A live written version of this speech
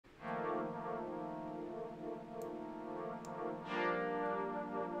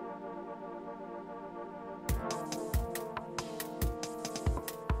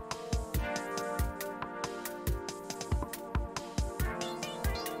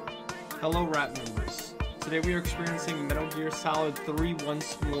Hello Rat members. Today we are experiencing Metal Gear Solid 3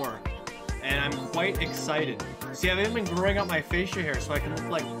 once more. And I'm quite excited. See, I've even been growing out my facial hair so I can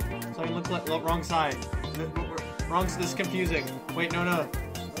look like wrong side. Wrong, this is confusing. Wait, no.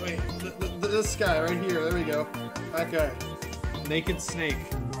 Wait, this guy right here, there we go. That guy. Naked Snake.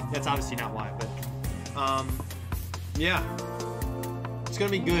 That's obviously not why, but yeah. It's gonna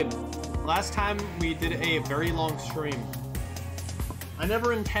be good. Last time we did a very long stream. I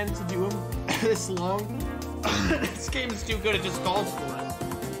never intend to do them this long. This game is too good, it just calls for it.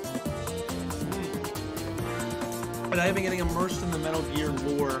 But I have been getting immersed in the Metal Gear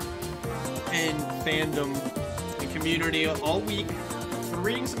lore and fandom and community all week. Been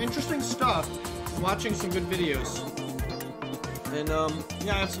reading some interesting stuff, watching some good videos. And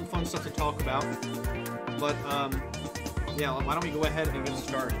yeah, I have some fun stuff to talk about. But yeah, why don't we go ahead and get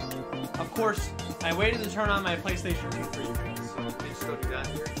started? Of course, I waited to turn on my PlayStation 2 for you guys, so let me just go do that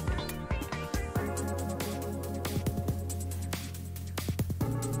here.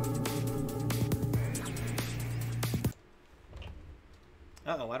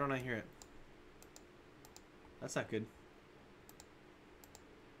 Uh-oh, why don't I hear it? That's not good.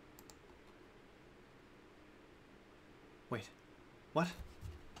 Wait, what?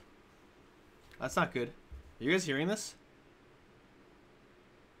 That's not good. Are you guys hearing this?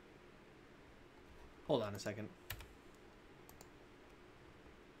 Hold on a second.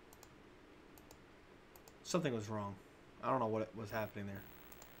 Something was wrong. I don't know what was happening there.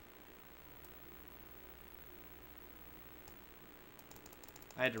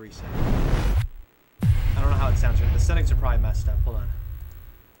 I had to reset. I don't know how it sounds right. The settings are probably messed up. Hold on.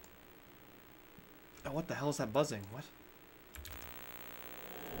 Oh, what the hell is that buzzing? What?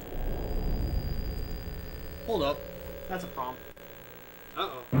 Hold up. That's a problem.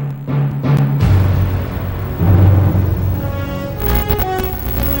 Uh-oh.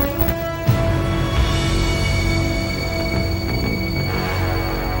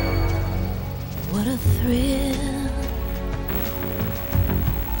 What a thrill,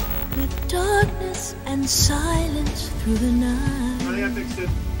 with darkness and silence through the night. I think I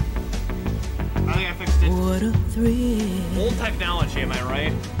fixed it. What a thrill. Old technology, am I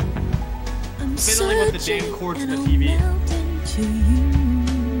right? I'm Fiddling with the damn cords in the TV.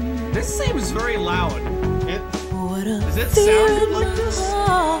 This seems very loud. Does it sound like this?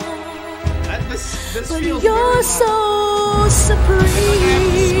 This but feels you're very so loud. supreme.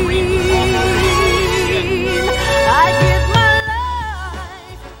 I give my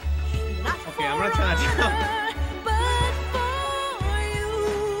life. Okay, I'm gonna turn that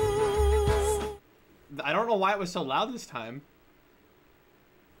down. I don't know why it was so loud this time.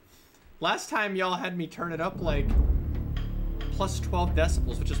 Last time y'all had me turn it up like plus 12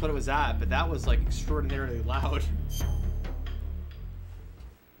 decibels, which is what it was at, but that was like extraordinarily loud.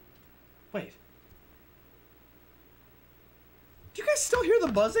 Wait. Do you guys still hear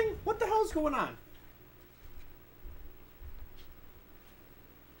the buzzing? What the hell is going on?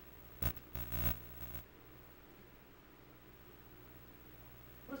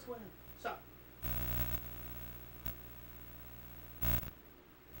 What's going on? Stop.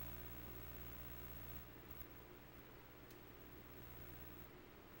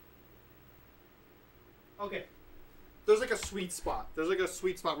 Okay. There's like a sweet spot. There's like a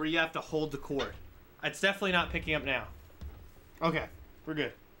sweet spot where you have to hold the cord. It's definitely not picking up now. Okay. We're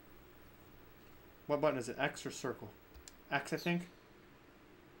good. What button is it? X or circle? X, I think.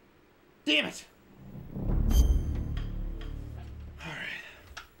 Damn it! Alright.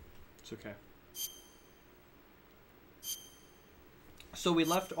 It's okay. So we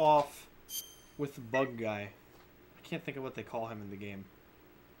left off with the bug guy. I can't think of what they call him in the game.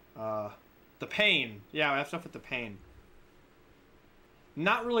 The Pain. Yeah, we left off with the Pain.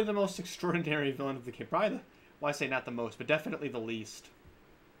 Not really the most extraordinary villain of the game. Probably the... Well, I say not the most, but definitely the least.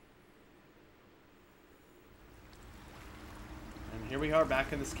 And here we are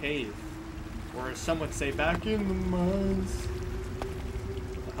back in this cave. Or some would say back in the mines.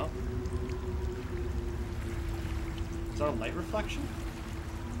 What the hell? Is that a light reflection?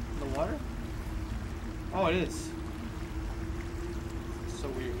 In the water? Oh, it is. It's so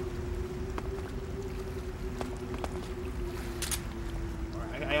weird.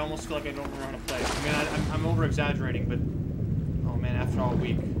 I almost feel like I don't know how to play. I mean, I'm over-exaggerating, but... Oh, man, after all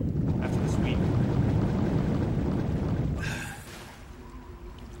week. After this week.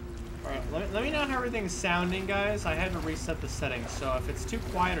 Alright, let me know how everything's sounding, guys. I had to reset the settings, so if it's too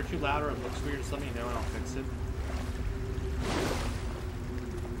quiet or too loud or it looks weird, just let me know and I'll fix it.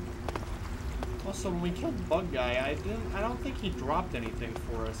 Also, when we killed Bug Guy, I don't think he dropped anything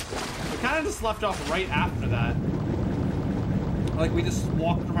for us. We kind of just left off right after that. Like, we just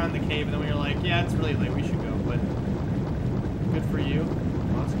walked around the cave, and then we were like, yeah, it's really late, we should go, but good for you.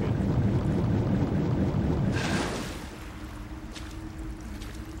 Well, that's good.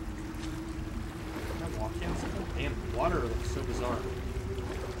 Can I walk in something? Damn, the water looks so bizarre.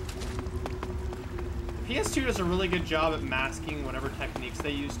 The PS2 does a really good job at masking whatever techniques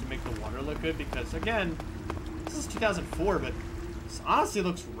they use to make the water look good, because, again, this is 2004, but this honestly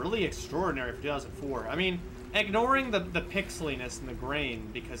looks really extraordinary for 2004. I mean, ignoring the pixeliness and the grain,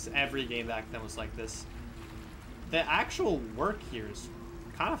 because every game back then was like this, the actual work here is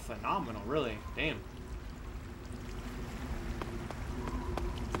kind of phenomenal, really. Damn.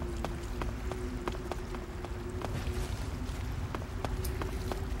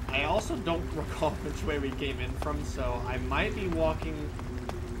 I also don't recall which way we came in from, so I might be walking...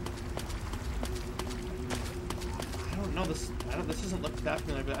 I don't know, this doesn't look that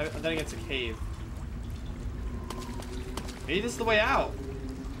familiar, but I think it's a cave. Maybe this is the way out.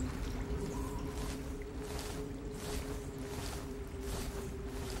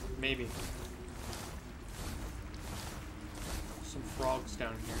 Maybe. Some frogs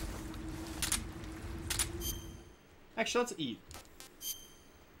down here. Actually, let's eat.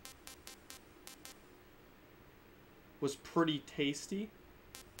 Was pretty tasty.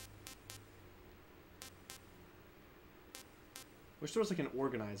 Wish there was like an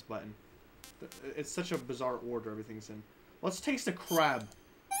organized button. It's such a bizarre order everything's in. Let's taste a crab.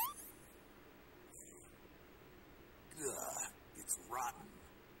 Ugh, it's rotten.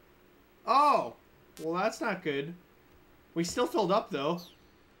 Oh! Well, that's not good. We still filled up, though.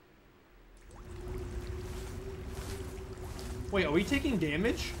 Wait, are we taking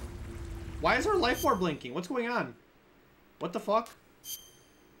damage? Why is our life bar blinking? What's going on? What the fuck?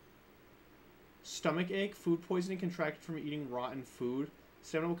 Stomach ache, food poisoning contracted from eating rotten food.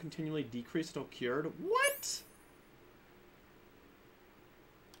 Stamina will continually decrease until cured. What?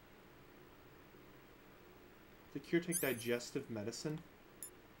 The cure take digestive medicine?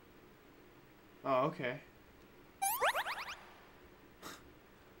 Oh, okay.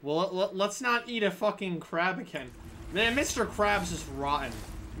 Well, let's not eat a fucking crab again. Man, Mr. Krabs is rotten.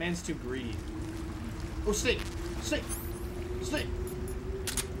 Man's too greedy. Oh, snake! Snake! Snake!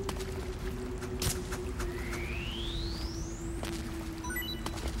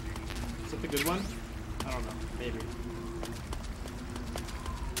 Is that the good one? I don't know. Maybe.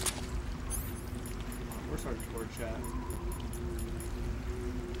 Where's our torch at?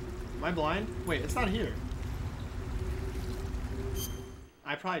 Am I blind? Wait, it's not here.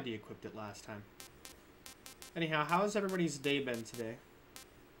 I probably de-equipped it last time. Anyhow, how has everybody's day been today?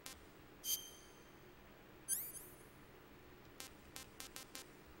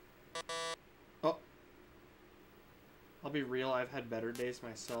 Oh. I'll be real, I've had better days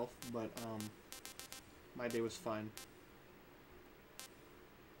myself, but, my day was fine.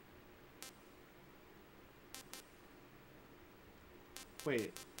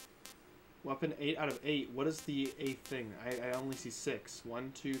 Wait. Weapon 8 out of 8. What is the 8th thing? I only see 6.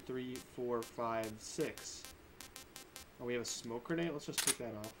 1, 2, 3, 4, 5, 6. Oh, we have a smoke grenade? Let's just take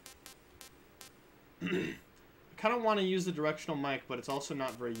that off. I kind of want to use the directional mic, but it's also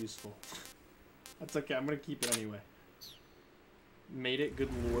not very useful. That's okay. I'm going to keep it anyway. Made it.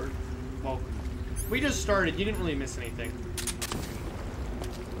 Good lord. Welcome. We just started. You didn't really miss anything.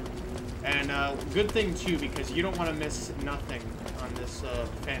 And good thing, too, because you don't want to miss nothing on this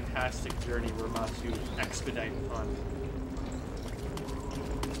fantastic journey we're about to expedite upon.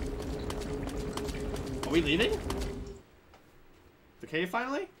 Are we leaving? The cave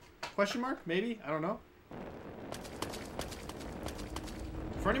finally? Question mark? Maybe? I don't know.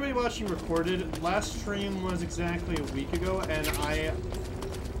 For anybody watching recorded, last stream was exactly a week ago, and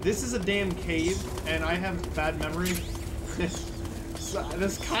this is a damn cave, and I have bad memory.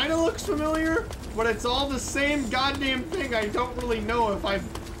 This kind of looks familiar, but it's all the same goddamn thing. I don't really know if I've...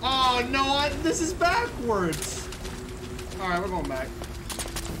 Oh, no, this is backwards. Alright, we're going back.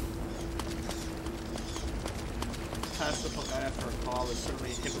 Pass the fuck guy after a call is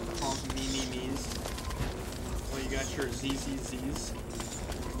certainly hip with the honk me-me-me's. Well, you got your ZZZs.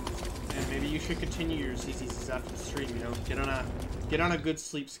 And maybe you should continue your ZZZs after the stream, you know? Get on a good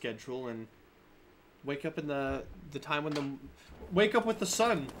sleep schedule and wake up in the time when the... Wake up with the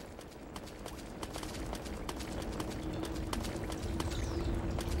sun.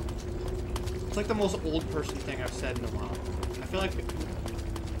 It's like the most old person thing I've said in a while. I feel like...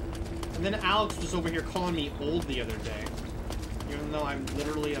 And then Alex was over here calling me old the other day. Even though I'm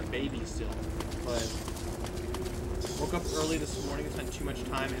literally a baby still. But... Woke up early this morning and spent too much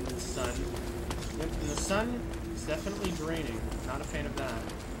time in the sun. Yep, and the sun is definitely draining. Not a fan of that.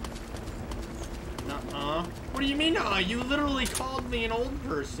 Nuh-uh. What do you mean, you literally called me an old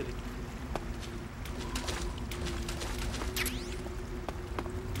person.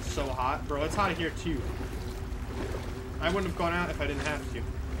 It's so hot. Bro, it's hot here, too. I wouldn't have gone out if I didn't have to.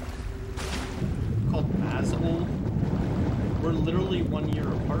 Called Maz old? We're literally 1 year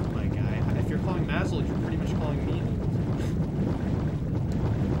apart, my guy. If you're calling Maz old, you're pretty much calling me old.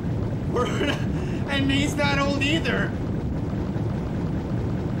 And he's not old either.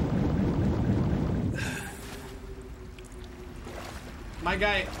 My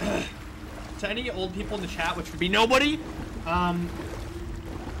guy, to any old people in the chat, which would be nobody,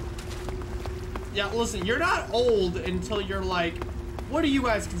 yeah, listen, you're not old until you're like, what do you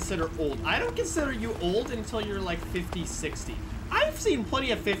guys consider old? I don't consider you old until you're like 50, 60. I've seen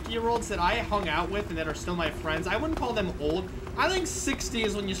plenty of 50-year-olds that I hung out with and that are still my friends. I wouldn't call them old. I think 60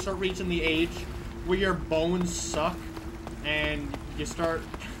 is when you start reaching the age where your bones suck and you start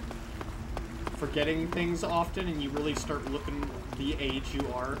forgetting things often and you really start looking the age you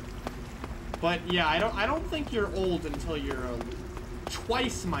are. But yeah, I don't think you're old until you're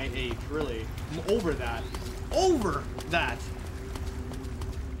twice my age, really. I'm over that. Over that.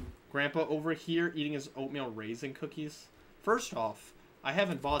 Grandpa over here eating his oatmeal raisin cookies. First off, I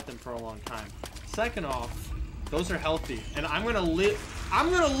haven't bought them for a long time. Second off, those are healthy, and I'm gonna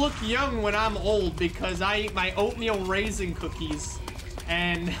look young when I'm old because I eat my oatmeal raisin cookies,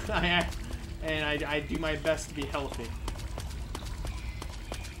 and I do my best to be healthy.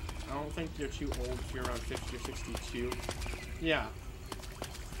 I don't think you're too old if you're around 50 or 62. Yeah.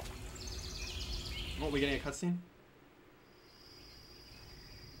 Oh, we getting a cutscene?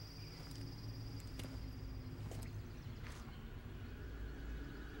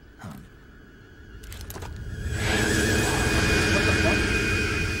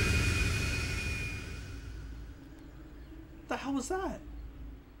 What the hell was that?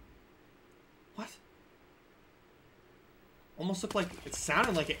 What? Almost looked like, it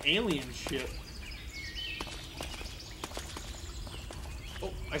sounded like an alien shit.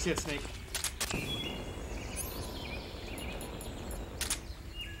 Oh, I see that snake.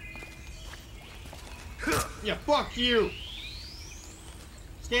 Yeah, fuck you!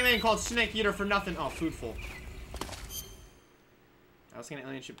 This game ain't called Snake Eater for nothing. Oh, Foodful. I was thinking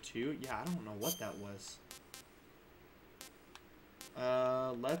Alien Ship 2? Yeah, I don't know what that was.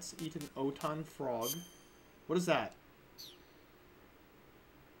 Let's eat an Otan frog. What is that?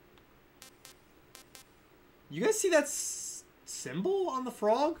 You guys see that symbol on the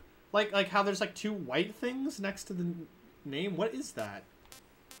frog? Like how there's like two white things next to the name? What is that?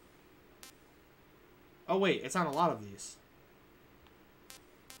 Oh wait, it's on a lot of these.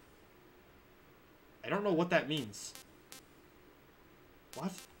 I don't know what that means.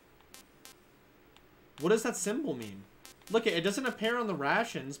 What? What does that symbol mean? Look, it doesn't appear on the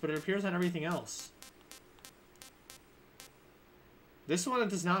rations, but it appears on everything else. This one it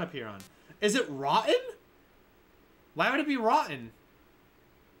does not appear on. Is it rotten? Why would it be rotten?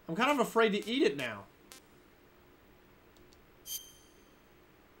 I'm kind of afraid to eat it now.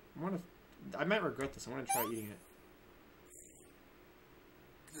 I might regret this. I'm gonna try eating it.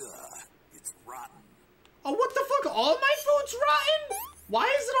 Ugh, it's rotten. Oh, what the fuck? All my food's rotten? Why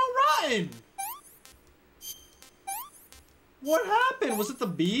is it all rotten? What happened? Was it the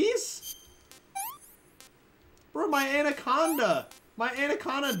bees? Bro, my anaconda. My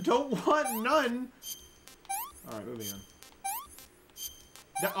anaconda don't want none. Alright, moving on.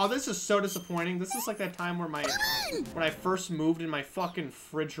 Oh, this is so disappointing. This is like that time where when I first moved and my fucking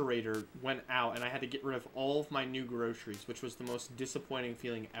refrigerator went out and I had to get rid of all of my new groceries, which was the most disappointing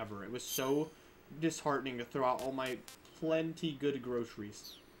feeling ever. It was so disheartening to throw out all my plenty good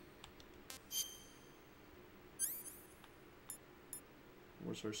groceries.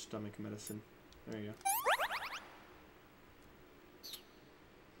 Where's her stomach medicine? There you go.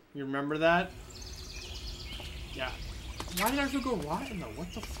 You remember that? Yeah. Why did our food go rotten though?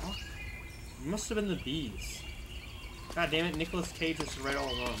 What the fuck? It must have been the bees. God damn it, Nicolas Cage was right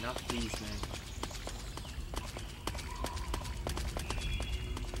all along, not the bees, man.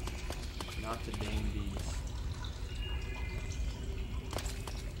 Not the dang bees.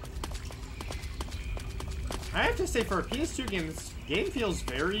 I have to say, for a PS2 game, this game feels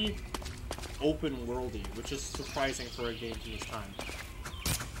very open-worldy, which is surprising for a game from this time.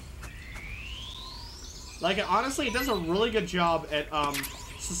 Like, honestly, it does a really good job at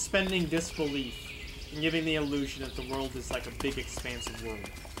suspending disbelief and giving the illusion that the world is like a big, expansive world.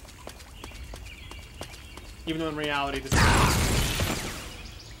 Even though in reality, this is...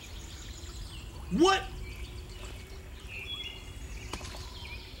 What?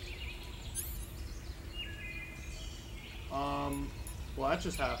 Well, that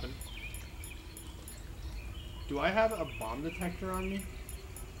just happened. Do I have a bomb detector on me?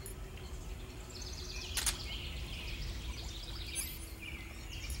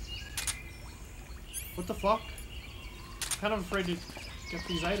 What the fuck? I'm kind of afraid to get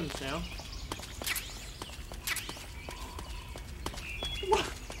these items now. What?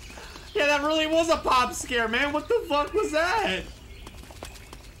 Yeah, that really was a pop scare, man. What the fuck was that?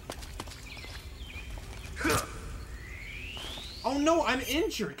 Oh no, I'm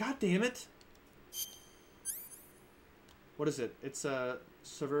injured. God damn it. What is it? It's a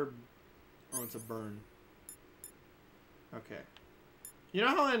severe... Oh, it's a burn. Okay. You know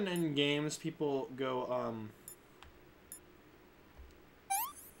how in games people go,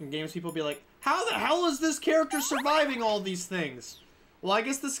 in games people be like, how the hell is this character surviving all these things? Well, I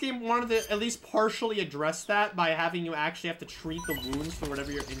guess this game wanted to at least partially address that by having you actually have to treat the wounds for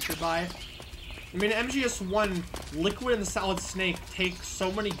whatever you're injured by. I mean, MGS1, Liquid and Solid Snake take so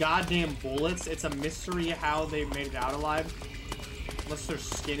many goddamn bullets, it's a mystery how they made it out alive. Unless their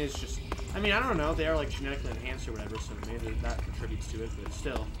skin is just... I mean, I don't know, they are like genetically enhanced or whatever, so maybe that contributes to it, but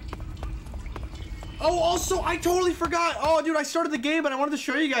still. Oh, also, I totally forgot! Oh, dude, I started the game, but I wanted to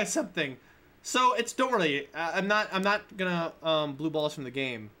show you guys something. So, it's... Don't worry, I'm not gonna, blue balls from the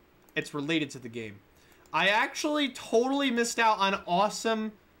game. It's related to the game. I actually totally missed out on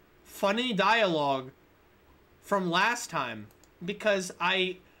awesome... funny dialogue from last time because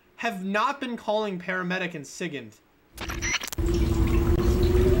I have not been calling paramedic and SIGINT.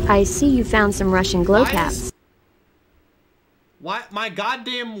 I see you found some Russian glow caps. Why my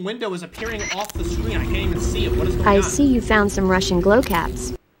goddamn window is appearing off the screen? I can't even see it. What is going on? I see you found some Russian glow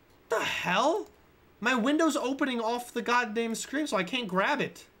caps. What the hell? My window's opening off the goddamn screen, so I can't grab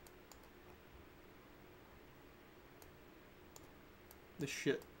it. This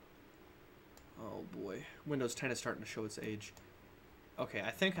shit. Oh boy. Windows 10 is starting to show its age. Okay,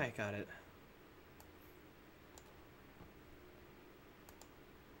 I think I got it.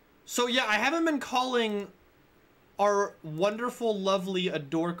 So yeah, I haven't been calling our wonderful, lovely,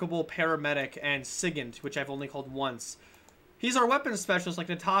 adorable paramedic and SIGINT, which I've only called once. He's our weapons specialist like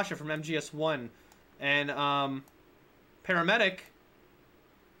Natasha from MGS1. And paramedic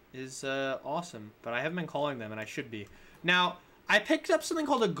is awesome, but I haven't been calling them and I should be. Now, I picked up something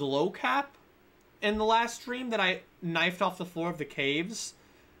called a glow cap in the last stream that I knifed off the floor of the caves,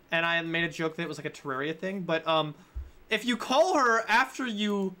 and I made a joke that it was like a Terraria thing, but if you call her after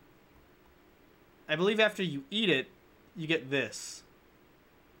you, I believe after you eat it, you get this.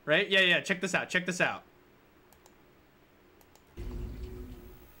 Right? Yeah, check this out, check this out.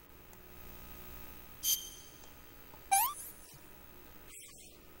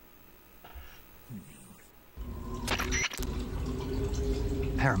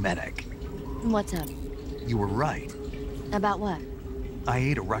 Paramedic. What's up? You were right. About what? I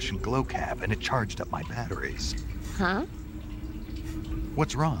ate a Russian glow cap and it charged up my batteries. Huh?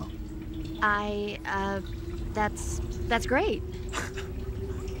 What's wrong? That's great.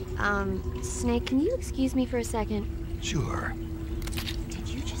 Snake, can you excuse me for a second? Sure. Did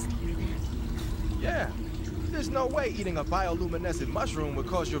you just hear that? Yeah. There's no way eating a bioluminescent mushroom would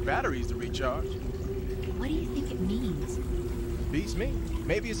cause your batteries to recharge. What do you think it means? Beats me.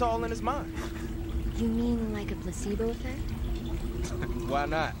 Maybe it's all in his mind. You mean like a placebo effect? Why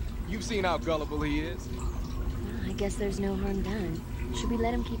not? You've seen how gullible he is. Well, I guess there's no harm done. Should we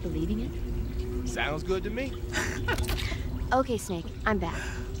let him keep believing it? Sounds good to me. Okay, Snake, I'm back.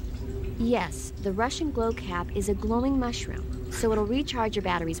 Yes, the Russian glow cap is a glowing mushroom, so it'll recharge your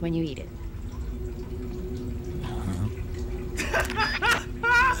batteries when you eat it.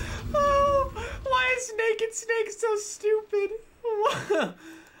 Oh, why is Naked Snake so stupid?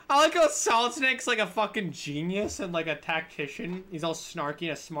 I like how Solid Snake's like a fucking genius and like a tactician. He's all snarky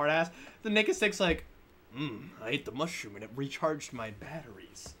and a smartass. The Naked Snake's like, I ate the mushroom and it recharged my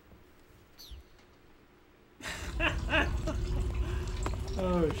batteries.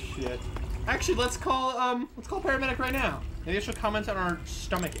 Oh shit. Actually, let's call paramedic right now. Maybe she'll comment on our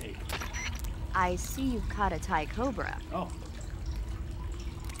stomach ache. I see you've caught a Thai cobra. Oh.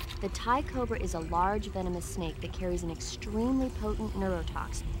 The Thai cobra is a large venomous snake that carries an extremely potent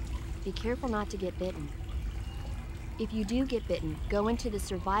neurotoxin. Be careful not to get bitten. If you do get bitten, go into the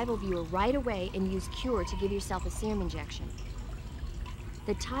survival viewer right away and use Cure to give yourself a serum injection.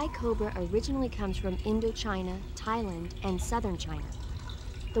 The Thai cobra originally comes from Indochina, Thailand, and southern China.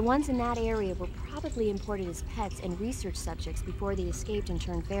 The ones in that area were probably imported as pets and research subjects before they escaped and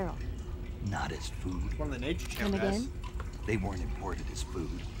turned feral. Not as food. One of the nature Come channels. again? They weren't imported as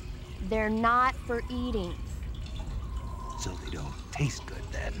food, They're not for eating. so they don't taste good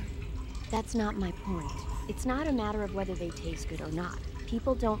then. That's not my point. It's not a matter of whether they taste good or not.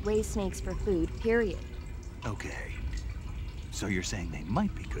 People don't raise snakes for food, period. Okay. So you're saying they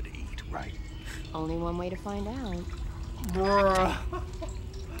might be good to eat, right? Only one way to find out. Bruh.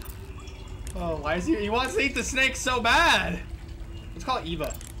 Oh, why is he wants to eat the snake so bad? Let's call it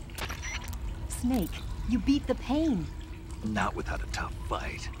Eva. Snake, you beat the pain. Not without a tough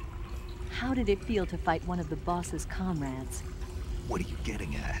fight. How did it feel to fight one of the boss's comrades? What are you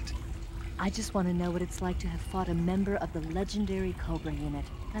getting at? I just want to know what it's like to have fought a member of the legendary Cobra unit.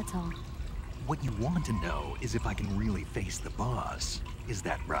 That's all. What you want to know is if I can really face the boss. Is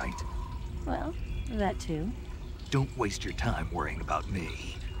that right? Well, that too. Don't waste your time worrying about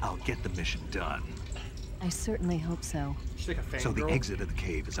me. I'll get the mission done. I certainly hope so. She's like a fangirl. So the exit of the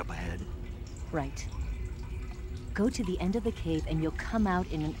cave is up ahead? Right. Go to the end of the cave and you'll come out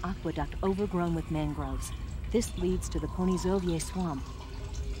in an aqueduct overgrown with mangroves. This leads to the Ponizovye swamp.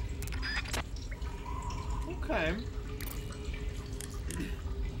 Okay.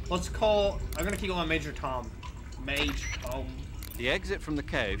 Let's call... I'm gonna keep going on Major Tom. Mage Tom. The exit from the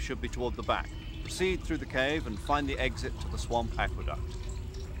cave should be toward the back. Proceed through the cave and find the exit to the swamp aqueduct.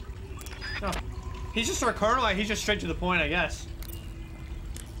 Oh. He's just our colonel, like he's just straight to the point, I guess.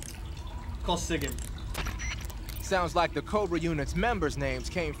 Call Sigyn. Sounds like the Cobra unit's members' names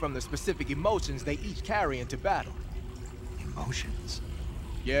came from the specific emotions they each carry into battle. Emotions?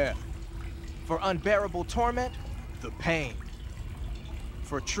 Yeah. For unbearable torment, the pain.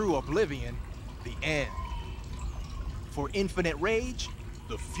 For true oblivion, the end. For infinite rage,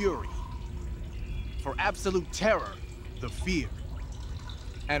 the fury. For absolute terror, the fear.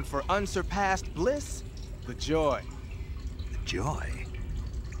 And for unsurpassed bliss, the joy. The joy?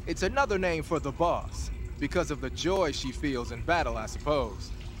 It's another name for the boss, because of the joy she feels in battle, I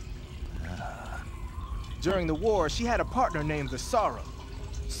suppose. During the war, she had a partner named the Sorrow.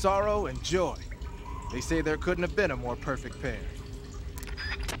 Sorrow and joy. They say there couldn't have been a more perfect pair.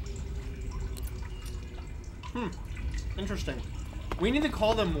 Interesting. We need to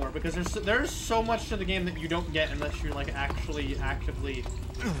call them more because there's so much to the game that you don't get unless you're like actually actively.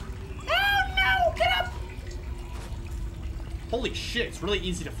 Oh no! Get up! Holy shit! It's really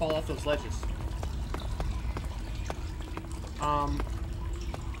easy to fall off those ledges.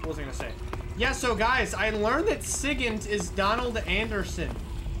 What was I gonna say? Yeah. So guys, I learned that Sigint is Donald Anderson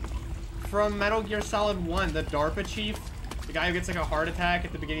from Metal Gear Solid 1, the DARPA chief. The guy who gets like a heart attack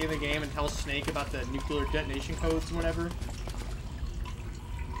at the beginning of the game and tells Snake about the nuclear detonation codes and whatever.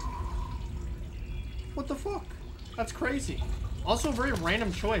 What the fuck? That's crazy. Also a very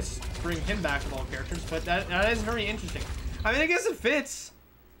random choice to bring him back of all characters, but that is very interesting. I mean, I guess it fits.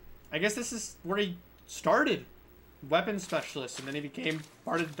 I guess this is where he started. Weapons specialist, and then he became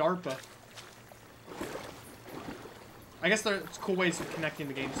part of DARPA. I guess there's cool ways of connecting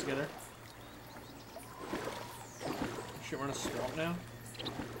the games together. Shit, we're in a swamp now.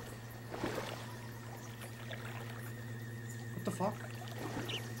 What the fuck?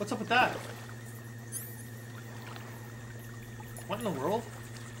 What's up with that? What in the world?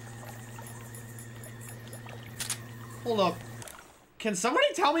 Hold up. Can somebody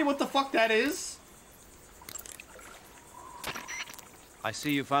tell me what the fuck that is? I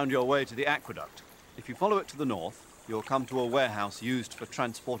see you found your way to the aqueduct. If you follow it to the north, you'll come to a warehouse used for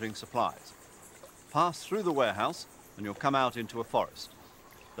transporting supplies. Pass through the warehouse, and you'll come out into a forest.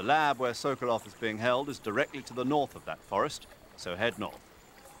 The lab where Sokolov is being held is directly to the north of that forest, so head north.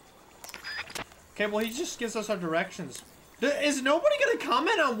 Okay, well, he just gives us our directions. Is nobody gonna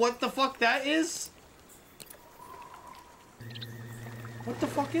comment on what the fuck that is? What the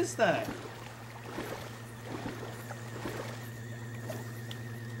fuck is that?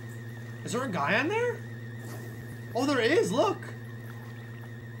 Is there a guy on there? Oh, there is, look!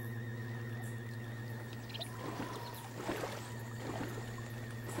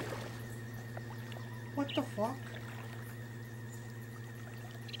 What the fuck?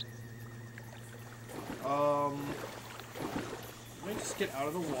 Let me just get out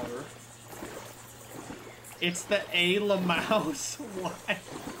of the water. It's the Ayla mouse. What?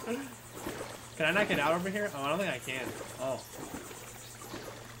 Can I not get out over here? Oh, I don't think I can. Oh.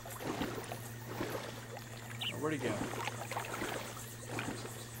 Where'd he go?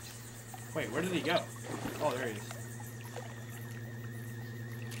 Wait, where did he go? Oh, there he is.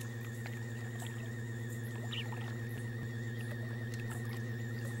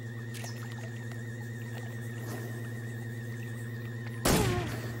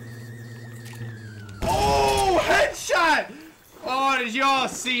 Oh, headshot! Oh, did y'all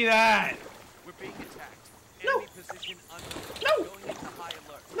see that? We're being attacked. No. Enemy position unknown. No. Going into high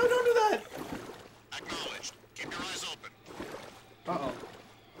alert. No, don't do that. Acknowledged. Keep your eyes open. Uh-oh.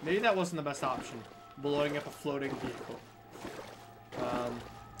 Maybe that wasn't the best option. Blowing up a floating vehicle.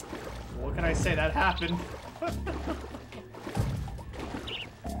 What can I say? That happened.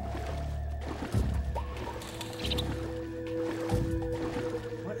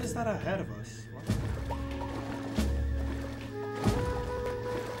 What is that ahead of us? What?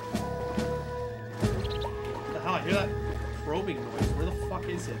 What the hell? I hear that probing noise. Where the fuck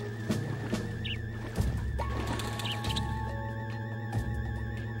is it?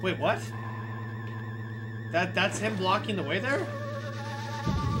 Wait, what? That's him blocking the way there?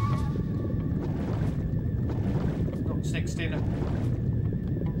 Oh, Snake, stand up.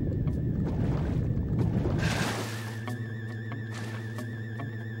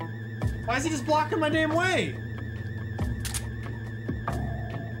 Why is he just blocking my damn way? I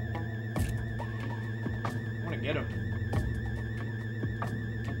want to get him.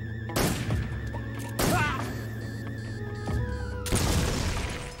 Ah!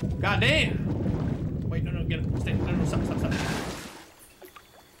 God damn! Wait, no, get him. Stay. No, stop.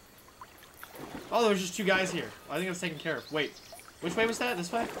 Oh, there's just two guys here. I think I was taken care of. Wait, which way was that?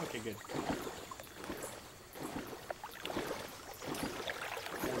 This way? Okay, good.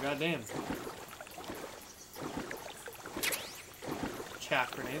 Oh, goddamn.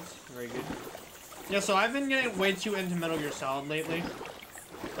 Chaff grenades. Very good. Yeah, so I've been getting way too into Metal Gear Solid lately.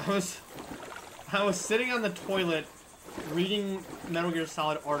 I was sitting on the toilet reading Metal Gear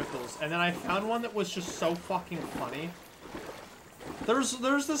Solid articles, and then I found one that was just so fucking funny. There's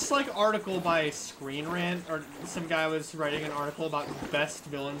this like article by Screen Rant, or some guy was writing an article about best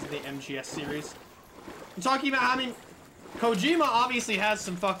villains in the MGS series. I'm talking about, I mean, Kojima obviously has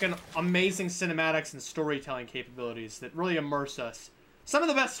some fucking amazing cinematics and storytelling capabilities that really immerse us. Some of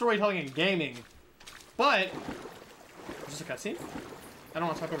the best storytelling in gaming, but... Is this a cutscene? I don't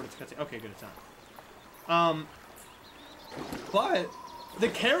want to talk over this cutscene. Okay, good, it's not. But the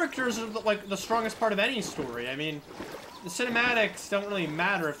characters are like the strongest part of any story. I mean, the cinematics don't really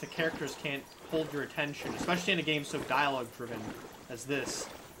matter if the characters can't hold your attention, especially in a game so dialogue-driven as this.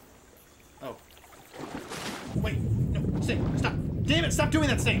 Oh. Wait, no, Snake, stop. Damn it, stop doing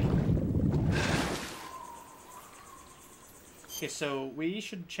that, Snake! Okay, so we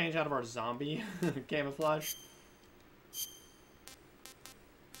should change out of our zombie camouflage.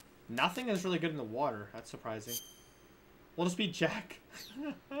 Nothing is really good in the water. That's surprising. We'll just be Jack.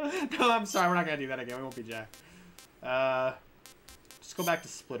 No, I'm sorry. We're not going to do that again. We won't be Jack. Just go back to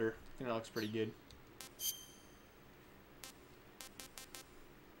Splitter. I think that looks pretty good.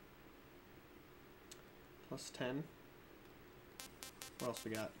 Plus 10. What else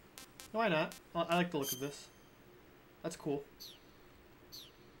we got? Why not? Well, I like the look of this. That's cool.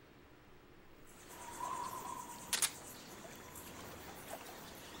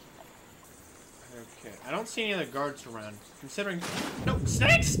 Okay, I don't see any other guards around. Considering... No,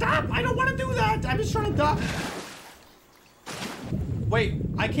 Snake, stop! I don't want to do that! I'm just trying to duck! Wait,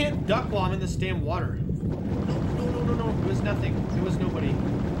 I can't duck while I'm in this damn water. No. It was nothing. It was nobody.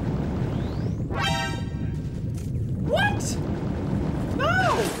 What?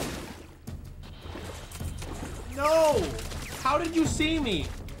 No! No! How did you see me?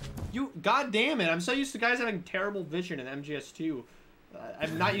 You... God damn it. I'm so used to guys having terrible vision in MGS2.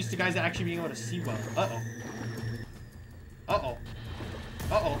 I'm not used to guys actually being able to see well. Uh-oh. Uh-oh.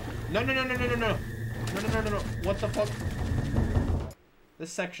 Uh-oh. No. No. What the fuck?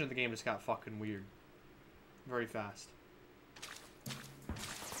 This section of the game just got fucking weird. Very fast.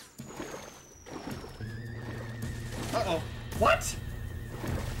 Uh-oh. What?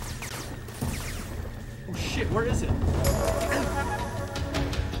 Oh shit, where is it?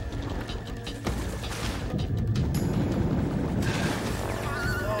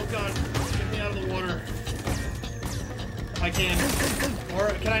 God, get me out of the water. If I can.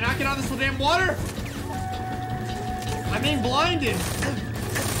 Or can I not get out of this damn water? I'm being blinded.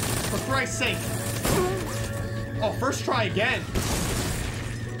 For Christ's sake. Oh, first try again.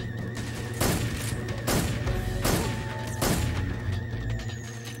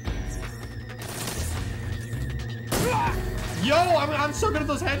 Yo, I'm so good at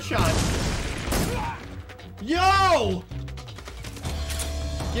those headshots. Yo!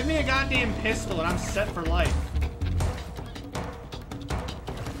 Give me a goddamn pistol and I'm set for life.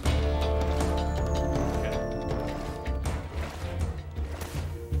 Okay.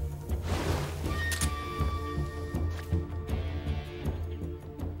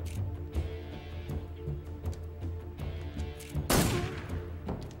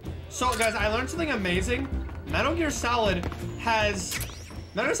 So guys, I learned something amazing. Metal Gear Solid has...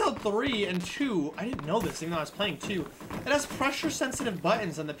 Metal Gear Solid 3 and 2, I didn't know this even though I was playing 2. It has pressure-sensitive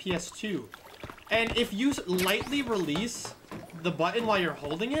buttons on the PS2. And if you lightly release the button while you're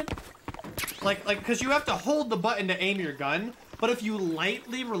holding it, like, because you have to hold the button to aim your gun, But if you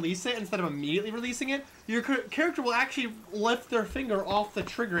lightly release it instead of immediately releasing it, your character will actually lift their finger off the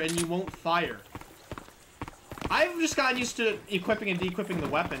trigger and you won't fire. I've just gotten used to equipping and de-equipping the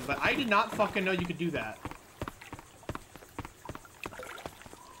weapon, but I did not fucking know you could do that.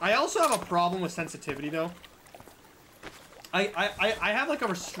 I also have a problem with sensitivity, though. I have, like, a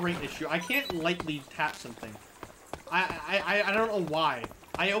restraint issue. I can't lightly tap something. I don't know why.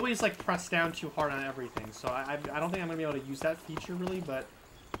 I always, like, press down too hard on everything, so I don't think I'm gonna be able to use that feature, really, but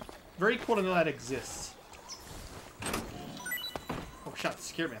very cool to know that exists. Oh, shit, that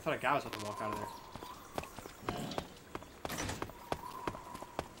scared me. I thought a guy was about to walk out of there.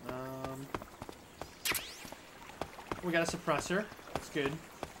 We got a suppressor. That's good.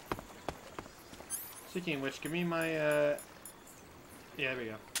 Speaking of which, give me my, yeah, there we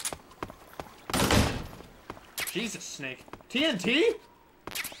go. Jesus, Snake. TNT?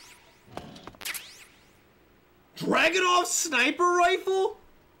 Dragunov sniper rifle?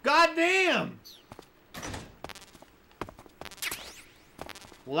 Goddamn!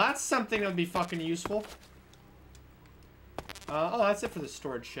 Well, that's something that would be fucking useful. Oh, that's it for the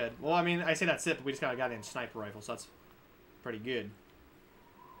storage shed. Well, I mean, I say that's it, but we just got a goddamn sniper rifle, so that's pretty good.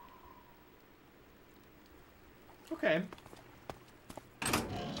 Okay.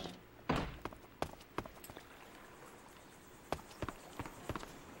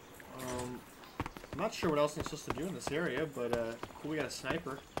 I'm not sure what else I'm supposed to do in this area, but cool, we got a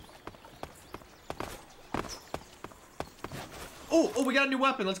sniper. Oh, we got a new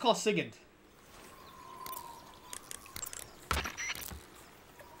weapon. Let's call Sigint.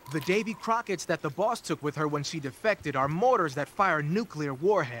 The Davy Crockett's that the boss took with her when she defected are mortars that fire nuclear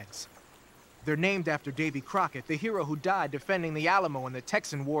warheads. They're named after Davy Crockett, the hero who died defending the Alamo in the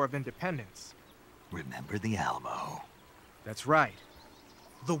Texan War of Independence. Remember the Alamo. That's right.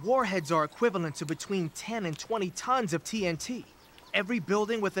 The warheads are equivalent to between 10 and 20 tons of TNT. Every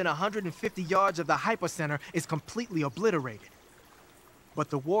building within 150 yards of the hypocenter is completely obliterated.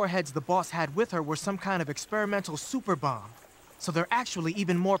 But the warheads the boss had with her were some kind of experimental super bomb. So they're actually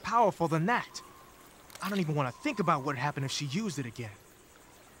even more powerful than that. I don't even want to think about what would happen if she used it again.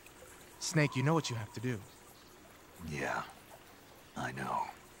 Snake, you know what you have to do. Yeah, I know.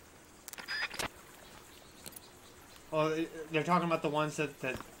 Oh, they're talking about the ones that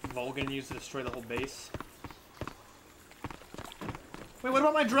Volgan used to destroy the whole base. Wait, what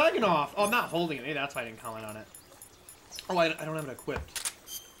about my Dragunov? Oh, I'm not holding it. Maybe that's why I didn't comment on it. Oh, I don't have it equipped.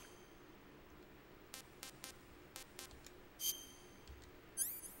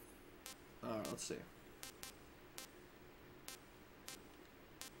 Let's see.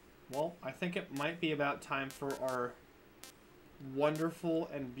 Well, I think it might be about time for our wonderful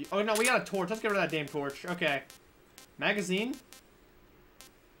and oh no, we got a torch. Let's get rid of that damn torch. Okay. Magazine.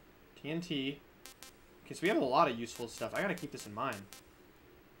 TNT. Okay, so we have a lot of useful stuff. I gotta keep this in mind.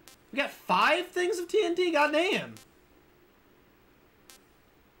 We got 5 things of TNT? Goddamn.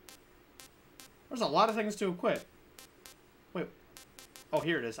 There's a lot of things to equip. Wait. Oh,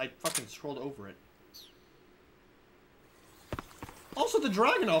 here it is. I fucking scrolled over it. Also, the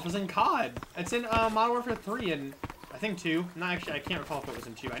Dragunov is in COD. It's in Modern Warfare 3 and I think 2. No, actually, I can't recall if it was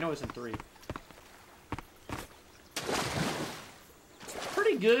in 2. I know it was in 3. It's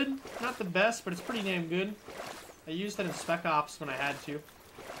pretty good. Not the best, but it's pretty damn good. I used it in Spec Ops when I had to.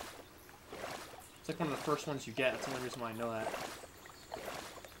 It's like one of the first ones you get. That's the only reason why I know that.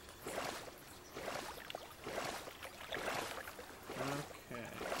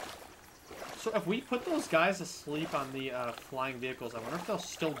 So if we put those guys to sleep on the flying vehicles, I wonder if they'll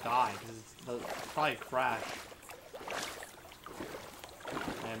still die, because they'll probably crash.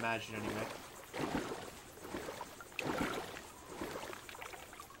 I imagine, anyway.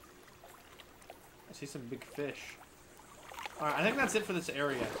 I see some big fish. Alright, I think that's it for this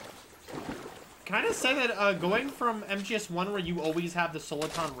area. Can I just say that going from MGS1, where you always have the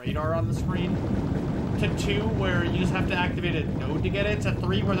Soliton radar on the screen, to 2, where you just have to activate a node to get it, to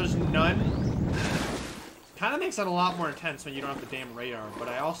 3, where there's none, kind of makes it a lot more intense when you don't have the damn radar, but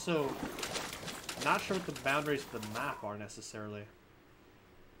I also am not sure what the boundaries of the map are necessarily.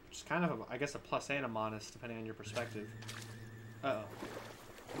 Which is kind of, I guess, a plus and a minus, depending on your perspective. Uh-oh.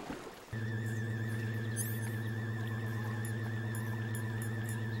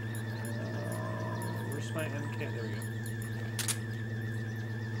 Where's my MK? There we go.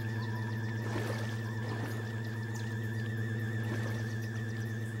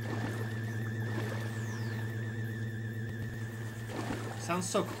 Sounds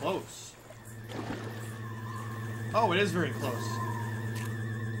so close. Oh, it is very close.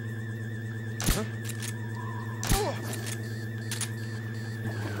 Huh? Oh.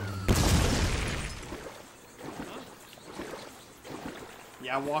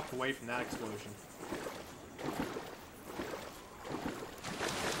 Yeah, I walked away from that explosion.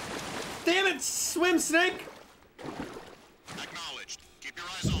 Damn it, swim snake! Acknowledged. Keep your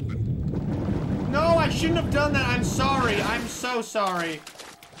eyes open. No, I shouldn't have done that. I'm sorry. I'm so sorry.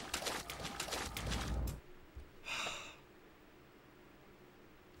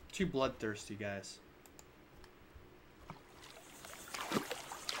 Too bloodthirsty, guys.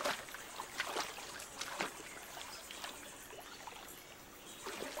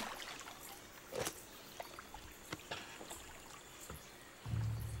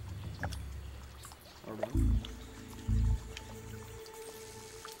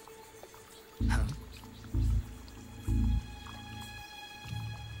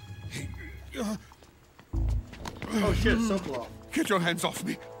 Oh shit, Sokoloff. Get your hands off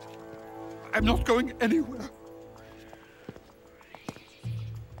me. I'm not going anywhere.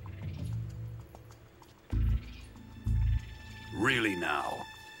 Really now?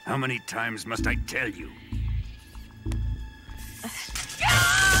 How many times must I tell you?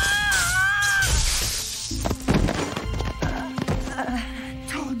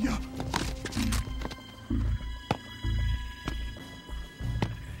 Tanya!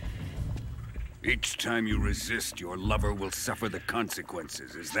 Each time you resist, your lover will suffer the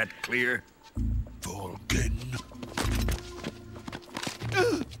consequences. Is that clear? Vulcan.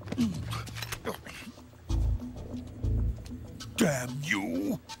 Damn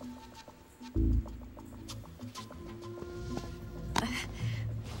you!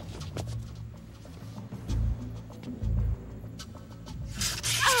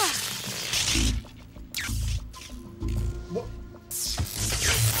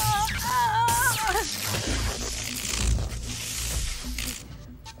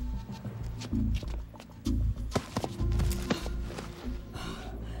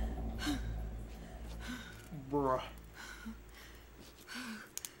 Bruh.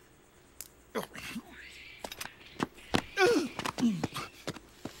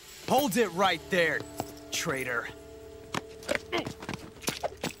 Hold it right there, traitor.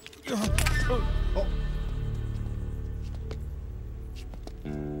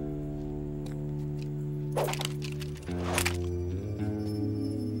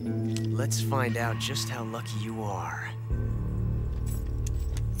 Let's find out just how lucky you are.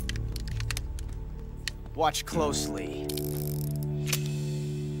 Watch closely.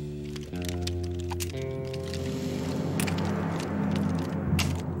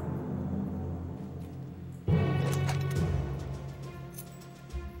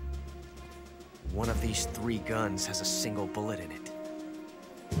 One of these 3 guns has a single bullet in it.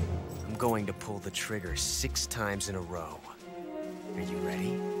 I'm going to pull the trigger 6 times in a row. Are you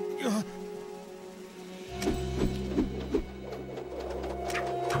ready?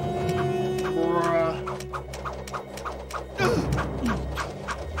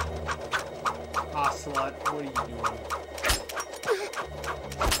 Ocelot, what are you doing?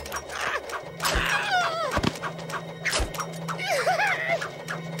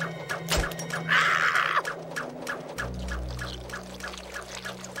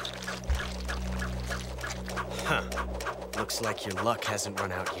 Huh. Looks like your luck hasn't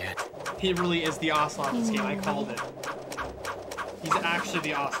run out yet. He really is the Ocelot of this game. I called it. He's actually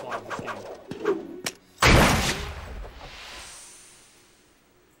the Ocelot of this game.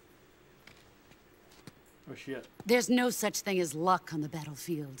 Oh shit. There's no such thing as luck on the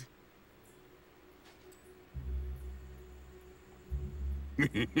battlefield.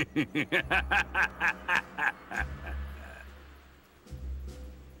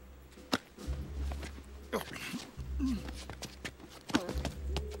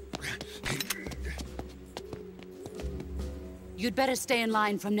 You'd better stay in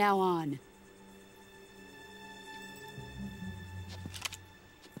line from now on.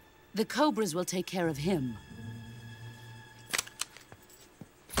 The Cobras will take care of him.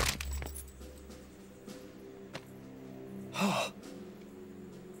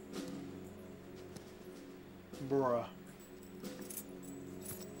 Bruh.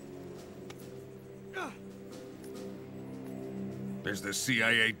 Has the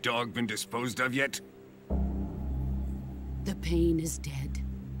CIA dog been disposed of yet? The pain is dead.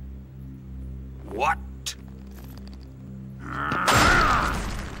 What?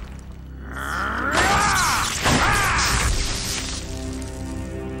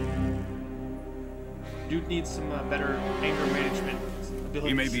 Dude needs some better anger management abilities.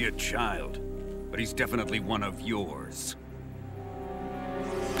 He may be a child, but he's definitely one of yours.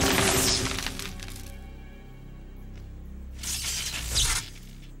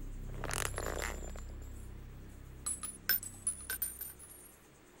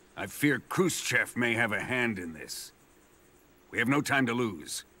 I fear Khrushchev may have a hand in this. We have no time to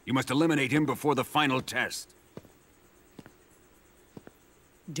lose. You must eliminate him before the final test.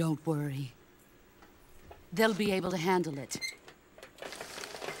 Don't worry. They'll be able to handle it.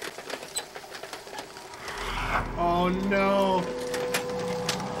 Oh no!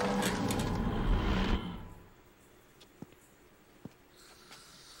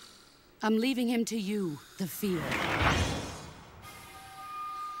 I'm leaving him to you, the field.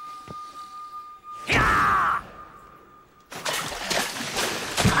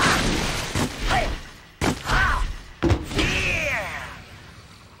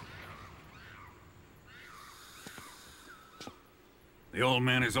 The old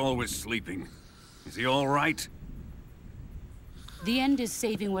man is always sleeping. Is he all right? The end is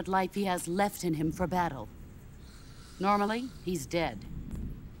saving what life he has left in him for battle. Normally, he's dead.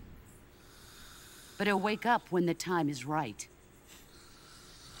 But he'll wake up when the time is right.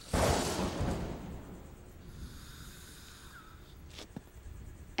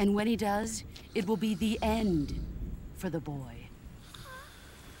 And when he does, it will be the end for the boy.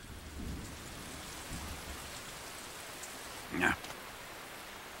 Yeah.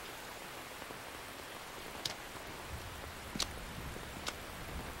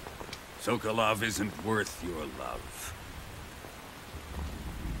 Sokolov isn't worth your love.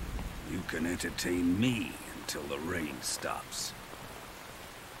 You can entertain me until the rain stops.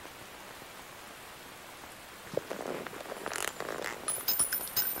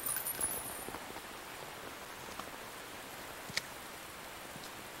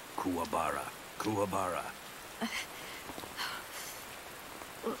 Kuwabara, Kuwabara.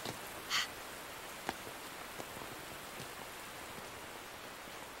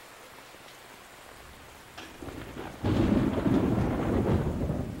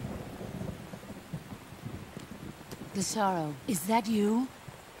 The Sorrow, is that you?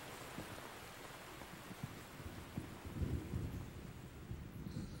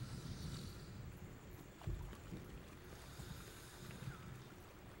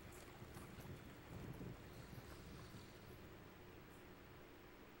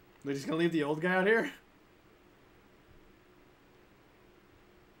 They're just gonna leave the old guy out here?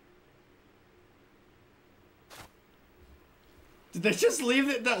 Did they just leave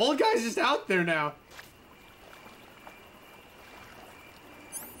it? The old guy's just out there now.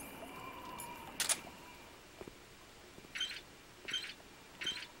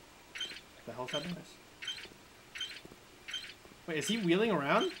 The hell's happening? Wait, is he wheeling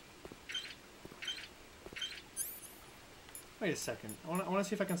around? Wait a second. I want to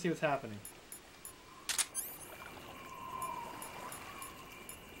see if I can see what's happening.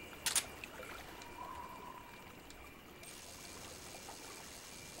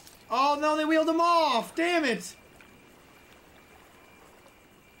 Oh no, they wheeled him off! Damn it!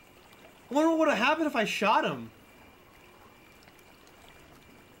 I wonder what would have happened if I shot him.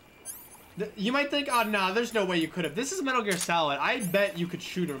 You might think, oh nah, there's no way you could have. This is Metal Gear Solid. I bet you could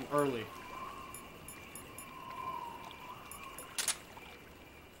shoot him early.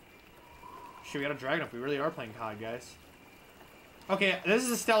 Shit, we got a dragon up. We really are playing COD, guys. Okay, this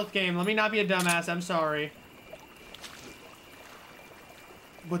is a stealth game. Let me not be a dumbass. I'm sorry.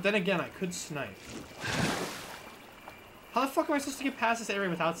 But then again, I could snipe. How the fuck am I supposed to get past this area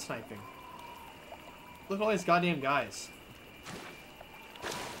without sniping? Look at all these goddamn guys.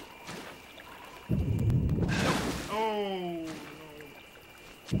 Oh,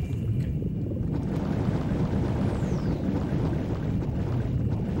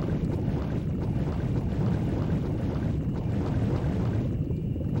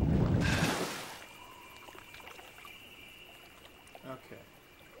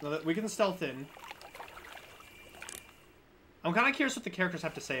 no. We can stealth in. I'm kind of curious what the characters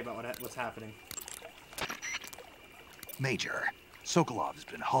have to say about what's happening. Major, Sokolov's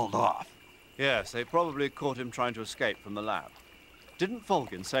been hauled off. Yes, they probably caught him trying to escape from the lab. Didn't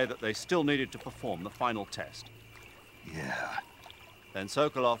Volgin say that they still needed to perform the final test? Yeah. Then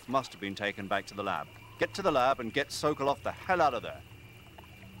Sokolov must have been taken back to the lab. Get to the lab and get Sokolov the hell out of there.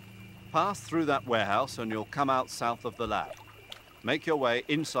 Pass through that warehouse and you'll come out south of the lab. Make your way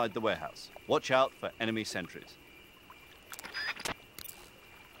inside the warehouse. Watch out for enemy sentries.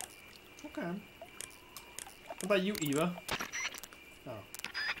 Okay. What about you, Eva? Oh.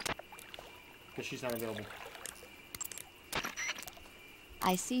 Guess she's not available.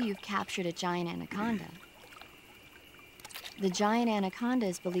 I see you've captured a giant anaconda. The giant anaconda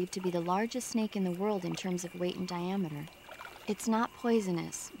is believed to be the largest snake in the world in terms of weight and diameter. It's not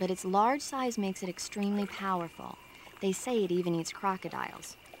poisonous, but its large size makes it extremely powerful. They say it even eats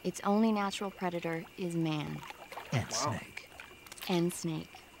crocodiles. Its only natural predator is man. And snake. And snake.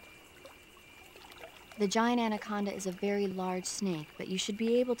 The giant anaconda is a very large snake, but you should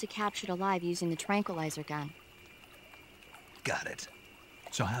be able to capture it alive using the tranquilizer gun. Got it.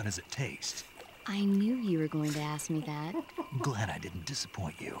 So how does it taste? I knew you were going to ask me that. I'm glad I didn't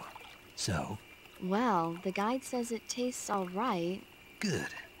disappoint you. So? Well, the guide says it tastes all right. Good.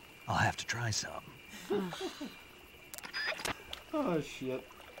 I'll have to try some. Oh, shit.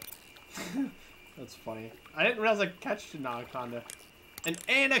 That's funny. I didn't realize I catched an anaconda. An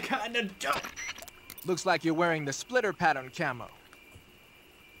anaconda! Looks like you're wearing the splitter pattern camo.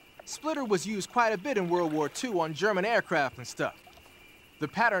 Splitter was used quite a bit in World War II on German aircraft and stuff. The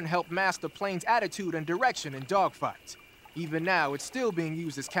pattern helped mask the plane's attitude and direction in dogfights. Even now, it's still being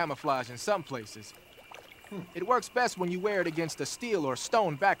used as camouflage in some places. It works best when you wear it against a steel or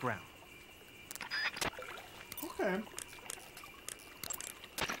stone background. Okay.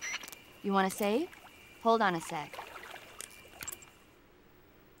 You want to save? Hold on a sec.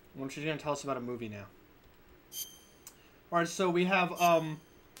 Well, she's gonna tell us about a movie now. Alright, so we have,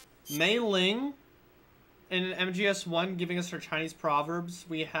 Mei Ling in MGS1 giving us her Chinese proverbs.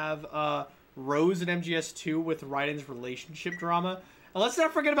 We have, Rose in MGS2 with Raiden's relationship drama. And let's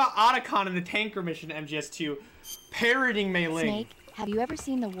not forget about Otacon in the tanker mission in MGS2, parroting Mei Ling. Snake, have you ever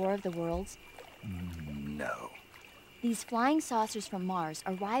seen the War of the Worlds? No. These flying saucers from Mars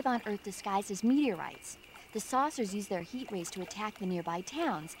arrive on Earth disguised as meteorites. The saucers use their heat rays to attack the nearby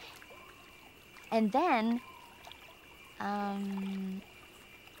towns. And then,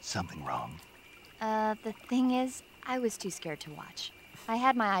 Something wrong? the thing is, I was too scared to watch. I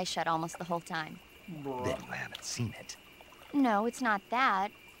had my eyes shut almost the whole time. Then you haven't seen it. No, it's not that.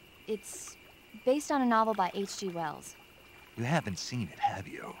 It's based on a novel by H.G. Wells. You haven't seen it, have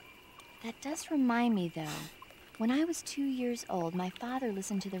you? That does remind me, though. When I was 2 years old, my father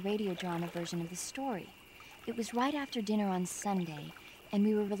listened to the radio drama version of the story. It was right after dinner on Sunday, and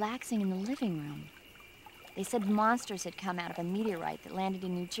we were relaxing in the living room. They said monsters had come out of a meteorite that landed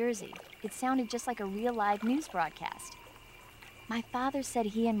in New Jersey. It sounded just like a real live news broadcast. My father said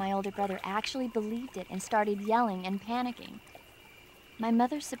he and my older brother actually believed it and started yelling and panicking. My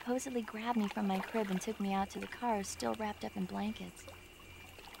mother supposedly grabbed me from my crib and took me out to the car, still wrapped up in blankets.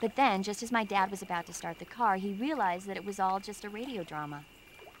 But then, just as my dad was about to start the car, he realized that it was all just a radio drama.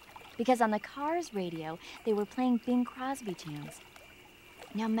 Because on the car's radio, they were playing Bing Crosby tunes.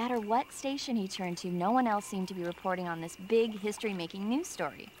 No matter what station he turned to, no one else seemed to be reporting on this big history-making news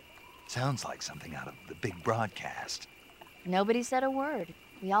story. Sounds like something out of the big broadcast. Nobody said a word.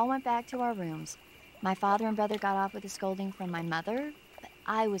 We all went back to our rooms. My father and brother got off with a scolding from my mother, but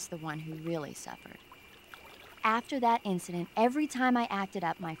I was the one who really suffered. After that incident, every time I acted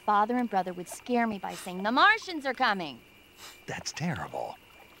up, my father and brother would scare me by saying, "The Martians are coming!" That's terrible.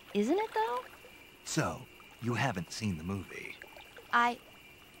 Isn't it, though? So, you haven't seen the movie? I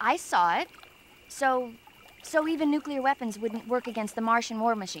saw it. So even nuclear weapons wouldn't work against the Martian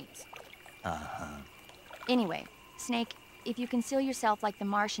war machines. Uh-huh. Anyway, Snake, if you conceal yourself like the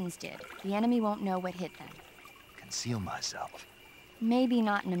Martians did, the enemy won't know what hit them. Conceal myself? Maybe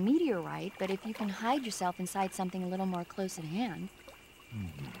not in a meteorite, but if you can hide yourself inside something a little more close at hand.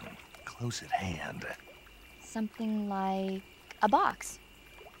 Close at hand. Something like a box.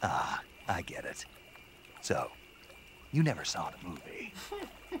 Ah, I get it. So, you never saw the movie.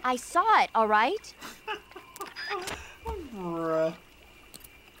 I saw it, all right? Bruh.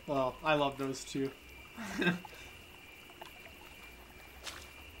 Well, I love those two.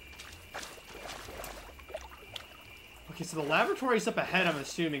 Okay, so the laboratory's up ahead, I'm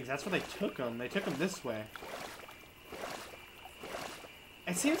assuming. That's where they took them. They took them this way.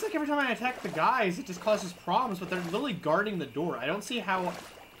 It seems like every time I attack the guys, it just causes problems, but they're literally guarding the door. I don't see how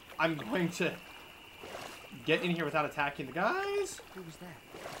I'm going to get in here without attacking the guys. Who was that?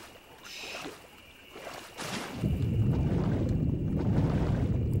 Shit.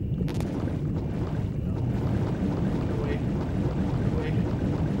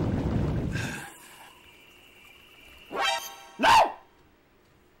 No!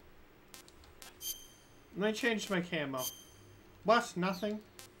 I changed my camo. What? Nothing?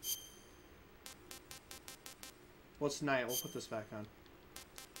 What's night? We'll put this back on.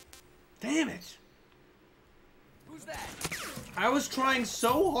 Damn it! Who's that? I was trying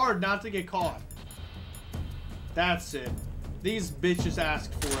so hard not to get caught. That's it. These bitches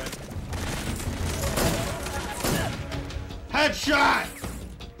asked for it. Headshot!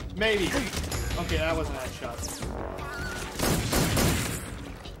 Maybe. Okay, that wasn't a headshot.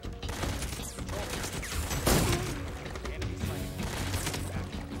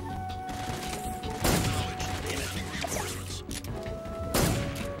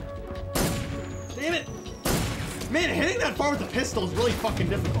 Damn it! Man, hitting that far with the pistol is really fucking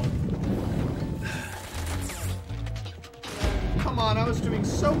difficult. on, I was doing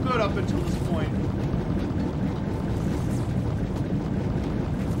so good up until this point.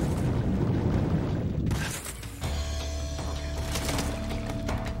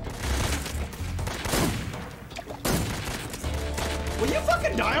 Will you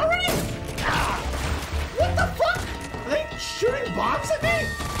fucking die already? Ah! What the fuck? Are they shooting bombs at me?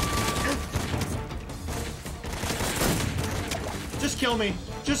 Just kill me.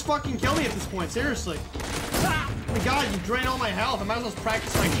 Just fucking kill me at this point, seriously. Ah! Oh my god, you drained all my health. I might as well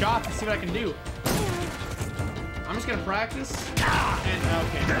practice my shots and see what I can do. I'm just gonna practice. And,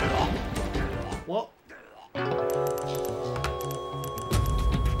 okay. Well.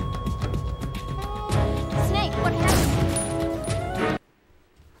 Snake, what happened?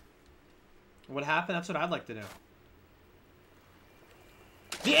 What happened? That's what I'd like to know.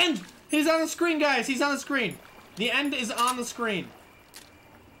 The end! He's on the screen, guys! He's on the screen! The end is on the screen.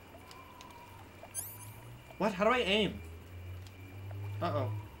 What? How do I aim? Uh-oh.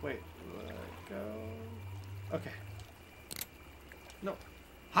 Wait. Let go. Okay. No.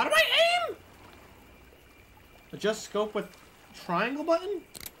 How do I aim? Adjust scope with triangle button?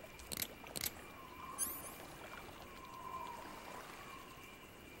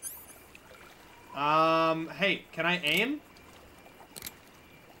 Hey, can I aim?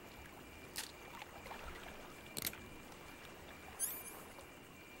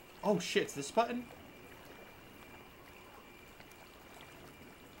 Oh shit, it's this button?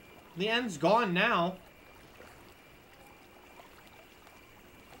 The end's gone now.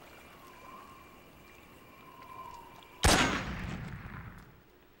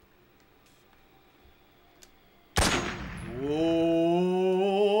 Whoa.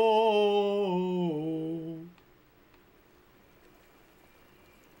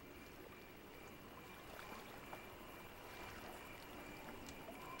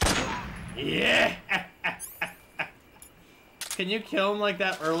 Yeah. Can you kill him like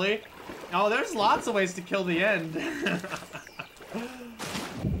that early? Oh, there's lots of ways to kill the end.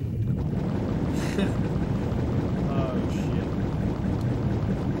 Oh, shit.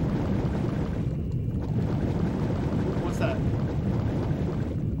 What's that?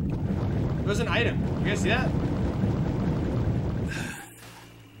 There's an item. You guys see that?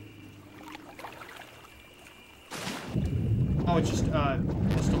 Oh, it's just,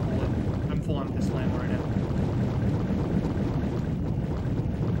 pistol bullet. I'm full on pistol ammo right now.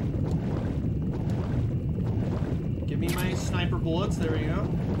 Give me my sniper bullets. There we go.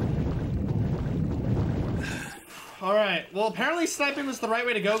 Alright. Well, apparently sniping was the right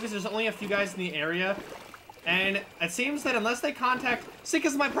way to go because there's only a few guys in the area. And it seems that unless they contact... See,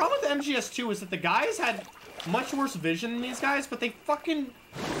 because my problem with MGS2 is that the guys had much worse vision than these guys, but they fucking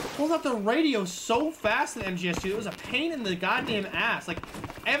pulled out the radio so fast in MGS2. It was a pain in the goddamn ass. Like,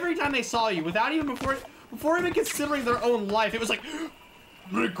 every time they saw you, without even before even considering their own life, it was like,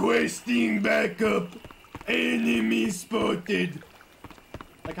 requesting backup. Enemy spotted.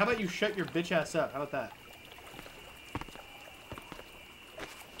 Like, how about you shut your bitch ass up? How about that?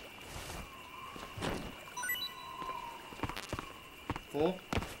 Full?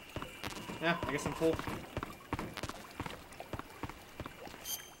 Yeah, I guess I'm full.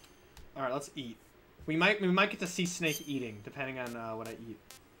 Alright, let's eat. We might get to see Snake eating, depending on what I eat.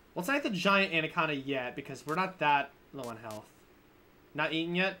 Well, it's not the giant anaconda yet, because we're not that low on health. Not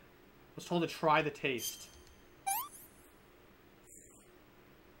eaten yet? Was told to try the taste.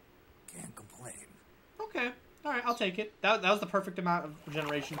 Can't complain. Okay. Alright, I'll take it. That was the perfect amount of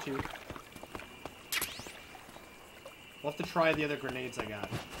regeneration, too. We'll have to try the other grenades I got.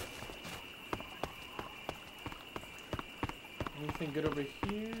 Anything good over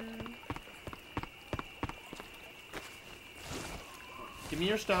here? Give me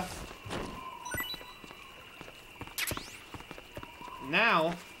your stuff.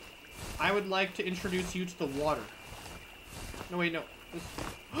 Now, I would like to introduce you to the water. No, wait, no.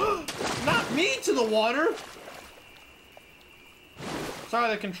 Not me to the water! Sorry,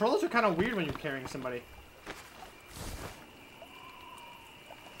 the controls are kind of weird when you're carrying somebody.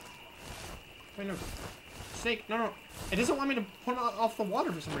 Wait, no. Snake, no, no. It doesn't want me to put him off the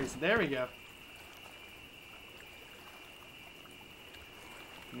water for some reason. There we go.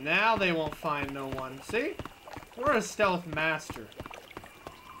 Now they won't find no one. See? We're a stealth master.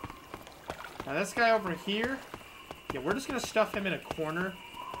 Now this guy over here. Yeah, we're just gonna stuff him in a corner.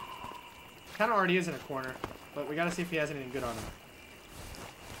 Kinda already is in a corner. But we gotta see if he has anything good on him.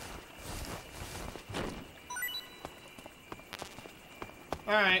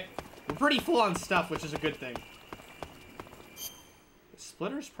 Alright. We're pretty full on stuff, which is a good thing. The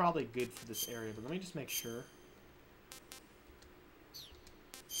splitter's probably good for this area, but let me just make sure.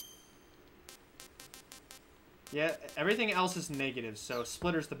 Yeah, everything else is negative, so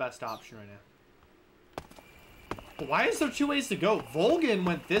Splitter's the best option right now. But why is there 2 ways to go? Volgan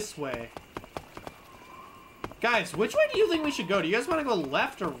went this way. Guys, which way do you think we should go? Do you guys want to go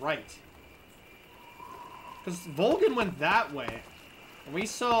left or right? Because Volgan went that way. And we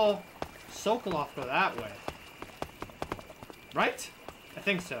saw Sokolov go that way. Right? I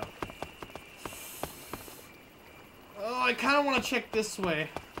think so. Oh, I kind of want to check this way.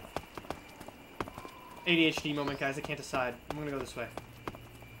 ADHD moment, guys. I can't decide. I'm going to go this way.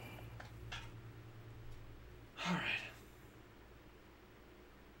 Alright.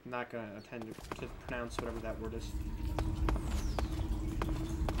 I'm not going to attempt to pronounce whatever that word is.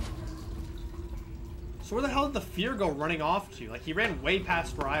 So where the hell did the fear go running off to? Like, he ran way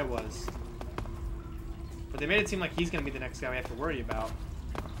past where I was. But they made it seem like he's going to be the next guy we have to worry about.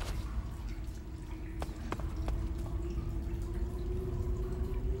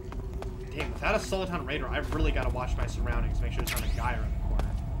 Damn, without a Soliton Raider, I've really got to watch my surroundings. Make sure there's not a guy around the corner.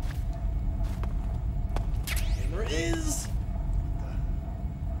 And there is!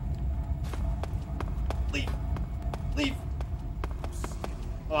 Leave! Leave!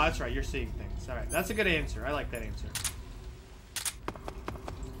 Oh, that's right. You're seeing things. Alright, that's a good answer. I like that answer.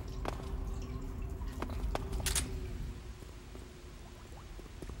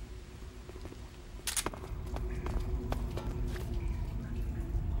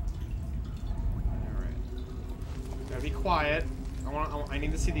 Be quiet. I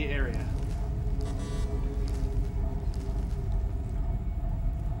need to see the area.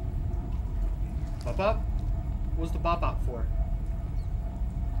 Bop up? What was the bop up for?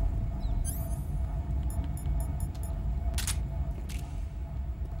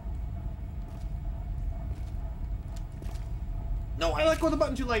 No, I let go of the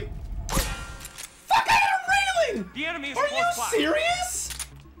button too late. Fuck, I hit a railing! The enemy is Are you serious?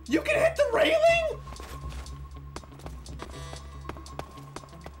 You can hit the railing?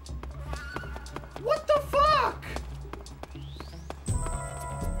 What the fuck?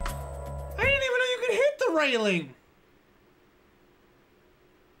 I didn't even know you could hit the railing.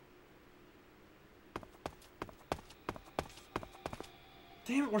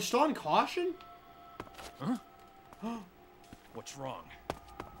 Damn it, we're still on caution? Huh? What's wrong?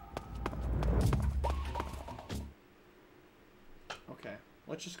 Okay,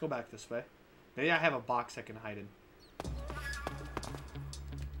 let's just go back this way. Maybe I have a box I can hide in.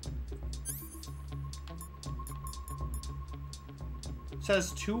 It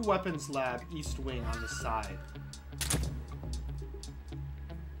says 2 weapons lab, east wing on the side.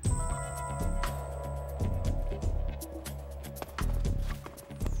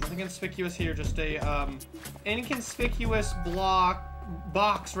 Nothing conspicuous here, just a inconspicuous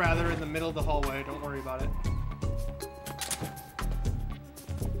box rather in the middle of the hallway. Don't worry about it.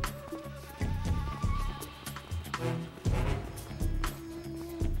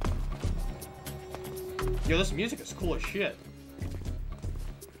 Yo, this music is cool as shit.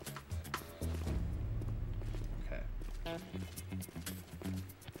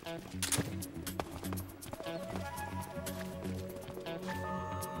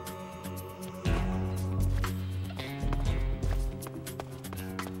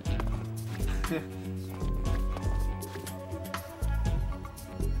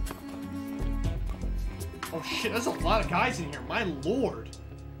 Oh shit, there's a lot of guys in here, my lord.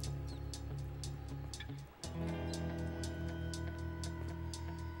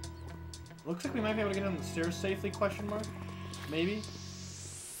 Looks like we might be able to get on the stairs safely, question mark? Maybe?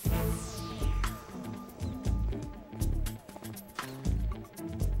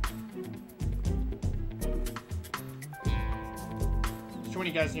 There's too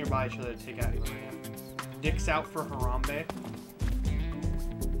many guys nearby each other to take out. Dicks out for Harambe.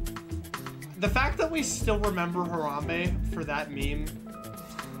 The fact that we still remember Harambe for that meme.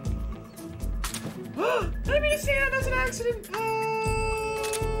 I didn't mean to say that as an accident.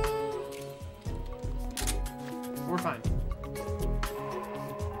 We're fine.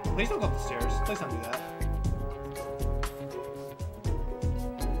 Please don't go up the stairs. Please don't do that.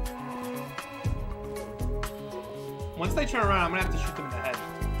 Once they turn around, I'm gonna have to shoot them in the head.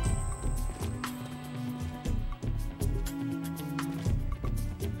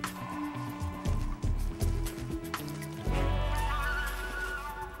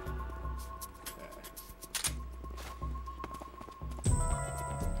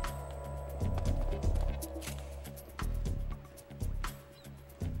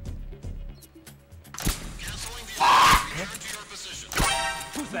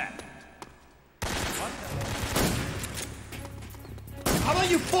 Who's that? How about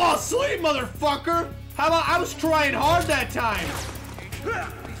you fall asleep, motherfucker? How about I was trying hard that time?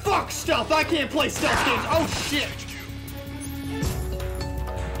 Fuck stealth! I can't play stealth games! Oh shit!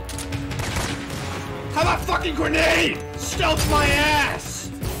 How about fucking grenade? Stealth my ass!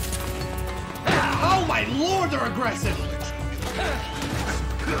 Oh my lord, they're aggressive!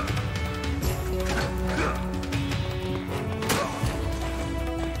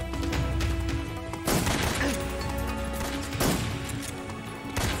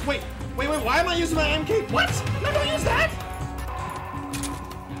 Wait, why am I using my MK? What? I'm not gonna use that?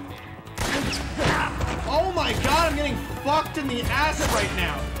 Oh my god, I'm getting fucked in the ass right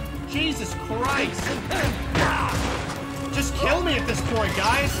now. Jesus Christ. Just kill me at this point,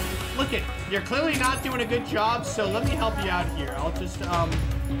 guys. Look it, you're clearly not doing a good job, so let me help you out here. I'll just, oh,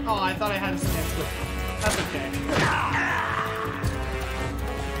 I thought I had some extra. That's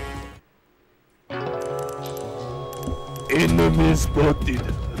okay. Enemy spotted.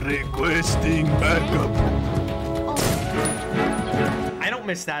 Requesting backup. I don't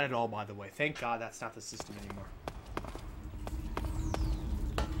miss that at all, by the way. Thank God that's not the system anymore.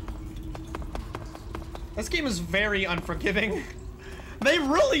 This game is very unforgiving. They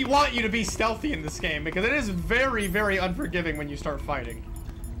really want you to be stealthy in this game because it is very, very unforgiving when you start fighting.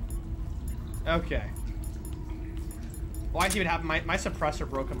 Okay. Well, I see what happened. My suppressor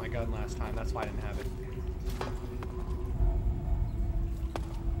broke on my gun last time. That's why I didn't have it.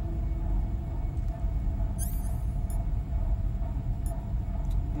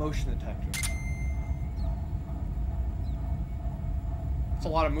 Motion detector. That's a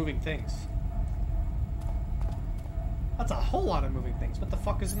lot of moving things. That's a whole lot of moving things. What the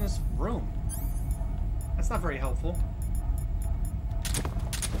fuck is in this room? That's not very helpful.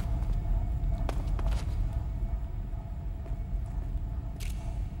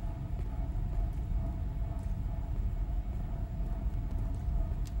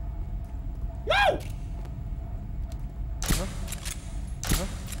 No!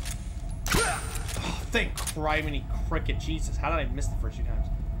 Thank criminy cricket. Jesus, how did I miss the first few times?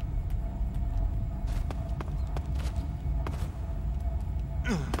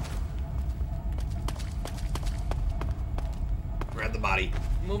 Grab the body.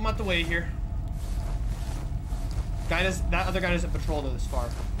 Move him out the way here. That other guy doesn't patrol this far.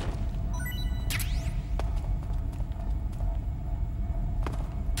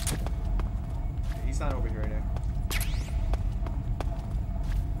 Okay, he's not over here right now.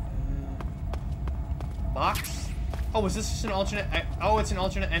 Box? Oh, is this just an alternate? Oh, it's an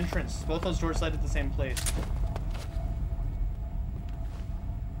alternate entrance. Both those doors led to the same place.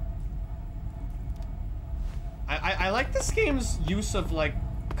 I like this game's use of like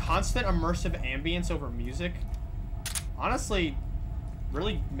constant immersive ambience over music. Honestly,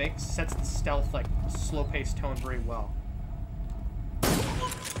 really sets the stealth like slow-paced tone very well.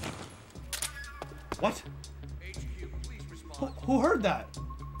 What? HQ, please respond. Who heard that?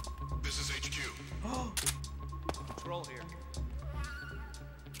 This is HQ. Control here.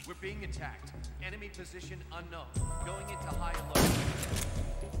 We're being attacked. Enemy position unknown. Going into high alert.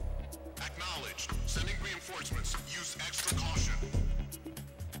 Acknowledged. Sending reinforcements. Use extra caution.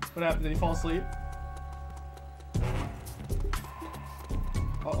 What happened? Did he fall asleep?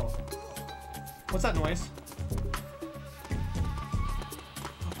 Uh-oh. What's that noise?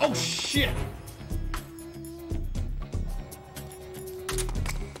 Oh, shit!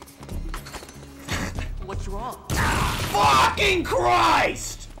 What's wrong? Fucking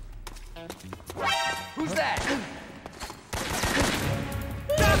Christ! Who's that?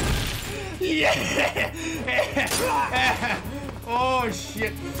 Yeah! Oh,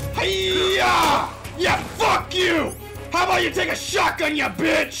 shit. Hiya! Yeah, fuck you! How about you take a shotgun, you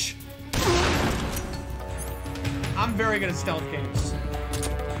bitch? I'm very good at stealth games.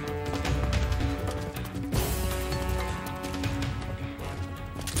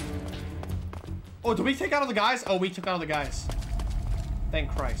 Oh, did we take out all the guys? Oh, we took out all the guys. Thank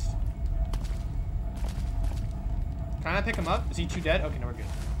Christ. Can I pick him up? Is he too dead? Okay, no, we're good.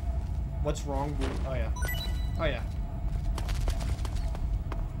 What's wrong with... Oh, yeah. Oh, yeah.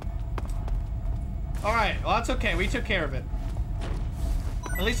 Alright, well, that's okay. We took care of it.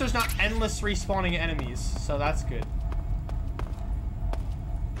 At least there's not endless respawning enemies, so that's good.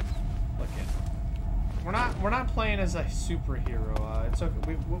 Look it. We're not playing as a superhero. It's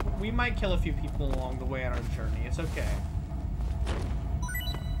okay. We might kill a few people along the way on our journey. It's okay.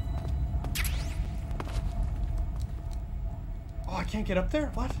 Oh, I can't get up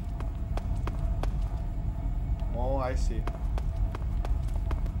there? What? Oh, I see.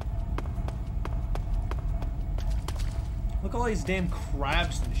 Look at all these damn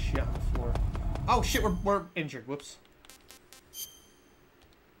crabs and shit on the floor. Oh shit, we're injured. Whoops.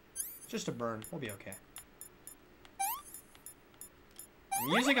 Just a burn. We'll be okay. I'm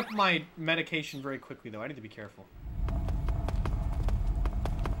using up my medication very quickly, though. I need to be careful.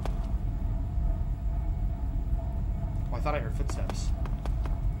 Oh, I thought I heard footsteps.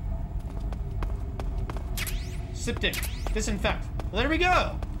 Septic. Disinfect. Well, there we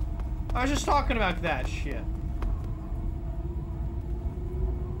go. I was just talking about that shit.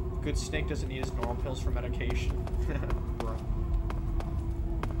 Good snake doesn't need his normal pills for medication. Bro.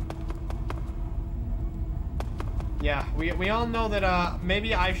 Yeah, we all know that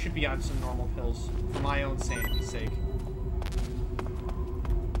maybe I should be on some normal pills for my own safety's sake.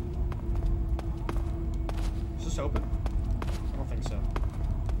 Is this open? I don't think so.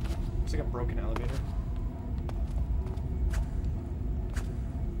 Looks like a broken elevator.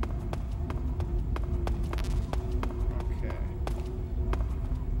 Okay.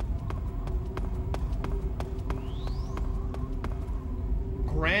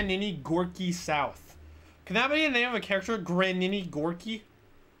 Granini Gorky South. Can that be the name of a character? Granini Gorky?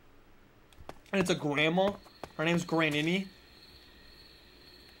 And it's a grandma. Her name's Granini.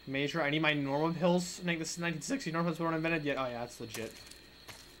 Major, I need my normal pills. I think this is 1960. Normal pills weren't invented yet. Oh yeah, that's legit.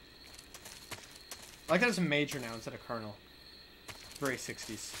 I like that it's a major now instead of colonel. Very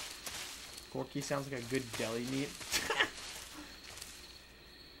 60s. Gorky sounds like a good deli meat.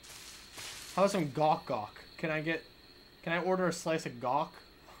 How about some gawk gawk? Can I order a slice of gawk?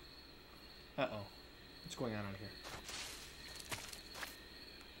 Uh-oh. What's going on out here?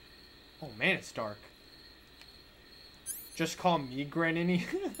 Oh man, it's dark. Just call me Granini.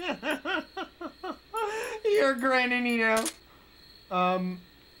 You're Granini now.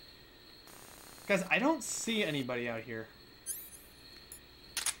 Guys, I don't see anybody out here.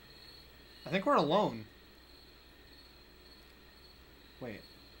 I think we're alone. Wait,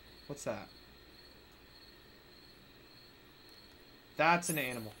 what's that? That's an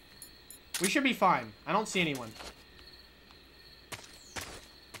animal. We should be fine. I don't see anyone.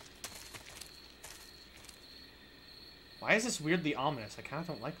 Why is this weirdly ominous? I kind of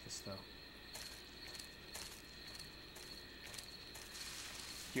don't like this, though.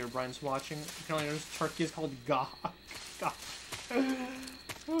 Dearbrine's watching. Apparently there's turkey is called Gawk.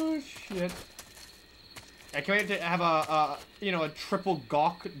 Oh, shit. I can't wait to have a triple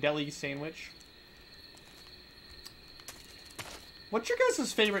Gawk deli sandwich. What's your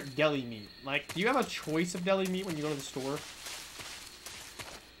guys' favorite deli meat? Like, do you have a choice of deli meat when you go to the store?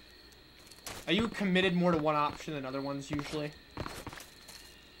 Are you committed more to one option than other ones usually?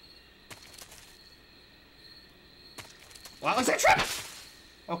 Wow, is that trap?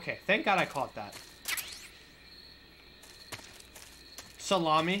 Okay, thank God I caught that.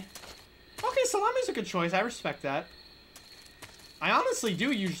 Salami. Okay, salami's a good choice. I respect that. I honestly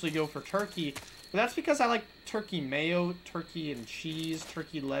do usually go for turkey, but that's because I like turkey mayo, turkey and cheese,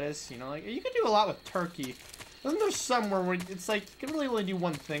 turkey lettuce, you know, like, you can do a lot with turkey. Then there's somewhere where it's like, you can really only do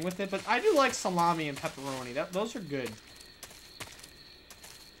one thing with it, but I do like salami and pepperoni. Those are good.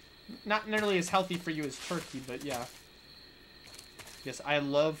 Not nearly as healthy for you as turkey, but yeah. Yes, I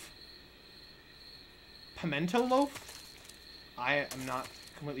love pimento loaf. I am not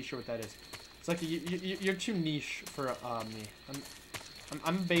completely sure what that is. It's like, you're too niche for me.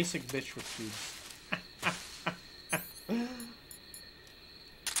 I'm a basic bitch with foods.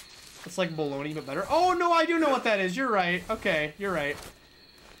 It's like bologna, but better. Oh, no, I do know what that is. You're right. Okay, you're right.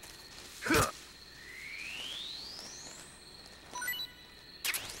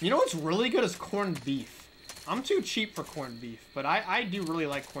 You know what's really good is corned beef. I'm too cheap for corned beef, but I do really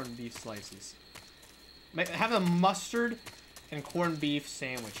like corned beef slices. Have a mustard and corned beef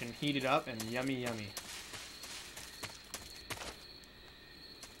sandwich and heat it up and yummy, yummy.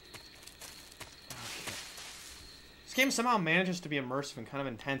 This game somehow manages to be immersive and kind of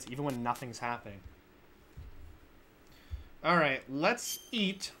intense even when nothing's happening. Alright, let's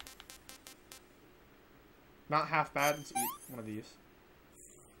eat. Not half bad, let's eat one of these.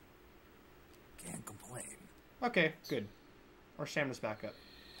 Can't complain. Okay, good. Our stamina's back up.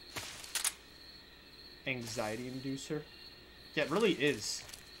 Anxiety inducer? Yeah, it really is.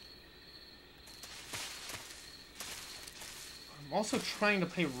 I'm also trying to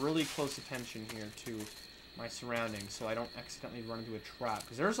pay really close attention here to my surroundings so I don't accidentally run into a trap,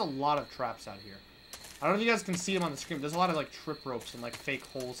 because there's a lot of traps out here. I don't know if you guys can see them on the screen, but there's a lot of like trip ropes and like fake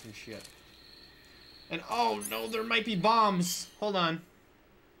holes and shit. And oh no, there might be bombs. Hold on.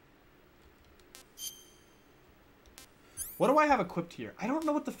 What do I have equipped here? I don't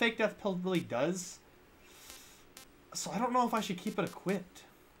know what the fake death pill really does, so I don't know if I should keep it equipped.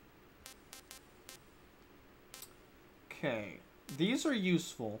 Okay, these are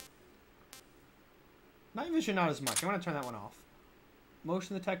useful. Night vision, not as much. I want to turn that one off.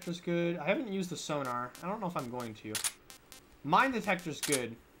 Motion detector's good. I haven't used the sonar. I don't know if I'm going to. Mine detector's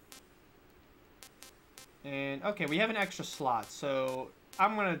good. And, okay, we have an extra slot, so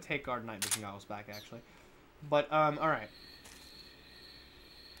I'm gonna take our night vision goggles back, actually. But, alright.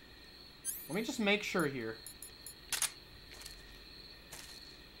 Let me just make sure here.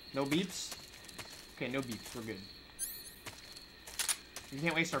 No beeps? Okay, no beeps, we're good. We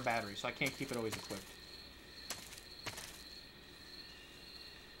can't waste our battery, so I can't keep it always equipped.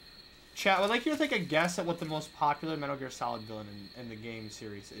 Chat, I would like you to take a guess at what the most popular Metal Gear Solid villain in the game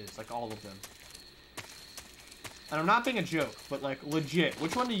series is. Like, all of them. And I'm not being a joke, but, like, legit.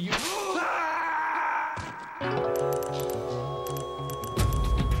 Which one do you...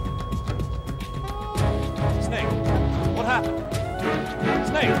 Snake! What happened?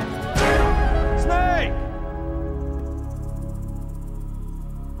 Snake! Snake!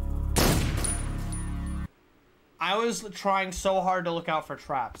 I was trying so hard to look out for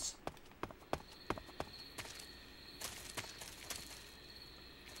traps.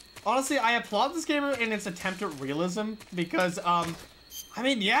 Honestly, I applaud this game in its attempt at realism because, I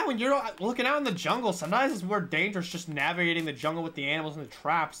mean, yeah, when you're looking out in the jungle, sometimes it's more dangerous just navigating the jungle with the animals and the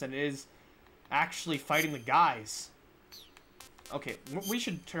traps than it is actually fighting the guys. Okay, we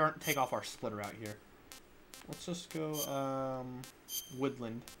should take off our splitter out here. Let's just go,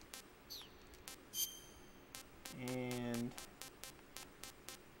 woodland. And...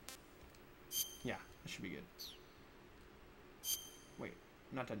 yeah, that should be good. Wait,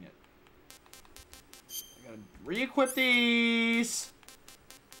 not done yet. I gotta re-equip these!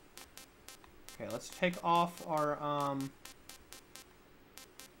 Okay, let's take off our,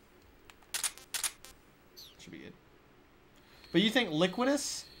 should be good. But you think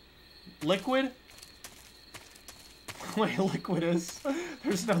liquidus? Liquid? Wait, liquidus?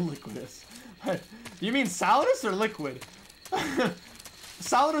 There's no liquidus. You mean Solidus or Liquid?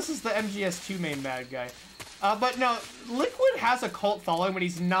 Solidus is the MGS2 main bad guy. But no, Liquid has a cult following, but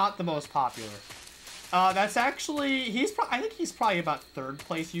he's not the most popular. That's actually... I think he's probably about 3rd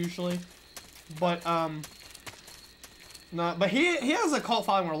place usually. But, no, but he has a cult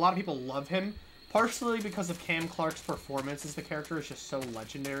following where a lot of people love him. Partially because of Cam Clark's performance as the character is just so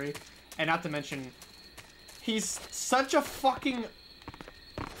legendary. And not to mention, he's such a fucking...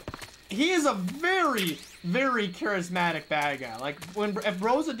 he is a very, very charismatic bad guy. Like, if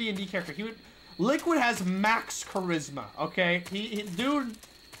Bro's a D&D character, Liquid has max charisma, okay? Dude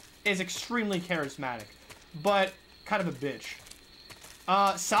is extremely charismatic, but kind of a bitch.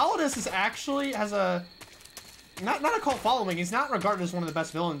 Solidus is actually, has a... Not a cult following. He's not regarded as one of the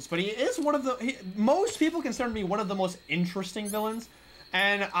best villains, but he is one of the... most people consider him to be one of the most interesting villains,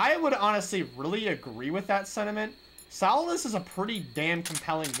 and I would honestly really agree with that sentiment. Solidus is a pretty damn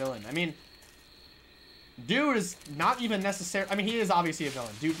compelling villain. I mean, dude is not even necessary... I mean, he is obviously a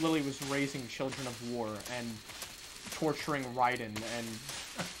villain. Dude literally was raising children of war and torturing Raiden and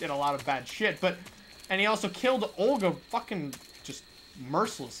did a lot of bad shit, but... and he also killed Olga fucking just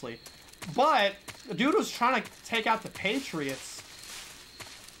mercilessly. But the dude was trying to take out the Patriots,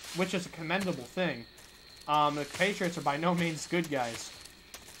 which is a commendable thing. The Patriots are by no means good guys.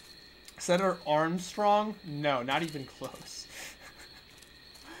 Senator Armstrong? No, not even close.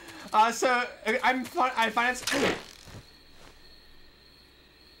 So I find it's...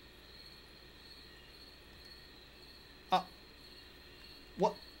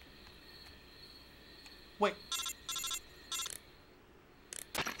 what? Wait.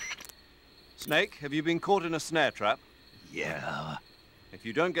 Snake, have you been caught in a snare trap? Yeah. If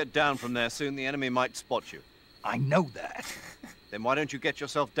you don't get down from there soon, the enemy might spot you. I know that. Then why don't you get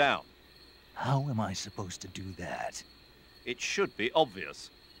yourself down? How am I supposed to do that? It should be obvious.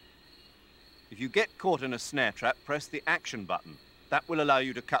 If you get caught in a snare trap, press the action button. That will allow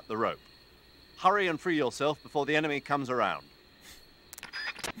you to cut the rope. Hurry and free yourself before the enemy comes around.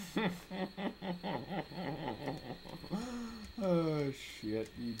 Oh,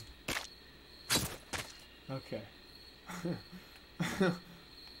 shit. Okay.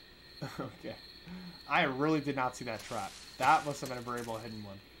 Okay. I really did not see that trap. That must have been a very well hidden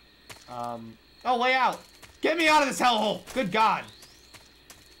one. Oh, way out! Get me out of this hellhole! Good God!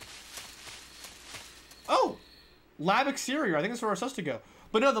 Oh! Lab Exterior. I think that's where we're supposed to go.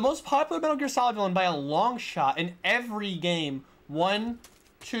 But no, the most popular Metal Gear Solid villain by a long shot in every game, 1,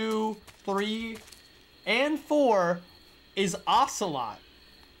 2, 3, and 4, is Ocelot.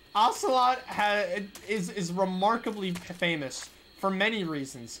 Ocelot is remarkably famous for many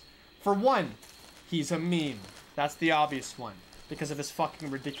reasons. For one, he's a meme. That's the obvious one. Because of his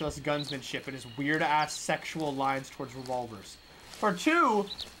fucking ridiculous gunsmanship and his weird-ass sexual lines towards revolvers. For two,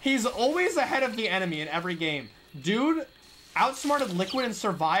 he's always ahead of the enemy in every game. Dude outsmarted Liquid and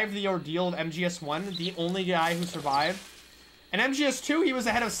survived the ordeal of MGS1, the only guy who survived. In MGS2, he was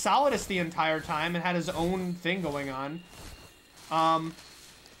ahead of Solidus the entire time and had his own thing going on.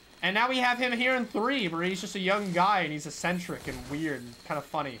 And now we have him here in 3, where he's just a young guy and he's eccentric and weird and kind of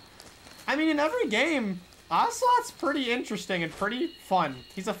funny. I mean, in every game, Ocelot's pretty interesting and pretty fun.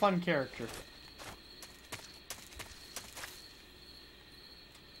 He's a fun character.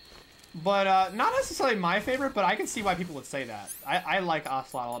 But, not necessarily my favorite, but I can see why people would say that. I like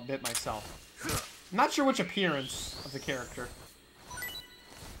Ocelot a bit myself. I'm not sure which appearance of the character.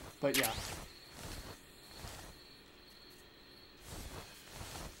 But, yeah.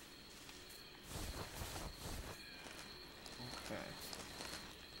 Okay.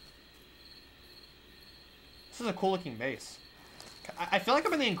 This is a cool looking base. I feel like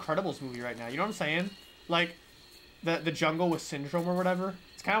I'm in the Incredibles movie right now. You know what I'm saying? Like, the jungle with Syndrome or whatever.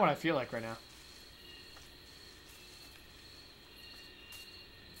 It's kind of what I feel like right now.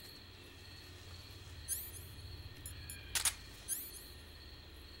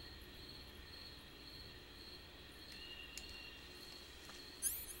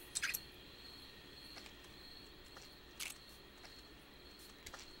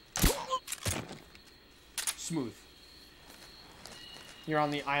 Smooth. You're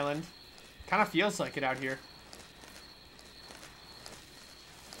on the island. Kind of feels like it out here.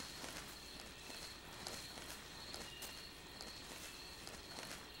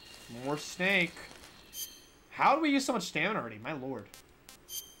 More snake. How do we use so much stamina already? My lord.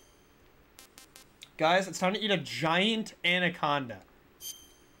 Guys, it's time to eat a giant anaconda.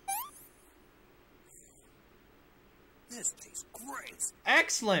 This tastes great.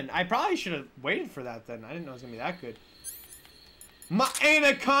 Excellent. I probably should have waited for that then. I didn't know it was going to be that good. My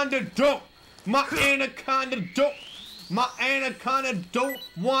anaconda don't. My anaconda don't. My anaconda don't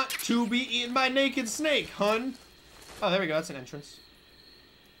want to be eaten by naked snake, hun. Oh, there we go. That's an entrance.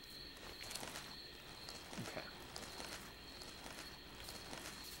 Okay.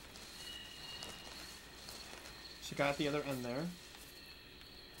 So got the other end there.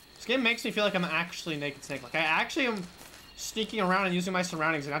 This game makes me feel like I'm actually naked snake. Like I actually am sneaking around and using my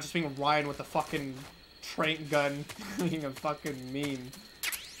surroundings and not just being Ryan with a fucking train gun being a fucking meme.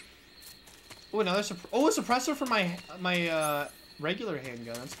 Oh, another a suppressor for my regular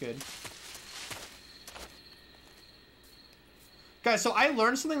handgun. That's good. Guys, so I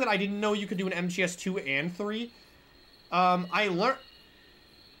learned something that I didn't know you could do in MGS 2 and 3. I learned...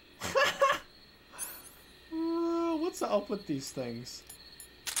 What's up with these things?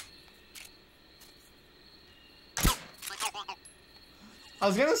 I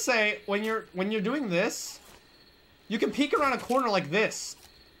was gonna say, when you're doing this, you can peek around a corner like this.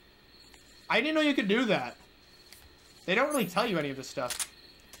 I didn't know you could do that. They don't really tell you any of this stuff.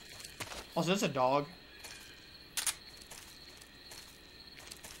 Also, there's a dog.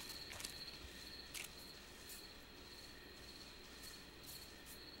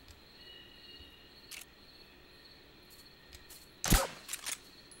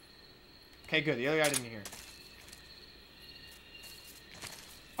 Okay, good. The other guy didn't hear.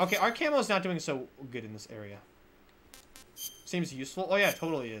 Okay, our camo's not doing so good in this area. Seems useful. Oh yeah, it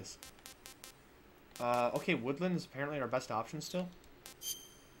totally is. Okay, woodland is apparently our best option still.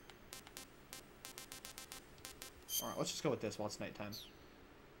 Alright, let's just go with this while it's nighttime.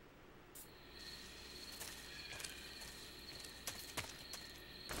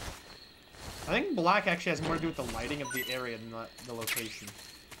 I think black actually has more to do with the lighting of the area than the location.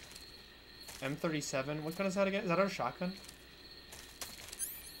 M37, what gun is that again? Is that our shotgun?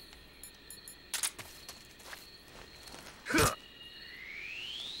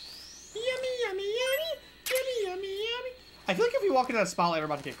 I feel like if we walk into that spotlight, we're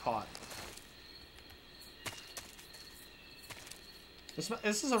about to get caught.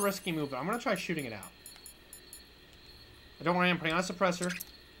 This is a risky move, but I'm going to try shooting it out. Don't worry, I'm putting on a suppressor.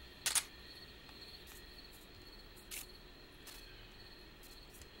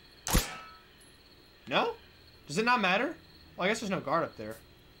 No? Does it not matter? Well, I guess there's no guard up there.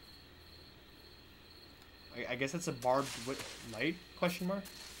 I guess it's a barbed light? Question mark?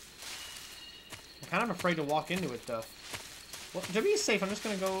 I'm kind of afraid to walk into it, though. Well, to be safe, I'm just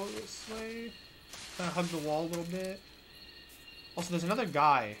gonna go this way. Kind of hug the wall a little bit. Also, there's another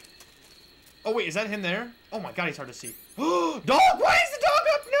guy. Oh, wait, is that him there? Oh my god, he's hard to see. Dog! Why is the dog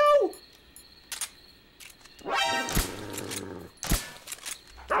up? No!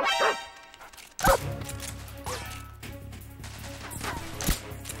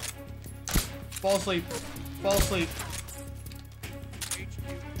 Fall asleep. Fall asleep.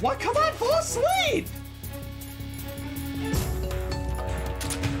 What? Come on, fall asleep!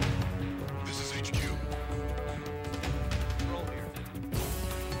 This is HQ. Roll here.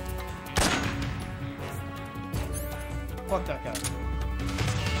 Fuck that guy.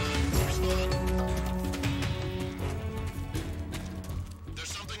 There's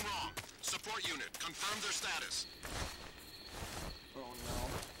something wrong. Support unit, confirm their status. Oh no.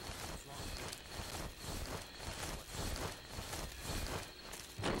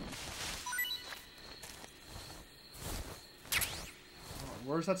 Oh,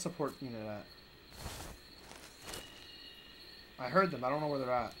 where's that support unit at? I heard them. I don't know where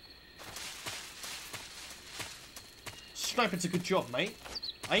they're at. Sniping's a good job, mate.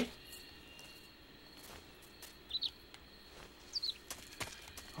 Eh?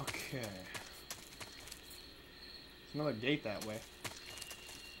 Okay. There's another gate that way.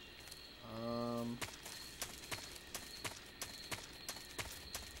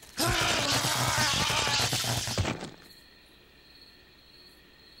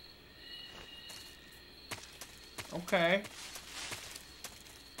 Okay.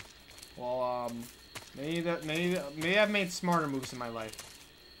 Well, maybe I've made smarter moves in my life.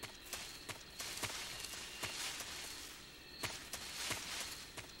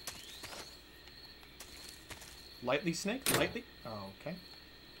 Lightly, Snake? Lightly? Oh, okay.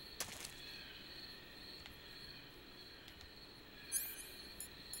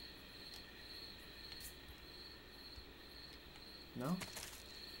 No?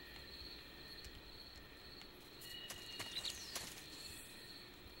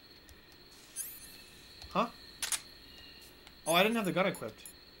 Huh? Oh, I didn't have the gun equipped.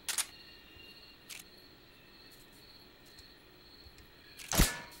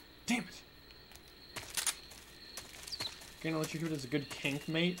 Damn it! Gonna let you give it as a good kink,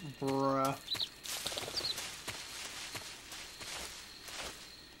 mate? Bruh.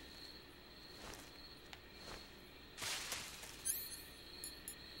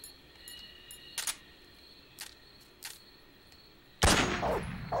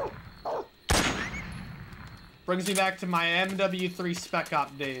 Brings me back to my MW3 Spec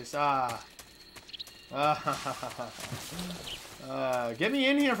Op days. Get me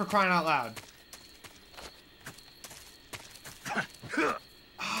in here for crying out loud.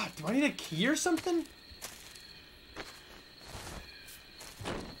 Do I need a key or something? Is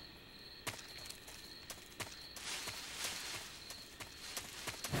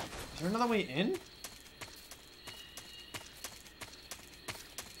there another way in?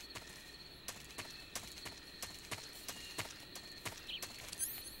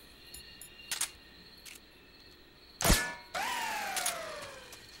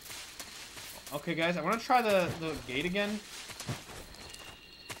 Okay, guys, I want to try the gate again.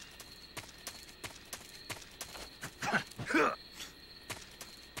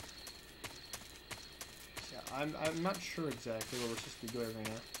 I'm not sure exactly where we're supposed to be going right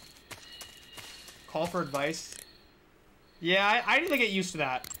now. Call for advice. Yeah, I need to get used to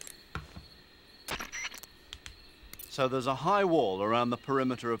that. So there's a high wall around the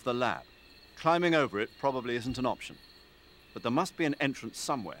perimeter of the lab. Climbing over it probably isn't an option. But there must be an entrance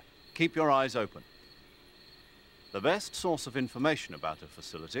somewhere. Keep your eyes open. The best source of information about a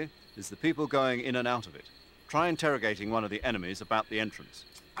facility is the people going in and out of it. Try interrogating one of the enemies about the entrance.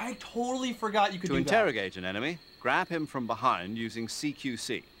 I totally forgot you could do To that. interrogate an enemy, grab him from behind using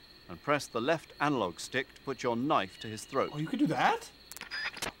CQC and press the left analog stick to put your knife to his throat. Oh, you could do that?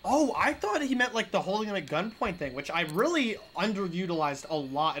 Oh, I thought he meant like the holding him at gunpoint thing, which I really underutilized a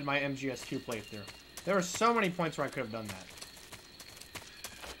lot in my MGS2 playthrough. There were so many points where I could have done that.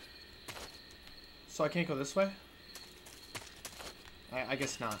 So I can't go this way? I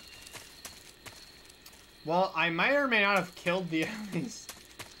guess not. Well, I might or may not have killed the enemies.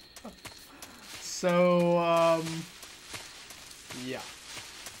 So, yeah.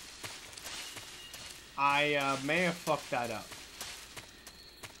 I may have fucked that up.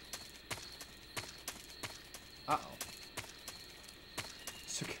 Uh-oh.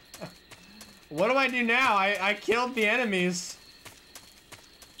 So, what do I do now? I killed the enemies.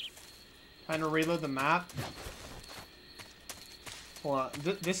 Trying to reload the map. Hold on.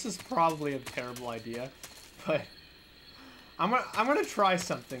 This is probably a terrible idea, but I'm gonna try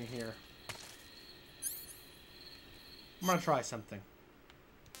something here. I'm gonna try something.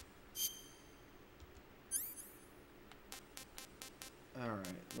 Alright,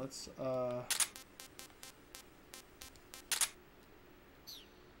 let's,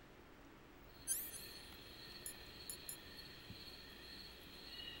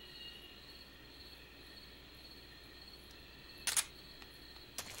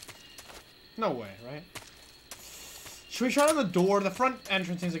 no way, right? Should we try on the door? The front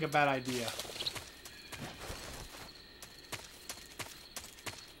entrance seems like a bad idea.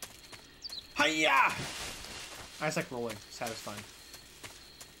 Hiya! I just like rolling. Satisfying.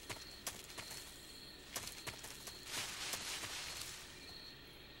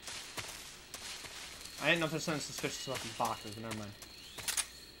 didn't know if there's something suspicious about these boxes, but never mind.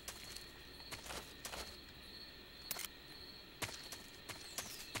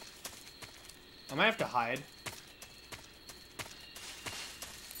 I might have to hide.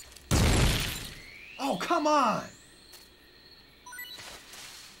 Oh, come on!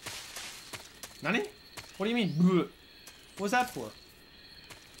 Nani? What do you mean? Bleh. What was that for?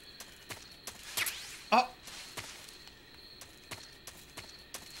 Oh!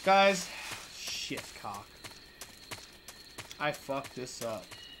 Guys. Shit, cock. I fucked this up.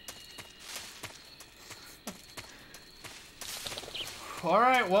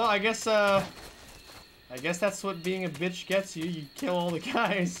 Alright, well, I guess that's what being a bitch gets you. You kill all the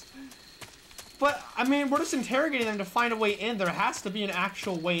guys. But, I mean, we're just interrogating them to find a way in. There has to be an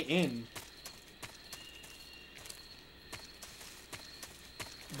actual way in.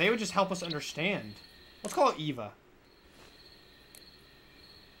 They would just help us understand. Let's call it Eva.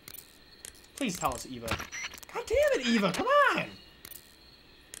 Please tell us Eva. God damn it, Eva, come on!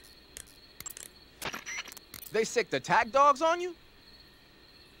 They sicked attack dogs on you?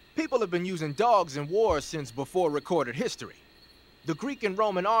 People have been using dogs in wars since before recorded history. The Greek and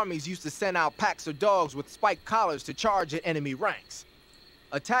Roman armies used to send out packs of dogs with spiked collars to charge at enemy ranks.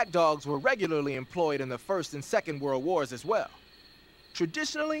 Attack dogs were regularly employed in the First and Second World Wars as well.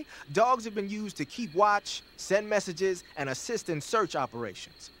 Traditionally, dogs have been used to keep watch, send messages, and assist in search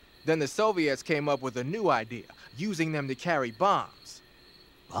operations. Then the Soviets came up with a new idea, using them to carry bombs.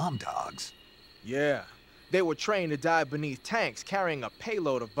 Bomb dogs? Yeah. They were trained to dive beneath tanks carrying a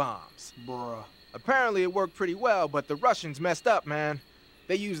payload of bombs. Bruh. Apparently it worked pretty well, but the Russians messed up, man.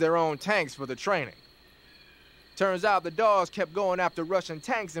 They used their own tanks for the training. Turns out the dogs kept going after Russian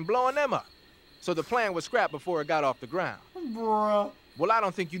tanks and blowing them up. So the plan was scrapped before it got off the ground. Bruh. Well, I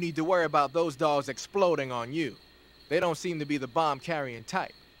don't think you need to worry about those dogs exploding on you. They don't seem to be the bomb-carrying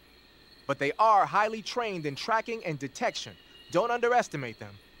type. But they are highly trained in tracking and detection. Don't underestimate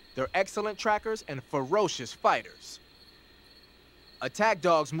them. They're excellent trackers and ferocious fighters. Attack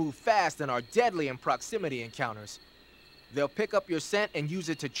dogs move fast and are deadly in proximity encounters. They'll pick up your scent and use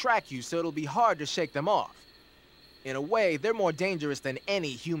it to track you, so it'll be hard to shake them off. In a way, they're more dangerous than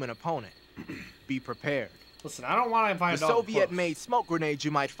any human opponent. Be prepared. Listen, I don't want to invite a The dog Soviet-made smoke grenades you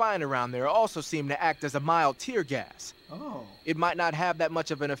might find around there also seem to act as a mild tear gas. Oh. It might not have that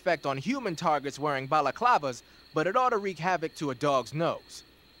much of an effect on human targets wearing balaclavas, but it ought to wreak havoc to a dog's nose.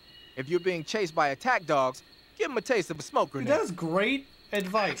 If you're being chased by attack dogs, give them a taste of a smoke grenade. Dude, that is great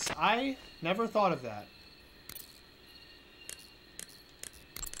advice. I never thought of that.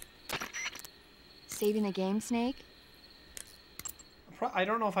 Saving the game, Snake? I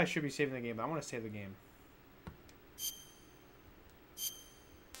don't know if I should be saving the game, but I want to save the game.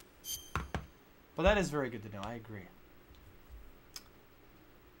 But that is very good to know. I agree.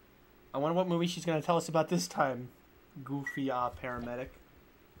 I wonder what movie she's going to tell us about this time. Goofy Paramedic.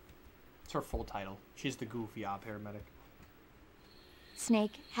 It's her full title. She's the Goofy Paramedic.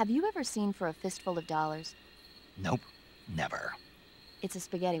 Snake, have you ever seen For a Fistful of Dollars? Nope, never. It's a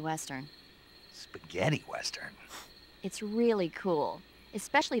spaghetti western. Spaghetti western? It's really cool,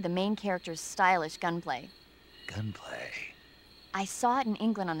 especially the main character's stylish gunplay. Gunplay? I saw it in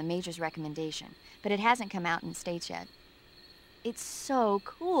England on the Major's recommendation, but it hasn't come out in the States yet. It's so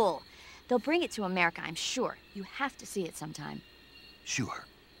cool. They'll bring it to America, I'm sure. You have to see it sometime. Sure.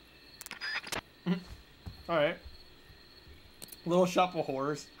 Alright. Little Shop of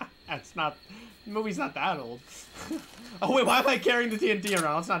Horrors. That's not... The movie's not that old. Oh wait, why am I carrying the TNT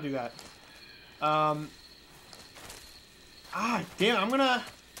around? Let's not do that. Damn, I'm gonna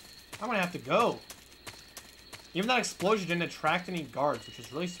have to go. Even that explosion didn't attract any guards, which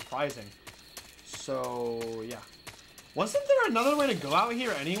is really surprising. So, yeah. Wasn't there another way to go out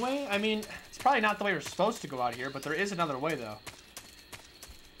here anyway? I mean, it's probably not the way we're supposed to go out here, but there is another way, though.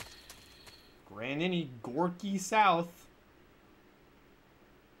 Granini Gorky South.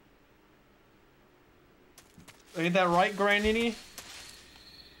 Ain't that right, Granini?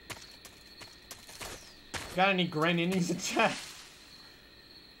 Got any Graninis in chat?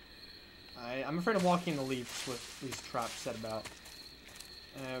 I'm afraid of walking the leaps with these traps set about.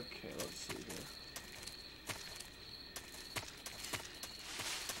 Okay, let's see here.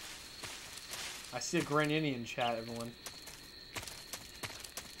 I see a Granini in chat, everyone.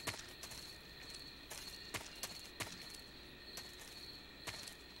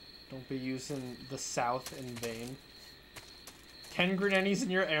 Don't be using the South in vain. 10 Graninis in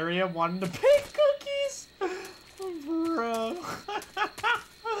your area wanting to bake cookies? Bro.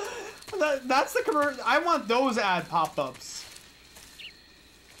 That's the commercial. I want those ad pop-ups.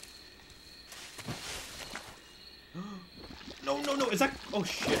 No. Is that... Oh,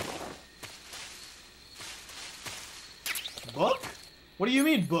 shit. Book? What do you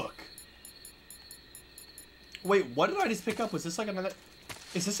mean, book? Wait, what did I just pick up? Was this like another...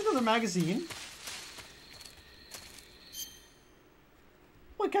 Is this another magazine?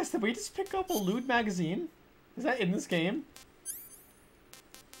 Wait, guys, did we just pick up a lewd magazine? Is that in this game?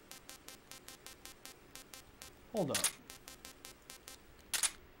 Hold up.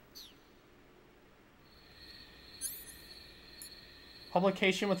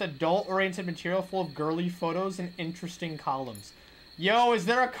 Publication with adult-oriented material full of girly photos and interesting columns. Yo, is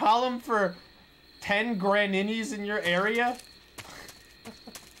there a column for 10 graninis in your area?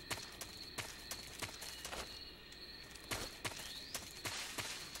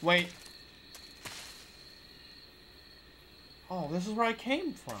 Wait. Oh, this is where I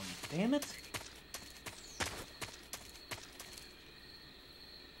came from. Damn it.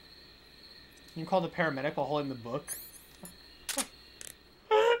 You call the paramedic while holding the book?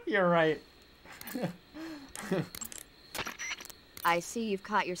 You're right. I see you've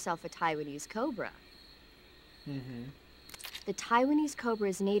caught yourself a Taiwanese cobra. Mm-hmm. The Taiwanese cobra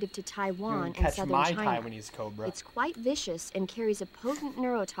is native to Taiwan and southern my China. Taiwanese cobra. It's quite vicious and carries a potent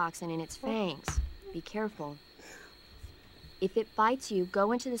neurotoxin in its fangs. Be careful. If it bites you,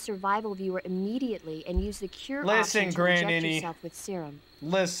 go into the survival viewer immediately and use the cure option to inject yourself with serum.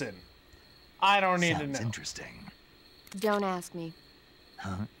 Listen, I don't need to know. Sounds interesting. Don't ask me.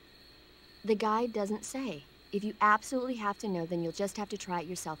 Huh? The guide doesn't say. If you absolutely have to know, then you'll just have to try it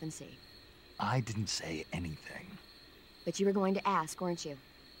yourself and see. I didn't say anything. But you were going to ask, weren't you?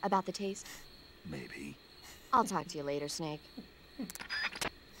 About the taste? Maybe. I'll talk to you later, Snake.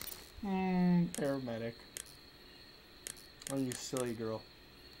 Paramedic. Oh, you silly girl.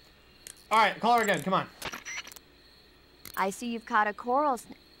 Alright, call her again, come on. I see you've caught a coral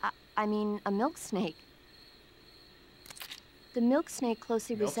a milk snake. The milk snake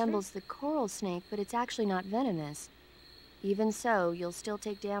closely resembles the coral snake, but it's actually not venomous. Even so, you'll still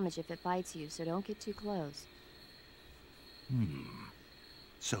take damage if it bites you, so don't get too close.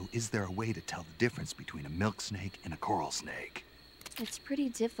 So is there a way to tell the difference between a milk snake and a coral snake? It's pretty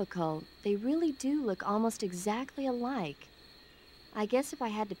difficult. They really do look almost exactly alike. I guess if I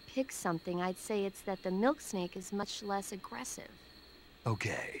had to pick something, I'd say it's that the milk snake is much less aggressive.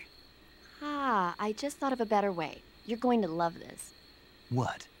 Okay. Ah, I just thought of a better way. You're going to love this.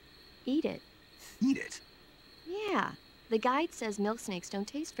 What? Eat it. Eat it? Yeah. The guide says milk snakes don't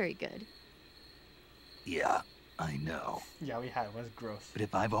taste very good. Yeah, I know. Yeah, we had it. It was gross. But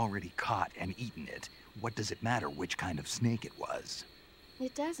if I've already caught and eaten it, what does it matter which kind of snake it was?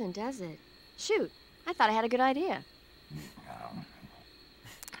 It doesn't, does it? Shoot, I thought I had a good idea.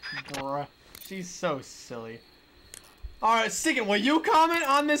 Bruh. She's so silly. Alright, Stiggin, will you comment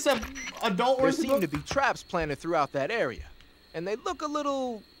on this adult There version seem book? to be traps planted throughout that area, and they look a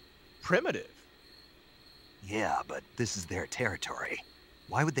little primitive. Yeah, but this is their territory.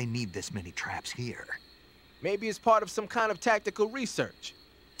 Why would they need this many traps here? Maybe it's part of some kind of tactical research.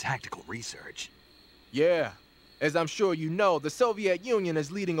 Tactical research? Yeah. As I'm sure you know, the Soviet Union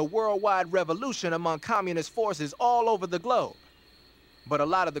is leading a worldwide revolution among communist forces all over the globe. But a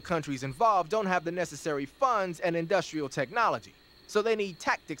lot of the countries involved don't have the necessary funds and industrial technology, so they need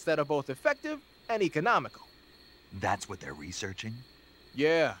tactics that are both effective and economical. That's what they're researching?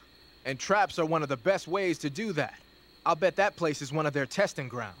 Yeah, and traps are one of the best ways to do that. I'll bet that place is one of their testing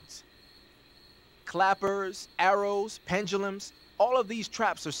grounds. Clappers, arrows, pendulums, all of these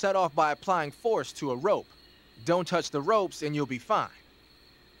traps are set off by applying force to a rope. Don't touch the ropes and you'll be fine.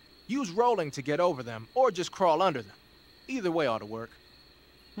 Use rolling to get over them, or just crawl under them. Either way ought to work.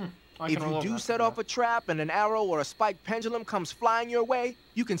 If you do set off a trap and an arrow or a spiked pendulum comes flying your way,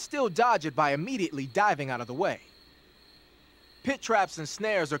 you can still dodge it by immediately diving out of the way. Pit traps and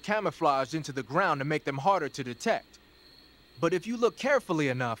snares are camouflaged into the ground to make them harder to detect. But if you look carefully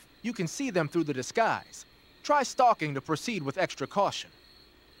enough, you can see them through the disguise. Try stalking to proceed with extra caution.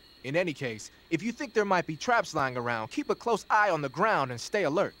 In any case, if you think there might be traps lying around, keep a close eye on the ground and stay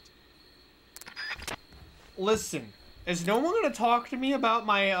alert. Listen, is no one going to talk to me about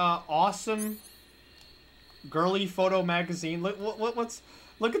my awesome girly photo magazine? Look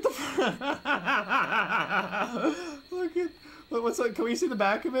at the what's like? Can we see the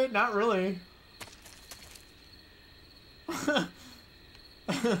back of it? Not really.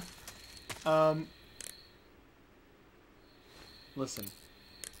 Listen,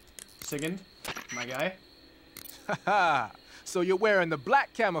 Sigund, my guy. Haha. So you're wearing the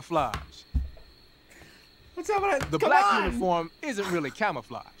black camouflage. What's up with it? The black uniform isn't really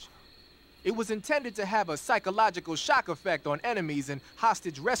camouflage. It was intended to have a psychological shock effect on enemies in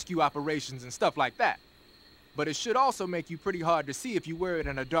hostage rescue operations and stuff like that. But it should also make you pretty hard to see if you wear it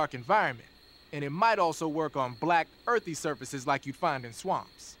in a dark environment. And it might also work on black, earthy surfaces like you'd find in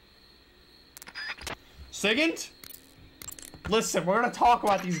swamps. Second? Listen, we're gonna talk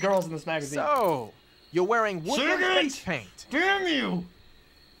about these girls in this magazine. So, you're wearing woodland face paint. Damn you!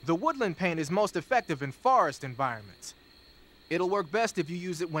 The woodland paint is most effective in forest environments. It'll work best if you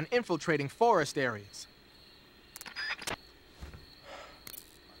use it when infiltrating forest areas.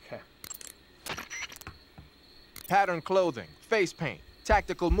 Okay. Patterned clothing, face paint,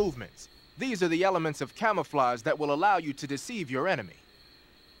 tactical movements. These are the elements of camouflage that will allow you to deceive your enemy.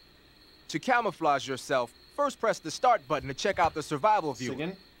 To camouflage yourself, first press the start button to check out the survival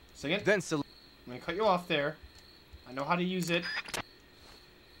view. Second. Then select. I'm gonna cut you off there. I know how to use it.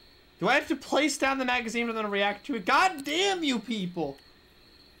 Do I have to place down the magazine and then react to it? God damn you people!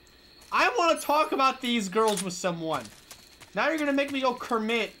 I want to talk about these girls with someone. Now you're gonna make me go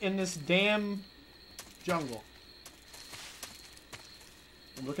Kermit in this damn jungle.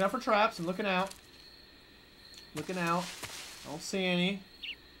 I'm looking out for traps. I'm looking out. Looking out. I don't see any.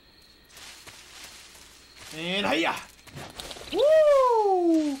 And hiya!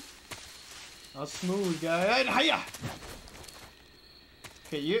 Woo! How smooth, guy. And hiya!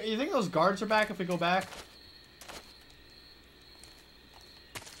 Okay, you think those guards are back if we go back?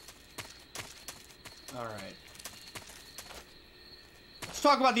 Alright. Let's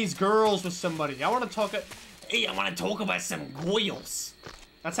talk about these girls with somebody. I want to talk... Hey, I want to talk about some girls.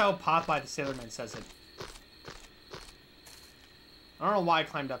 That's how Popeye the Sailorman says it. I don't know why I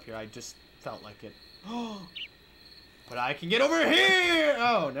climbed up here. I just felt like it. But I can get over here!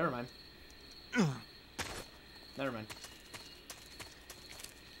 Oh, never mind. Never mind.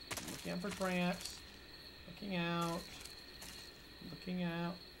 Looking out for traps. Looking out. Looking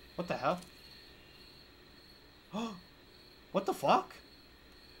out. What the hell? What the fuck?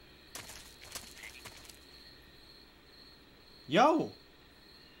 Yo!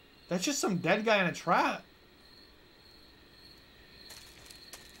 That's just some dead guy in a trap.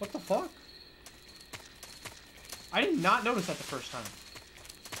 What the fuck? I did not notice that the first time.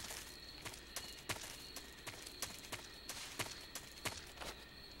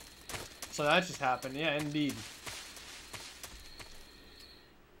 So that just happened. Yeah, indeed.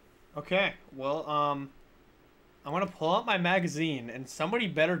 Okay, well, I'm gonna pull out my magazine, and somebody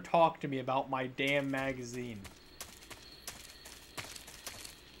better talk to me about my damn magazine.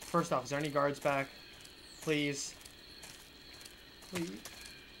 First off, is there any guards back? Please. Please.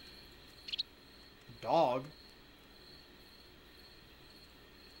 Dog?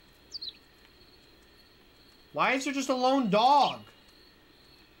 Why is there just a lone dog?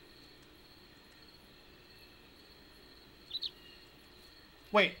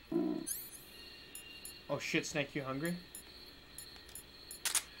 Wait. Oh shit, Snake, you hungry?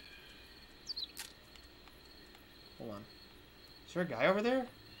 Hold on. Is there a guy over there?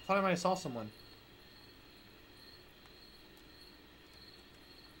 I thought I might have saw someone.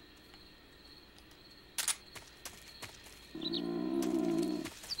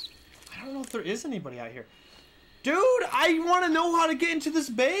 I don't know if there is anybody out here. Dude, I want to know how to get into this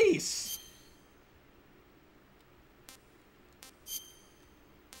base.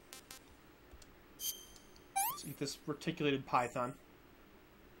 Let's eat this reticulated python.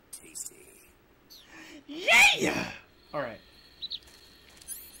 Yeah! Alright.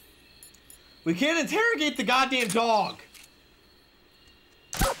 We can't interrogate the goddamn dog.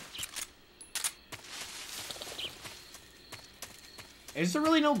 Is there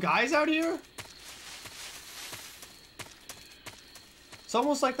really no guys out here? It's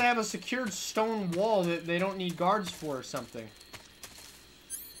almost like they have a secured stone wall that they don't need guards for or something.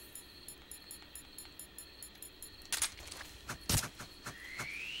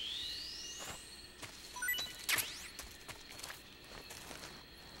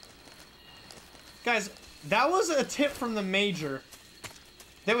 Guys, that was a tip from the Major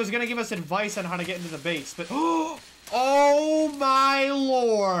that was going to give us advice on how to get into the base, but... Oh my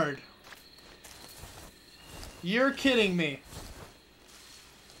lord! You're kidding me.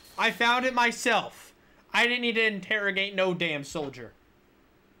 I found it myself. I didn't need to interrogate no damn soldier.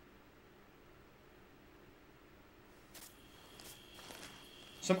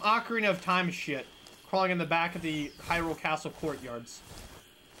 Some Ocarina of Time shit. Crawling in the back of the Hyrule Castle courtyards.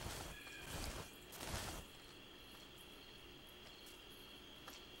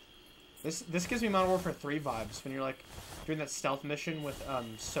 This gives me Modern Warfare 3 vibes when you're like doing that stealth mission with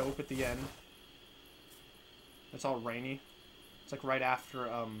Soap at the end. It's all rainy. It's like right after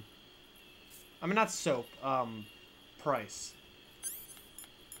I mean not Soap, Price.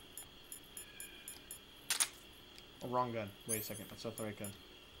 Oh, wrong gun. Wait a second, that's not the right gun.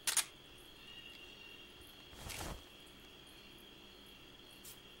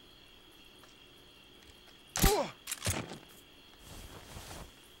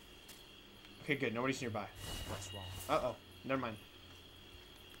 Okay, good. Nobody's nearby. What's wrong? Uh-oh. Never mind.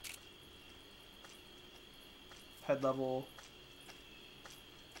 Head level.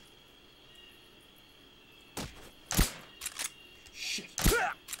 Shit.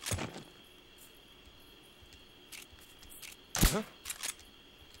 Huh?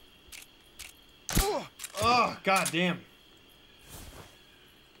 Oh, god damn.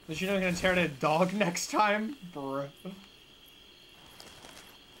 Is you're not gonna tear a dog next time? Bruh.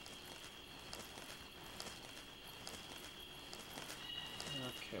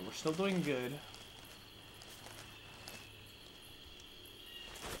 Okay, we're still doing good.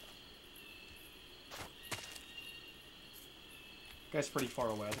 Guy's pretty far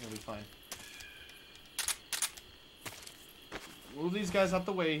away. I think he'll be fine. Move these guys out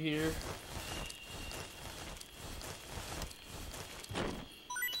the way here.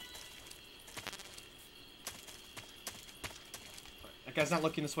 That guy's not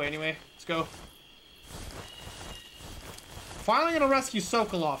looking this way anyway. Let's go. Finally gonna rescue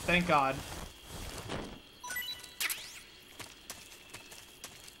Sokolov, thank God.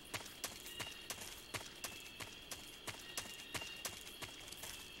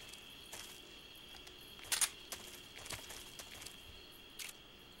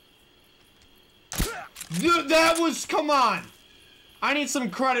 Dude, that was, come on. I need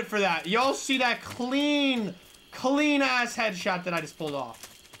some credit for that. Y'all see that clean ass headshot that I just pulled off.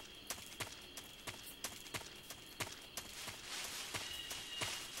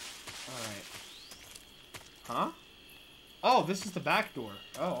 Alright. Huh? Oh, this is the back door.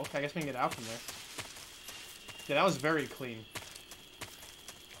 Oh, okay, I guess we can get out from there. Yeah, that was very clean.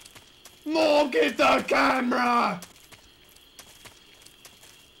 Look at the camera!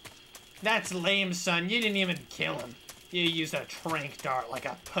 That's lame, son. You didn't even kill him. You used a trank dart like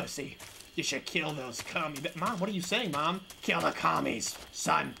a pussy. You should kill those commies. Mom, what are you saying, Mom? Kill the commies,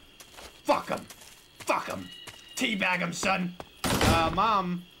 son. Fuck them. Fuck them. Teabag them, son.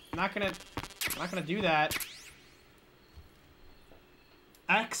 Mom, I'm not gonna do that.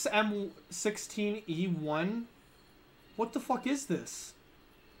 XM16E1? What the fuck is this?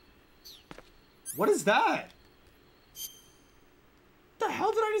 What is that? What the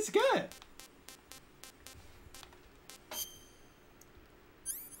hell did I just get?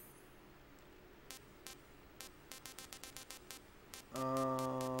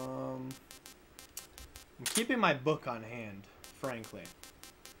 I'm keeping my book on hand, frankly.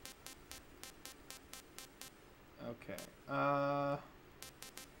 Okay.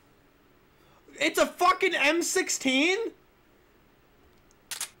 It's a fucking M16?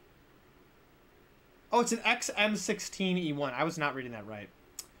 Oh, it's an XM16E1. I was not reading that right.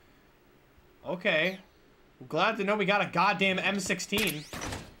 Okay. I'm glad to know we got a goddamn M16.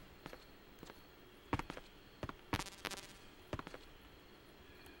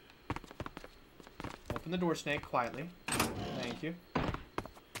 Open the door, Snake, quietly. Thank you.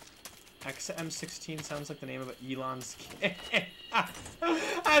 XM16 sounds like the name of Elon's kid.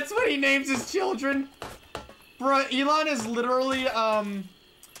 That's what he names his children. Bruh, Elon is literally,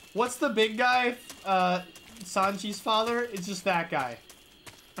 what's the big guy? Sanji's father? It's just that guy.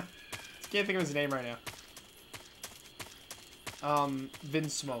 Can't think of his name right now. Vin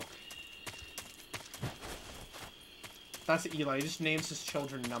Smoke. That's Eli. He just names his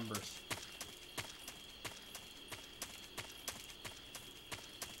children numbers.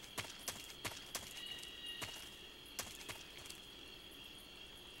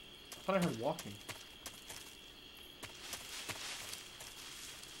 I thought I heard walking.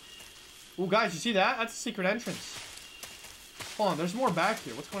 Ooh, guys, you see that? That's a secret entrance. Hold on, there's more back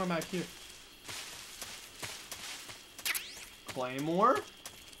here. What's going on back here? Claymore?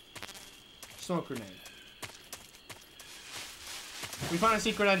 Smoke grenade. We found a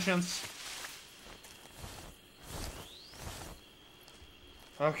secret entrance.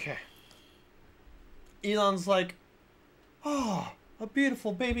 Okay. Elon's like, oh, a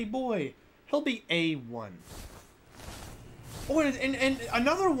beautiful baby boy. He'll be A1. Oh, and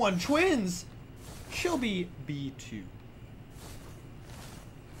another one, twins. She'll be B2.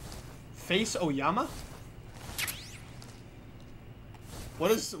 Face Oyama?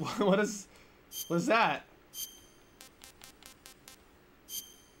 What is that?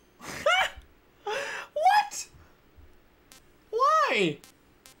 What? Why?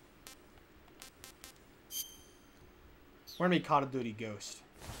 We're gonna be Call of Duty Ghost.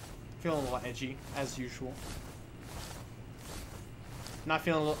 Feeling a little edgy, as usual.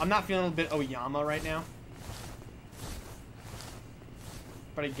 I'm not feeling a bit Oyama right now.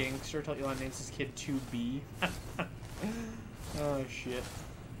 But a gangster till Elon names his kid 2B. Oh shit.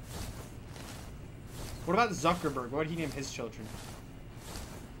 What about Zuckerberg? What would he name his children?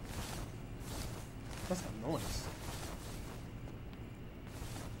 What's that noise?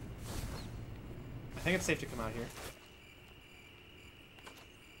 I think it's safe to come out here.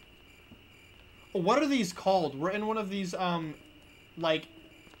 Oh, what are these called? We're in one of these, like,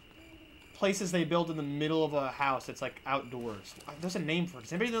 places they build in the middle of a house. It's, like, outdoors. There's a name for it.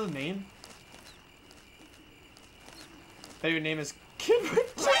 Does anybody know the name? I bet your name is Kid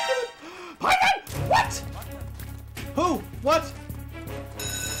Python! What? Who? What?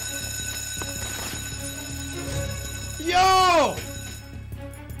 Yo!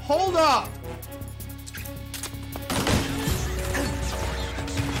 Hold up!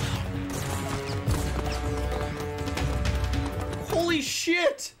 Holy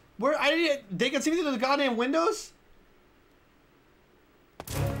shit! Where they can see me through the goddamn windows?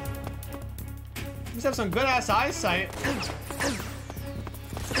 Must have some good ass eyesight.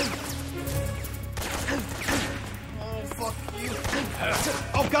 Oh fuck you!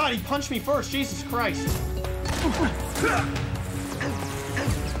 Oh god, he punched me first. Jesus Christ!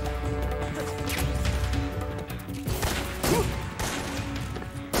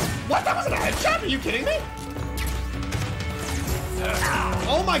 What? That wasn't a headshot? Are you kidding me?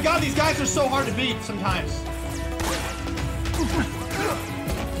 Oh my god, these guys are so hard to beat sometimes.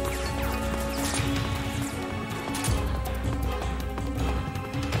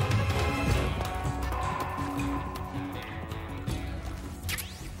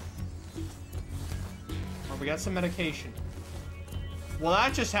 Oh, we got some medication. Well,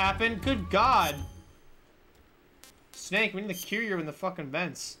 that just happened. Good god. Snake, we need to cure you in the fucking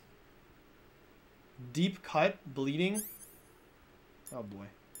vents. Deep cut, bleeding. Oh boy.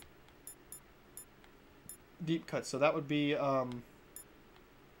 Deep cut, so that would be,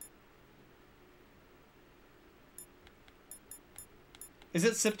 Is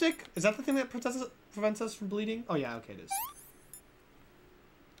it septic? Is that the thing that prevents us from bleeding? Oh yeah, okay, it is.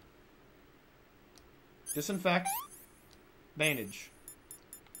 Disinfect. Bandage.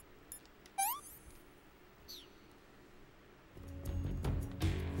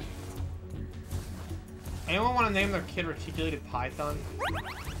 Anyone want to name their kid Reticulated Python?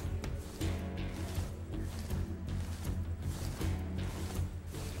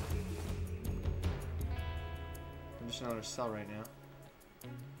 I'm just in another cell right now.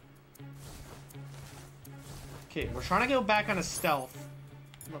 Okay, we're trying to go back on a stealth.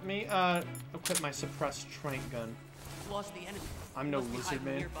 Let me equip my suppressed trank gun. Lost the enemy. I'm no wizard,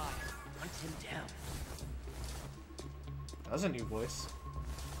 man. Hunt him down. That was a new voice.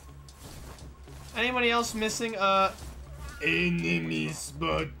 Anybody else missing? Enemy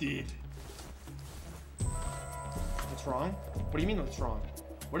spotted. What's wrong? What do you mean what's wrong?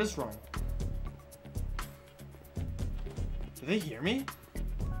 What is wrong? Do they hear me?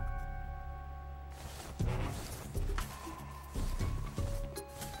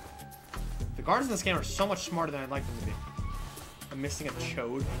 The guards in this game are so much smarter than I'd like them to be. I'm missing a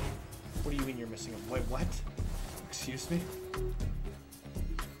chode? What do you mean you're missing a... Wait, what? Excuse me?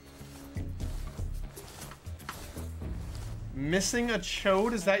 Missing a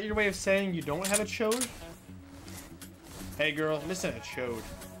chode? Is that your way of saying you don't have a chode? Hey girl, missing a chode.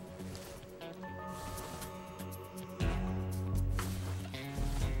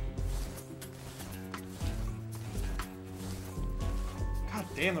 God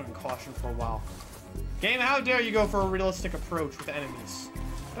damn, they're in caution for a while. Game, how dare you go for a realistic approach with enemies?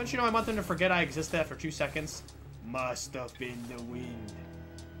 Don't you know I want them to forget I existed after 2 seconds? Must have been the wind.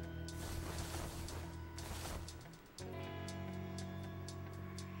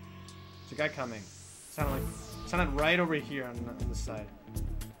 There's a guy coming. Sounded right over here on the side.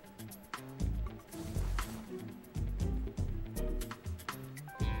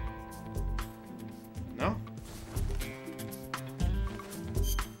 No?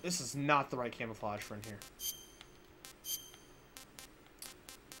 This is not the right camouflage for in here.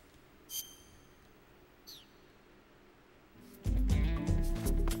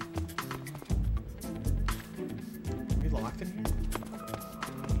 Are we locked in here?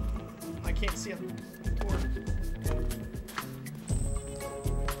 I can't see a door.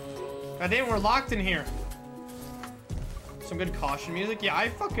 God damn, we're locked in here. Some good caution music. Yeah,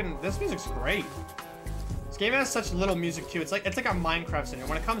 this music's great. This game has such little music too. It's like a Minecraft scenario.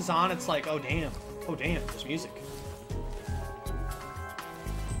 When it comes on, it's like, oh damn, there's music.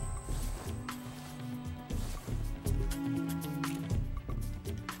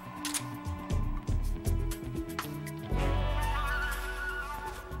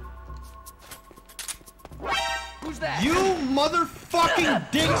 Who's that? You motherfucking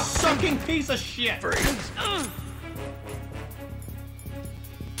dick-sucking piece of shit!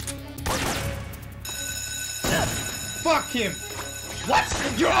 Fuck him! What?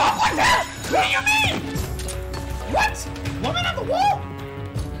 You're off like that? What do you mean? What? Woman on the wall?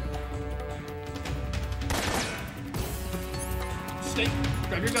 Stay.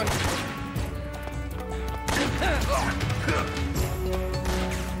 Grab your gun.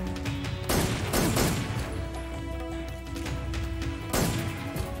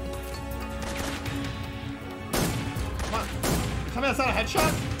 Come on. Tell me that's not a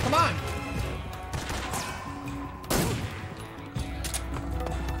headshot? Come on.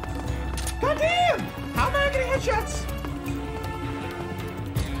 God damn! How am I not getting headshots?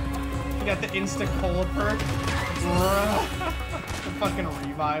 You got the instant cold perk. The fucking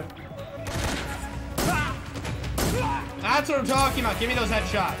revive. That's what I'm talking about. Give me those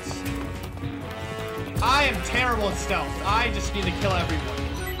headshots. I am terrible at stealth. I just need to kill everyone.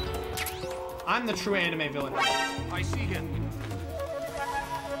 I'm the true anime villain. I see him.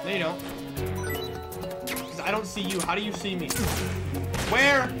 No, you don't. 'Cause I don't see you. How do you see me?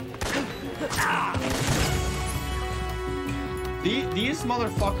 Where? These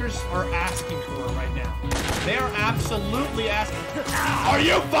motherfuckers are asking for it right now. They are absolutely asking. Are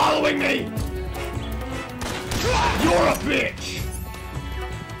you following me? You're a bitch!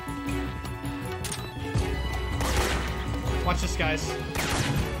 Watch this, guys.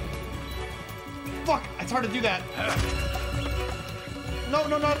 Fuck! It's hard to do that. No,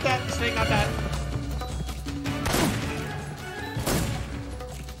 not that. Snake, not that.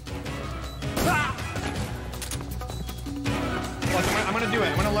 Watch, I'm gonna do it.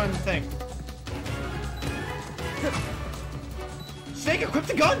 I'm gonna learn the thing. Snake, equip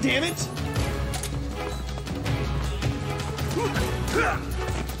the gun, damn it!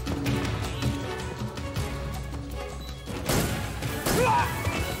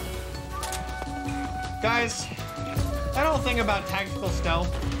 Guys, that whole thing about tactical stealth,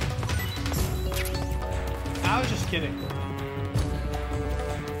 I was just kidding.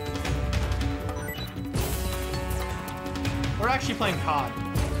 We're actually playing COD.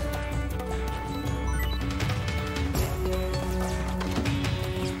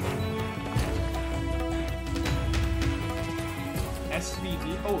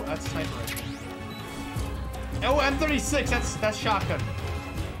 SVD. Oh, that's sniper rifle. Oh, M36. That's shotgun.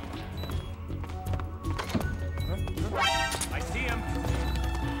 I see him.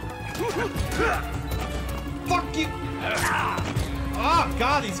 Fuck you. Oh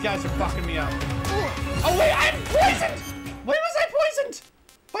god, these guys are fucking me up. Oh wait, I'm poisoned. When was I poisoned?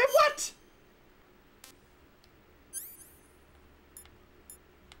 By what?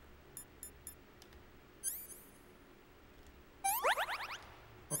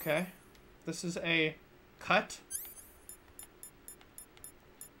 Okay. This is a cut.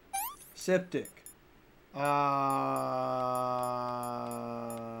 Septic.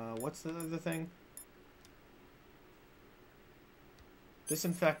 What's the other thing?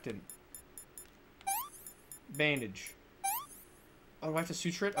 Disinfectant. Bandage. Oh, do I have to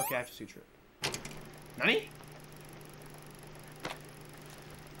suture it? Okay, I have to suture it. Nani?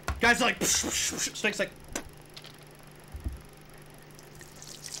 Guys are like, Snake's like,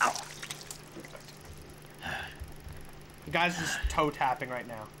 ow. The guy's just toe tapping right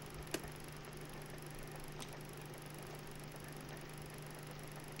now.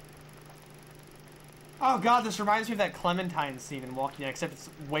 Oh god, this reminds me of that Clementine scene in Walking Dead, except it's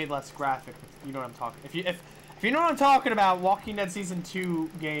way less graphic. You know what I'm talking. If you know what I'm talking about, Walking Dead Season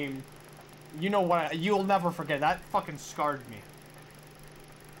 2 game, you know what, you'll never forget. That fucking scarred me.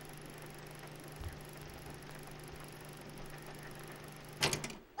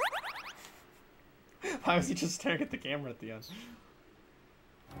 Why was he just staring at the camera at the end?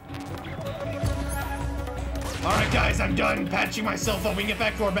 Alright guys, I'm done patching myself up. We can get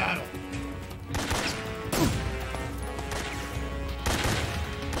back to our battle.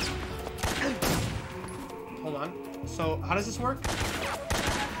 Hold on. So, how does this work?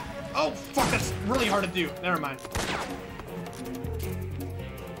 Oh, fuck, that's really hard to do. Never mind.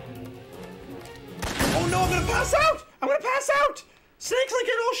 Oh no, I'm gonna pass out! I'm gonna pass out! Snake's like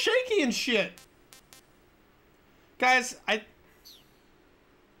getting all shaky and shit. Guys, I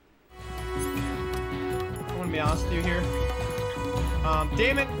want to be honest with you here.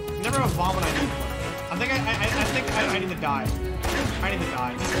 Damn it. Never have a bomb when I need one. I think I need to die. I need to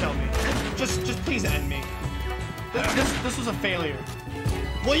die. Just kill me. Just please end me. This was a failure.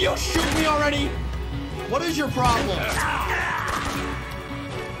 Will you shoot me already? What is your problem?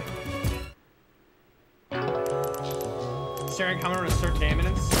 Staring camera to assert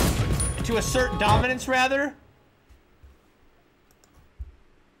dominance. To assert dominance, rather.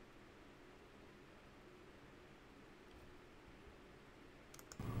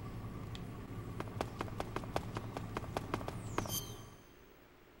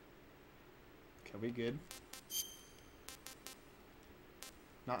 we good?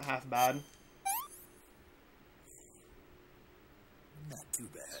 Not half bad. Not too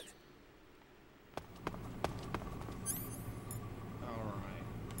bad. Alright.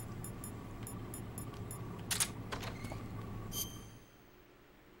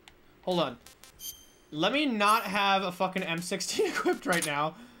 Hold on. Let me not have a fucking M16 equipped right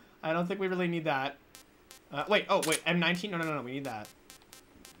now. I don't think we really need that. Wait, oh, wait, M19? No, we need that.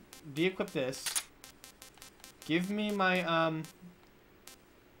 De-equip this. Give me my,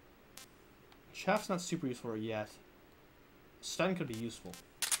 Chaff's not super useful yet. Stun could be useful.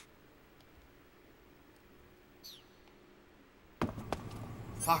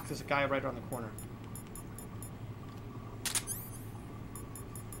 Fuck, there's a guy right around the corner.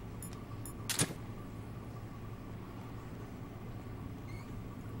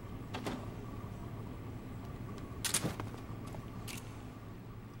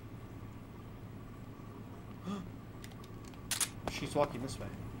 She's walking this way.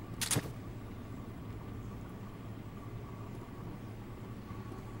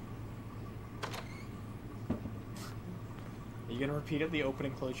 Are you gonna repeat it? The open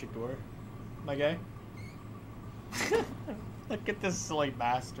and close your door, my guy? Look at this silly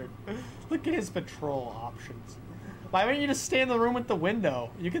bastard. Look at his patrol options. Why wouldn't you just stay in the room with the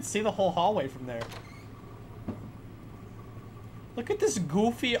window? You can see the whole hallway from there. Look at this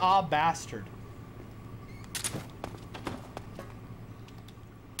goofy bastard.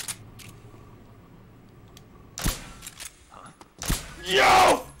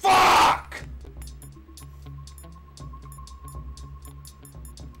 Yo, fuck!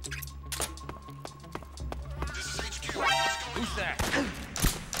 Who's that?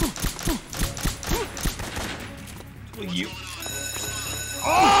 You.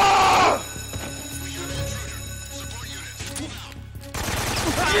 Oh!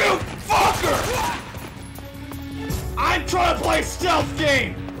 You fucker! I'm trying to play stealth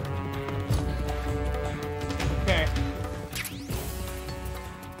game. Okay.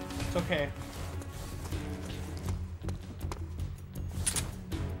 It's okay.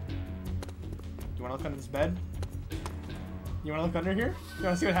 You wanna look under this bed? You wanna look under here? You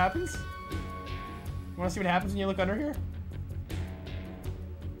wanna see what happens? You wanna see what happens when you look under here?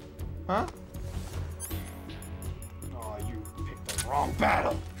 Huh? Oh, you picked the wrong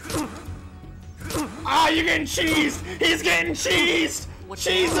battle. Ah, you're getting cheesed! He's getting cheesed!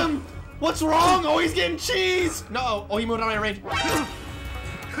 Cheese him! What's wrong? Oh, he's getting cheesed! No, oh, he moved out of my range.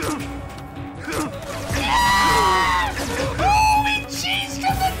 Oh, we cheesed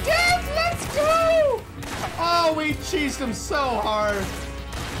him to death! Let's go! Oh, we cheesed him so hard.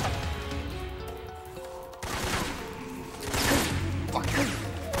 Fuck.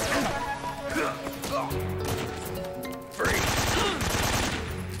 Free.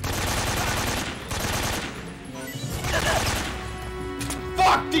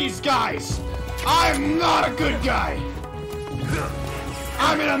 Fuck these guys! I'm not a good guy!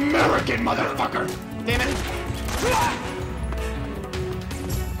 I'm an American, motherfucker! Damn it!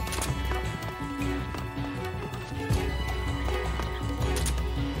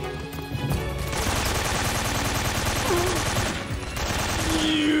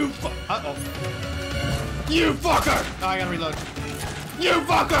 Uh-oh. You fucker! Oh, I gotta reload. You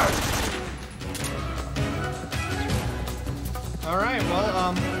fucker! Alright,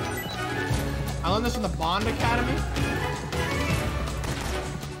 well, I learned this from the Bond Academy.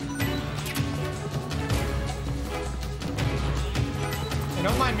 Hey,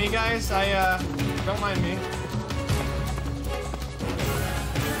 don't mind me, guys. Don't mind me.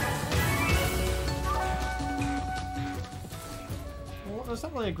 Well, there's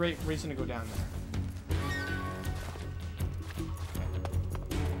not really a great reason to go down there.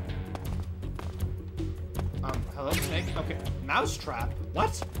 Hello, snake? Okay. Mousetrap?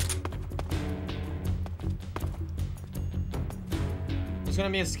 What? There's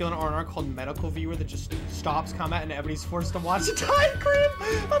gonna be a skill in R&R called Medical Viewer that just stops combat and everybody's forced to watch a diagram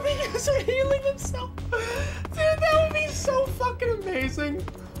of the user healing himself. Dude, that would be so fucking amazing.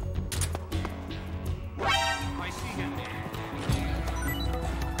 I see him.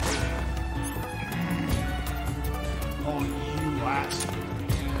 Oh, you asked.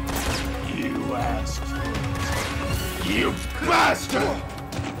 You asked. You bastard!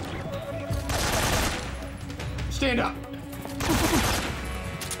 Stand up.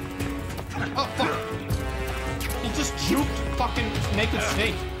 Oh, fuck. He just juked fucking naked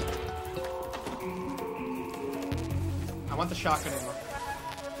snake. I want the shotgun ammo.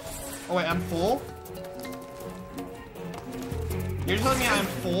 Oh, wait, I'm full? You're telling me I'm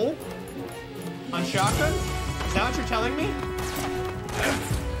full? On shotgun? Is that what you're telling me?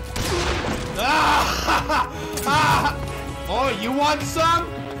 Oh, you want some?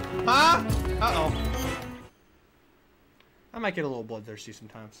 Huh? Uh-oh. I might get a little bloodthirsty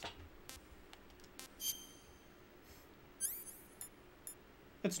sometimes.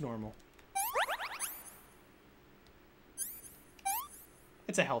 It's normal.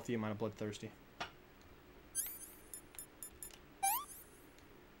 It's a healthy amount of bloodthirsty.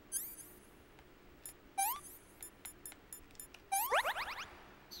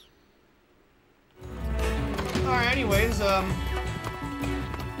 Alright, anyways,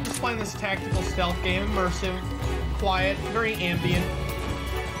 just playing this tactical stealth game, immersive, quiet, very ambient.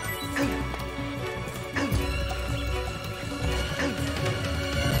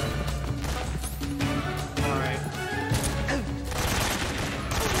 Alright.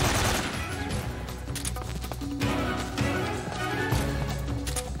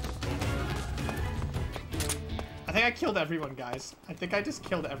 I think I killed everyone, guys. I think I just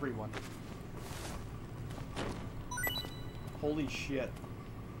killed everyone. Holy shit.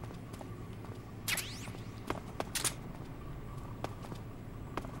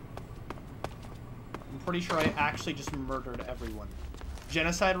 I'm pretty sure I actually just murdered everyone.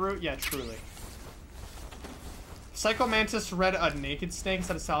 Genocide route? Yeah, truly. Psycho Mantis read a naked snake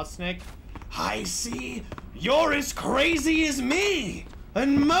instead of solid snake. I see. You're as crazy as me. A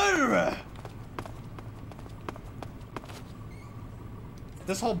murderer.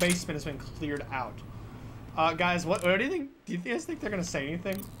 This whole basement has been cleared out. Guys, what do you think? Do you guys think they're gonna say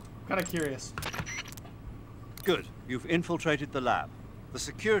anything? I'm kind of curious. Good. You've infiltrated the lab. The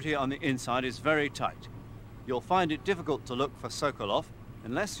security on the inside is very tight. You'll find it difficult to look for Sokolov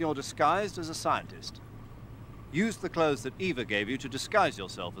unless you're disguised as a scientist. Use the clothes that Eva gave you to disguise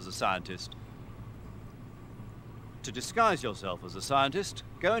yourself as a scientist. To disguise yourself as a scientist,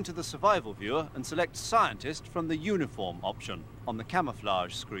 go into the survival viewer and select Scientist from the uniform option on the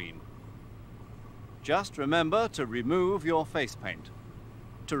camouflage screen. Just remember to remove your face paint.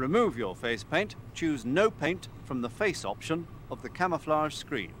 To remove your face paint, choose No Paint from the face option of the camouflage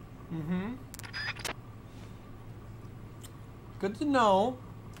screen. Mm-hmm. Good to know.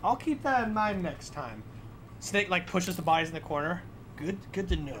 I'll keep that in mind next time. Snake like pushes the bodies in the corner. Good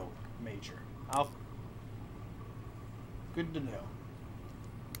to know, Major. Good to know.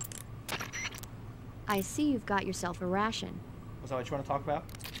 I see you've got yourself a ration. Was that what you want to talk about?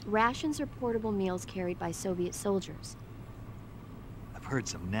 Rations are portable meals carried by Soviet soldiers. I've heard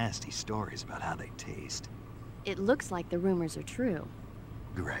some nasty stories about how they taste. It looks like the rumors are true.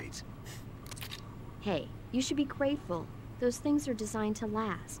 Great. Hey, you should be grateful. Those things are designed to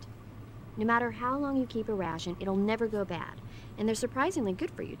last. No matter how long you keep a ration, it'll never go bad. And they're surprisingly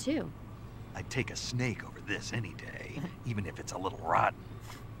good for you, too. I'd take a snake over this any day, even if it's a little rotten.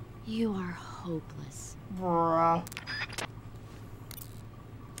 You are hopeless. Bruh.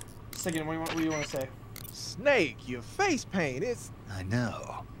 Second, what do you want to say? Snake, your face paint, it's... I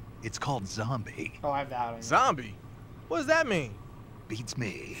know. It's called zombie. Oh, I have that. Zombie? What does that mean? Beats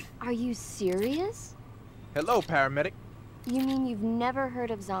me. Are you serious? Hello, paramedic. You mean you've never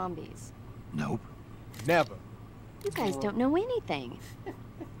heard of zombies? Nope. Never. You guys don't know anything.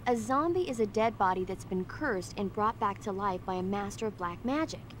 A zombie is a dead body that's been cursed and brought back to life by a master of black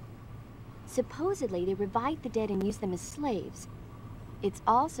magic. Supposedly, they revive the dead and use them as slaves. It's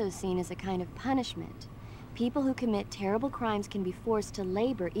also seen as a kind of punishment. People who commit terrible crimes can be forced to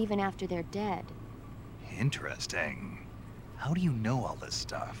labor even after they're dead. Interesting. How do you know all this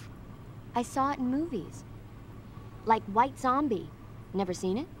stuff? I saw it in movies. Like White Zombie. Never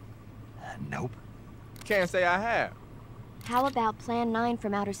seen it? Nope. Can't say I have. How about Plan 9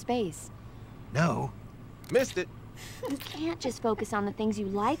 from Outer Space? No. Missed it. You can't just focus on the things you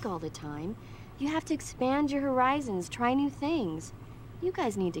like all the time. You have to expand your horizons, try new things. You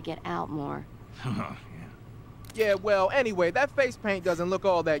guys need to get out more. Yeah, well, anyway, that face paint doesn't look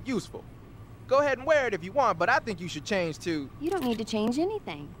all that useful. Go ahead and wear it if you want, but I think you should change to... You don't need to change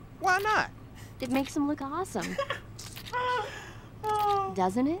anything. Why not? It makes him look awesome.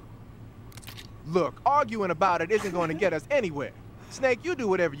 Doesn't it? Look, arguing about it isn't going to get us anywhere. Snake, you do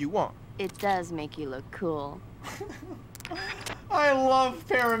whatever you want. It does make you look cool. I love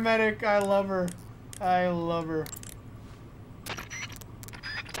Paramedic. I love her. I love her.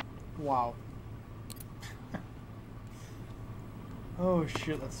 Wow. Oh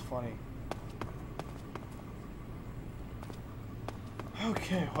shit, that's funny.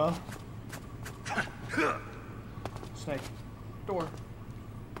 Okay, well. Snake. Door.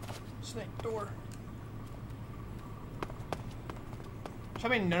 Snake, door. I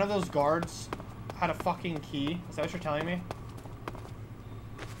mean, none of those guards had a fucking key. Is that what you're telling me?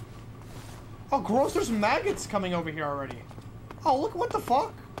 Oh, gross, there's maggots coming over here already. Oh, look, what the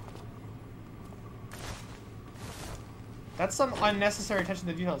fuck? That's some unnecessary attention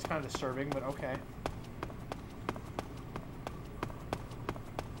to detail. It's kind of disturbing, but okay.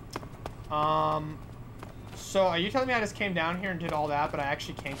 So are you telling me I just came down here and did all that, but I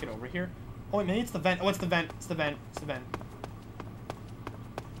actually can't get over here? Oh, wait, maybe it's the vent. Oh, it's the vent. It's the vent. It's the vent.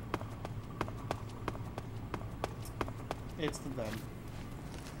 It's the vent.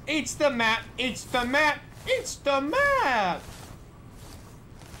 It's the map. It's the map. It's the map.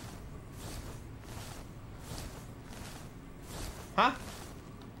 Huh?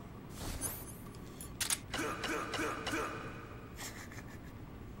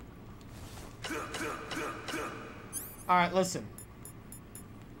 Alright, listen.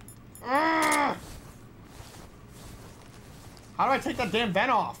 How do I take that damn vent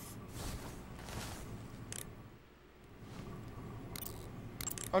off?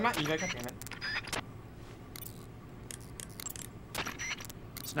 Oh, not you, God damn it.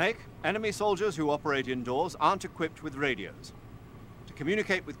 Snake, enemy soldiers who operate indoors aren't equipped with radios. To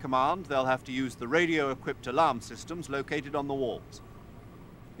communicate with command, they'll have to use the radio-equipped alarm systems located on the walls.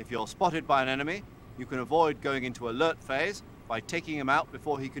 If you're spotted by an enemy, you can avoid going into alert phase by taking him out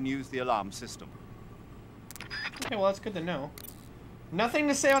before he can use the alarm system. Okay, well, that's good to know. Nothing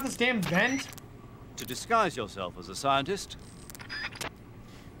to say about this damn vent? To disguise yourself as a scientist?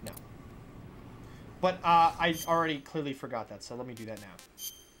 No. But, I already clearly forgot that, so let me do that now.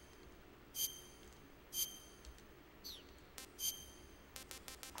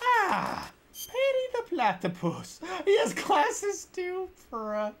 Ah! Petey the platypus. He has glasses, too,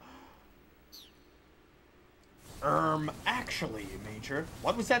 for, actually, Major.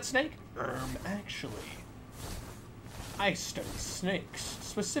 What was that, Snake? Actually. I study snakes,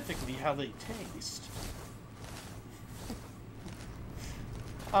 specifically how they taste.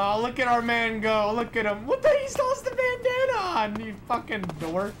 Oh, look at our man go. Look at him. What the? He still has the bandana on, you fucking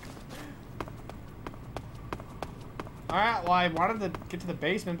dork. Alright, well, I wanted to get to the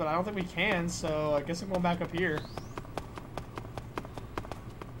basement, but I don't think we can, so I guess I'm going back up here.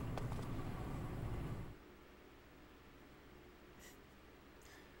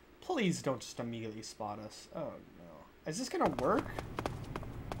 Please don't just immediately spot us. Oh, no. Is this gonna work?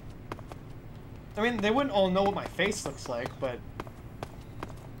 I mean, they wouldn't all know what my face looks like, but...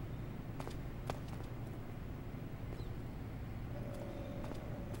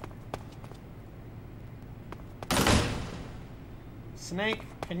 Snake,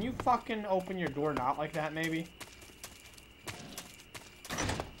 can you fucking open your door not like that, maybe?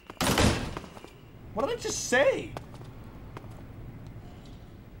 What did I just say?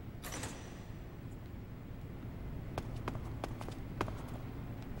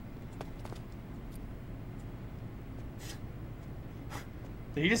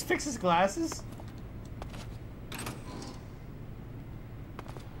 Did he just fix his glasses?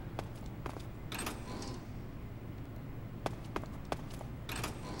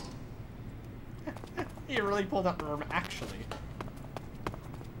 He really pulled up arm, actually.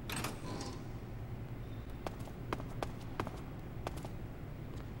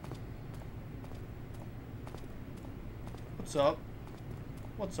 What's up?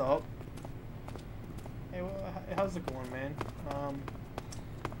 What's up? Hey, how's it going, man?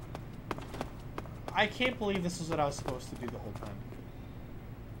 I can't believe this is what I was supposed to do the whole time.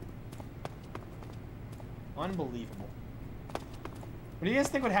 Unbelievable. What do you guys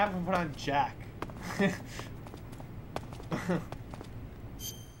think would happen if I put on Jack?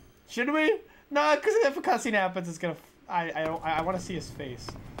 Should we? No, because if a cutscene happens, it's gonna. I want to see his face.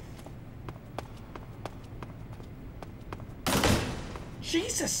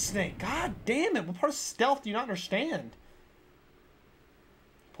 Jesus, Snake! God damn it! What part of stealth do you not understand?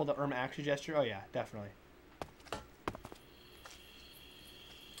 Pull the Irma action gesture. Oh yeah, definitely.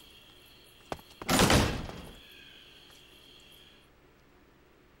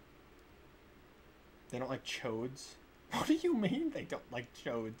 They don't like chodes? What do you mean they don't like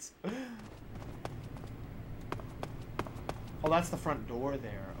chodes? Oh, that's the front door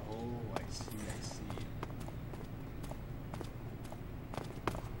there. Oh, I see, I see.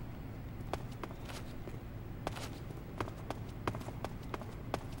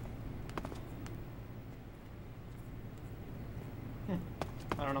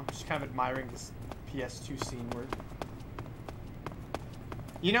 I don't know, just kind of admiring this PS2 scene where...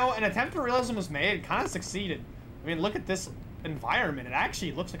 You know, an attempt at realism was made, it kind of succeeded. I mean, look at this environment. It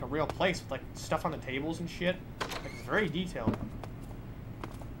actually looks like a real place with, like, stuff on the tables and shit. Like, it's very detailed.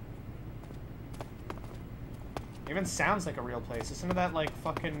 It even sounds like a real place. Listen to that, like,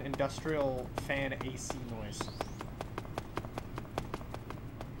 fucking industrial fan AC noise.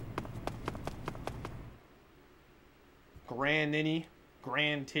 Grand Ninny.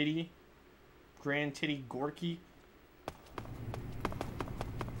 Grand Titty. Grand Titty Gorky.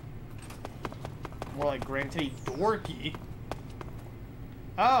 More like Granted Dorky.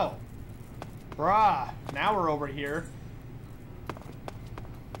 Oh. Bruh. Now we're over here.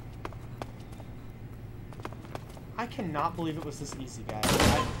 I cannot believe it was this easy, guys.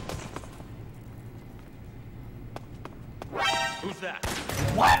 Who's that?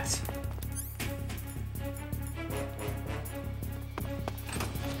 What?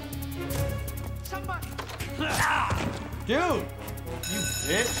 Somebody! Dude! You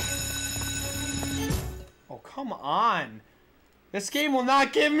bitch. Oh, come on. This game will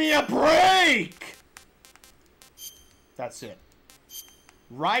not give me a break! That's it.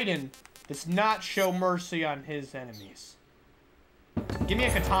 Raiden does not show mercy on his enemies. Give me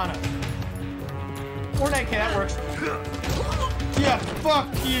a katana. Fortnite, okay, that works. Yeah, fuck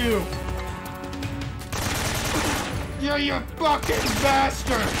you! Yeah, you fucking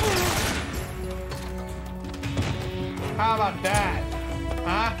bastard! How about that?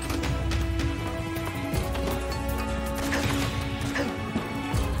 Huh?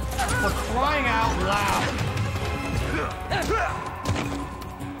 For crying out loud!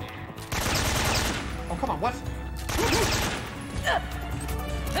 Oh, come on, what?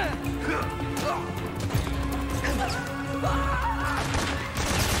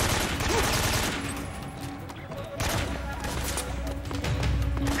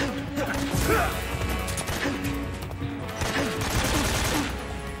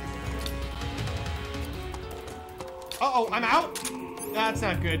 Uh-oh, I'm out? That's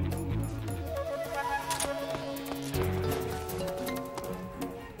not good.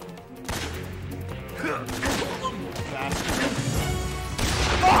 Bastard.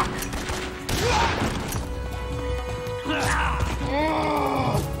 Fuck!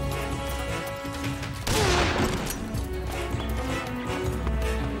 Oh!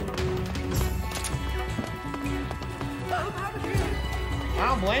 I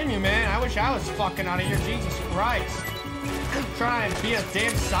don't blame you, man. I wish I was fucking out of here. Jesus Christ. I'm trying to be a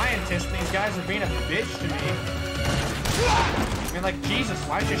damn scientist and these guys are being a bitch to me. I mean, like, Jesus,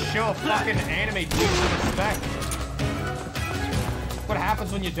 why just show a fucking anime dude some respect? What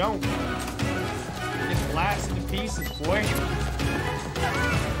happens when you don't? You get blasted to pieces, boy.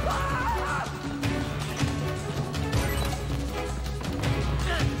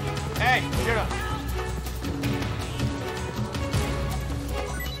 Hey, shut up.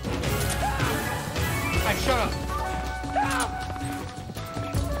 Hey, shut up.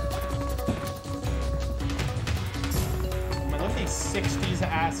 Man, look at these 60s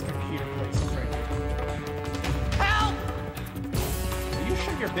ass computer places right here. Help! Will you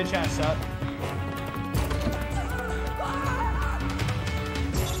shut your bitch ass up?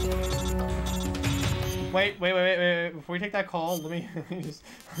 Wait. Before we take that call, let me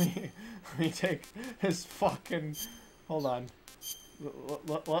take his fucking. Hold on.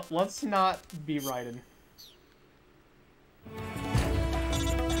 Let's not be Raiden.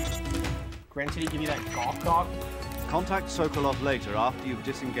 Granted, he give you that gawk. Contact Sokolov later after you've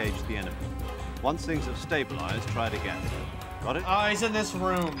disengaged the enemy. Once things have stabilized, try it again. Got it? Oh, he's in this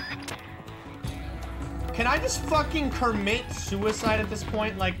room. Can I just fucking commit suicide at this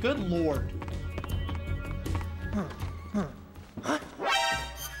point? Like, good lord. What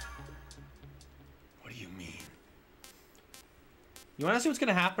do you mean? You wanna see what's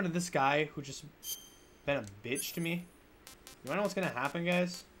gonna happen to this guy who just been a bitch to me? You wanna know what's gonna happen,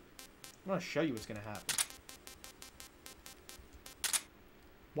 guys? I wanna show you what's gonna happen.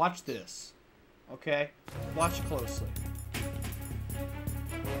 Watch this. Okay? Watch it closely.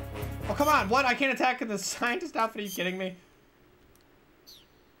 Oh, come on! What? I can't attack in the scientist outfit? Are you kidding me?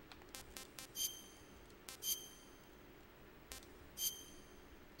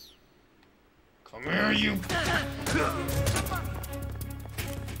 Come here, you...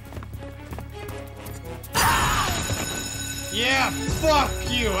 Yeah, fuck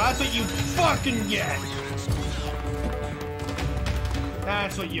you! That's what you fucking get!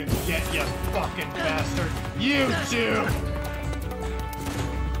 That's what you get, you fucking bastard! You too!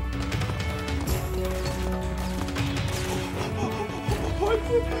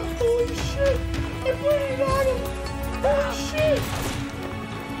 Holy shit! I put it on him! Holy shit!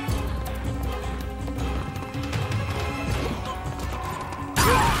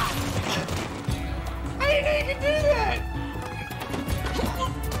 I didn't know you could do that!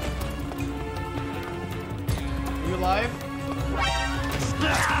 Are you alive?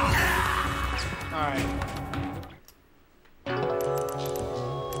 Alright.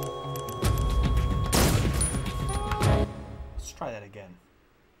 Let's try that again.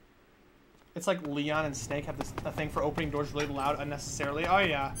 It's like Leon and Snake have this a thing for opening doors really loud unnecessarily. Oh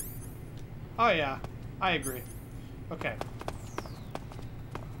yeah. Oh yeah. I agree. Okay.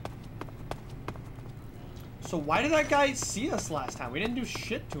 So why did that guy see us last time? We didn't do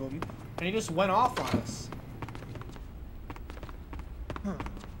shit to him, and he just went off on us. Huh.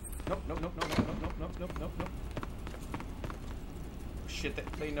 Nope, nope, nope, nope, nope, nope, nope, nope, nope, nope. Shit,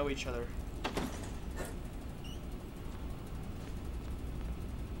 they know each other.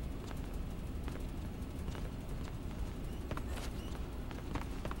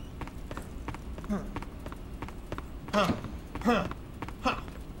 Huh. Huh. Huh. Huh.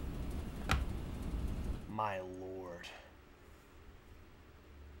 My lord.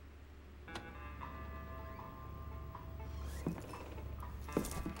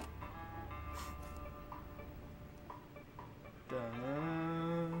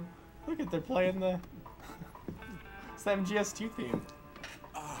 Look at, they're playing the it's the MGS2 theme.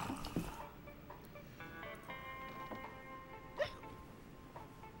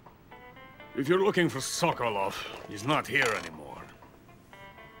 If you're looking for Sokolov, he's not here anymore.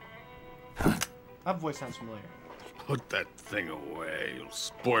 That voice sounds familiar. Put that thing away. You'll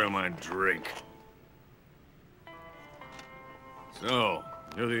spoil my drink. So,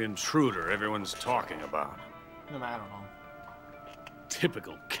 you're the intruder everyone's talking about. No, I don't know.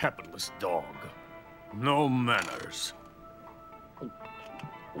 Typical capitalist dog. No manners.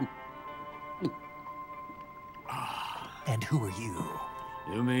 And who are you?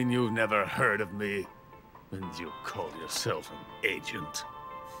 You mean you've never heard of me? And you call yourself an agent?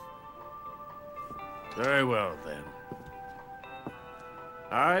 Very well, then.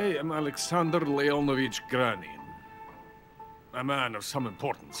 I am Alexander Leonovich Granin. A man of some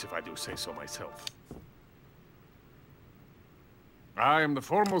importance, if I do say so myself. I am the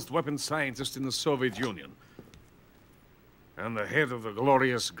foremost weapons scientist in the Soviet Union, and the head of the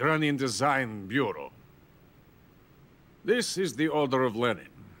glorious Granin Design Bureau. This is the Order of Lenin.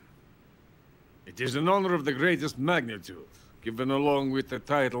 It is an honor of the greatest magnitude, given along with the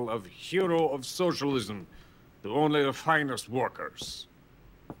title of Hero of Socialism to only the finest workers.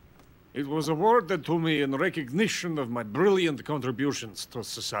 It was awarded to me in recognition of my brilliant contributions to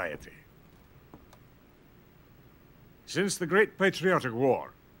society. Since the Great Patriotic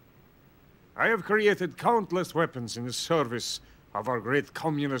War, I have created countless weapons in the service of our great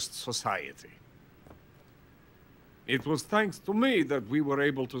communist society. It was thanks to me that we were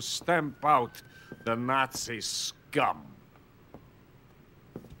able to stamp out the Nazi scum.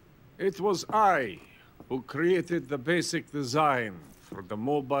 It was I who created the basic design for the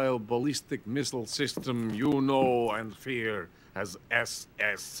mobile ballistic missile system you know and fear as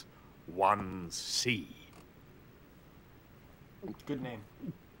SS-1C. Good name.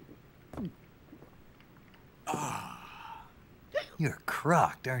 You're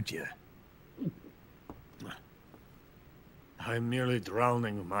crocked, aren't you? I'm merely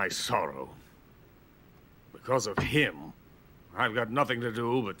drowning my sorrow. Because of him, I've got nothing to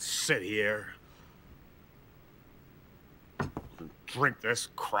do but sit here and drink this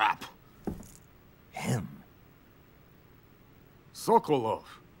crap. Him? Sokolov.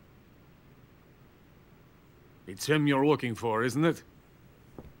 It's him you're looking for, isn't it?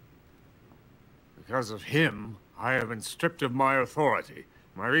 Because of him, I have been stripped of my authority.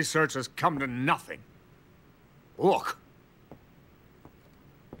 My research has come to nothing. Look.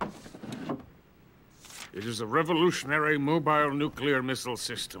 It is a revolutionary mobile nuclear missile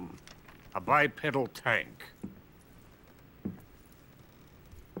system. A bipedal tank.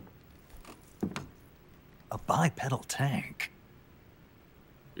 A bipedal tank?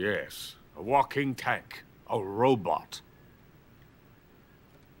 Yes, a walking tank. A robot.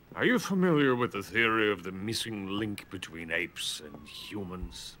 Are you familiar with the theory of the missing link between apes and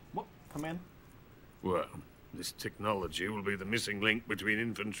humans? What? Come in. Well, this technology will be the missing link between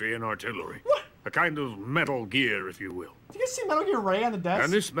infantry and artillery. What? A kind of Metal Gear, if you will. Do you guys see Metal Gear Ray on the desk?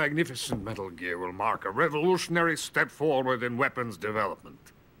 And this magnificent Metal Gear will mark a revolutionary step forward in weapons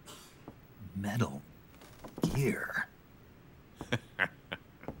development. Metal Gear?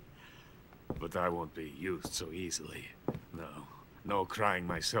 But I won't be used so easily. No crying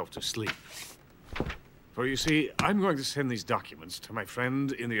myself to sleep. For you see, I'm going to send these documents to my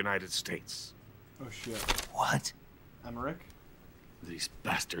friend in the United States. Oh shit. What? Emmerich? These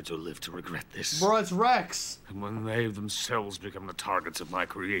bastards will live to regret this. Bro, it's Rex! And when they themselves become the targets of my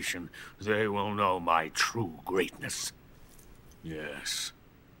creation, they will know my true greatness. Yes.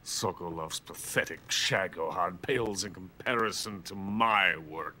 Sokolov's pathetic Shagohod pales in comparison to my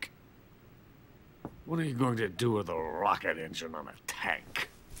work. What are you going to do with a rocket engine on a tank?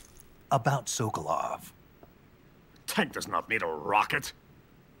 About Sokolov. A tank does not need a rocket.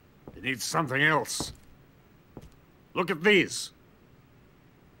 It needs something else. Look at these.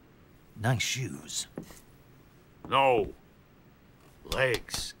 Nice shoes. No.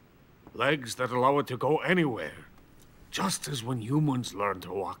 Legs. Legs that allow it to go anywhere. Just as when humans learn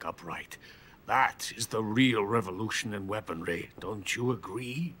to walk upright. That is the real revolution in weaponry, don't you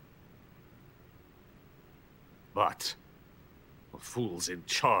agree? But the fool's in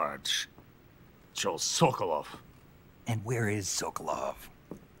charge. Joe Sokolov. And where is Sokolov?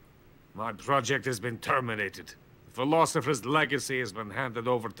 My project has been terminated. The Philosopher's legacy has been handed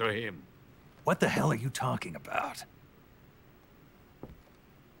over to him. What the hell are you talking about?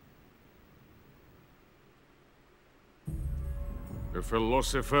 The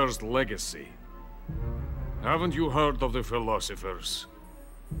Philosopher's legacy. Haven't you heard of the Philosophers?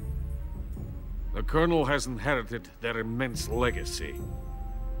 The Colonel has inherited their immense legacy.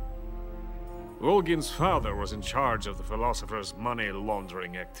 Volgin's father was in charge of the Philosopher's money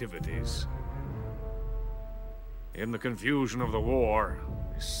laundering activities. In the confusion of the war,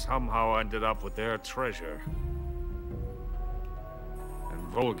 he somehow ended up with their treasure.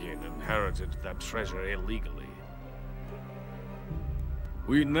 And Volgin inherited that treasure illegally.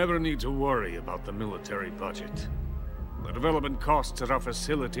 We never need to worry about the military budget. The development costs at our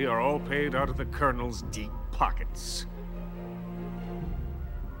facility are all paid out of the Colonel's deep pockets.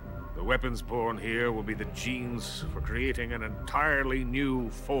 The weapons born here will be the genes for creating an entirely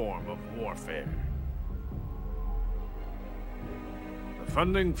new form of warfare. The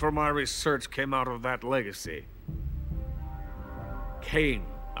funding for my research came out of that legacy. Came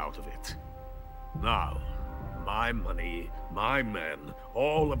out of it. Now, my money, my men,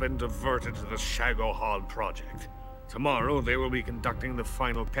 all have been diverted to the Shagohod project. Tomorrow they will be conducting the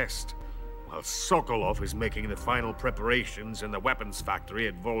final test, while Sokolov is making the final preparations in the weapons factory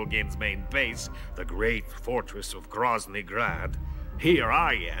at Volgin's main base, the great fortress of Grozny Grad. Here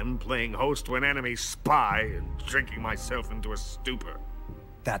I am, playing host to an enemy spy and drinking myself into a stupor.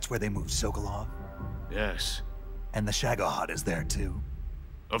 That's where they moved Sokolov? Yes. And the Shagohod is there too?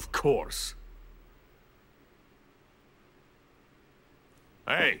 Of course.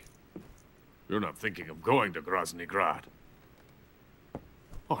 Hey! You're not thinking of going to Grozny Grad.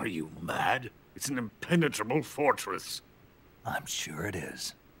 Are you mad? It's an impenetrable fortress. I'm sure it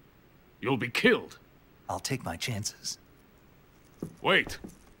is. You'll be killed. I'll take my chances. Wait.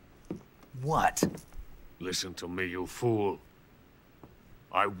 What? Listen to me, you fool.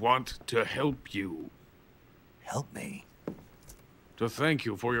 I want to help you. Help me? To thank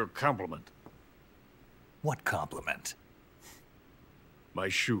you for your compliment. What compliment? My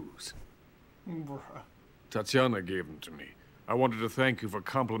shoes. Bruh. Tatiana gave them to me. I wanted to thank you for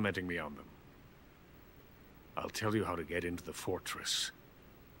complimenting me on them. I'll tell you how to get into the fortress.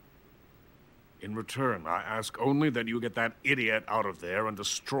 In return, I ask only that you get that idiot out of there and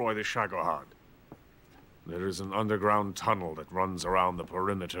destroy the Shagohod. There is an underground tunnel that runs around the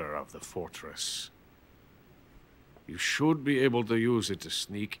perimeter of the fortress. You should be able to use it to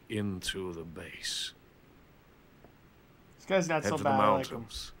sneak into the base. This guy's not Head so to bad. the I like him.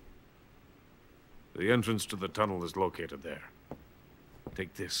 mountains. The entrance to the tunnel is located there.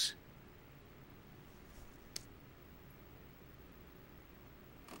 Take this.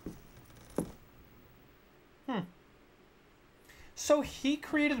 So he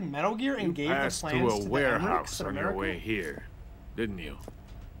created Metal Gear and gave the Passed plans through to a the warehouse Emirates in on your America? way here, didn't you?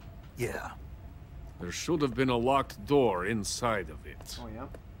 Yeah. There should have been a locked door inside of it. Oh, yeah?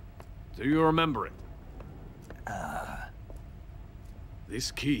 Do you remember it? This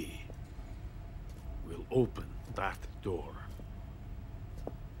key will open that door.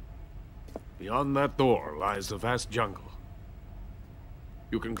 Beyond that door lies a vast jungle.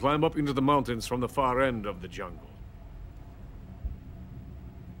 You can climb up into the mountains from the far end of the jungle.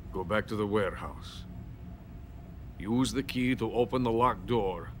 Go back to the warehouse. Use the key to open the locked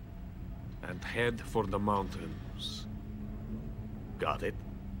door and head for the mountains. Got it?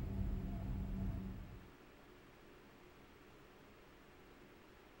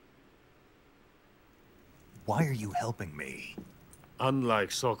 Why are you helping me? Unlike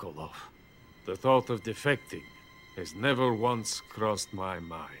Sokolov, the thought of defecting has never once crossed my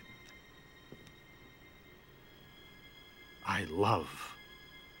mind. I love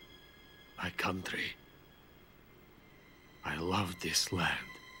my country. I love this land.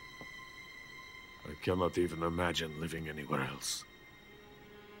 I cannot even imagine living anywhere else.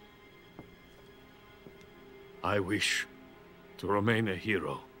 I wish to remain a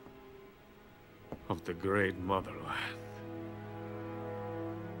hero of the great motherland.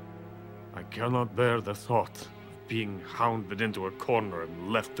 I cannot bear the thought of being hounded into a corner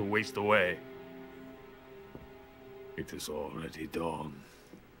and left to waste away. It is already dawn.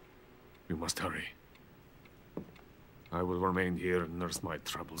 We must hurry. I will remain here and nurse my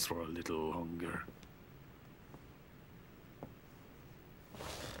troubles for a little longer.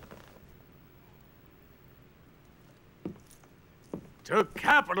 To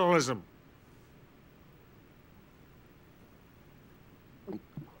capitalism!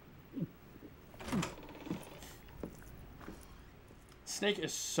 Snake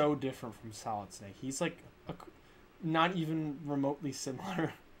is so different from Solid Snake. He's like not even remotely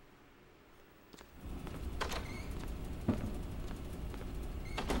similar.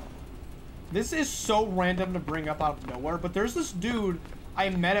 This is so random to bring up out of nowhere, but there's this dude I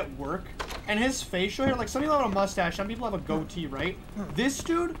met at work, and his facial hair, like some people have a mustache, some people have a goatee, right? This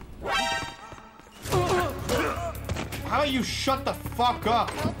dude... How about you shut the fuck up?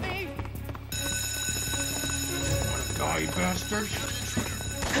 Help me! Die, bastard!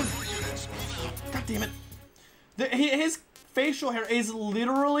 God damn it. His facial hair is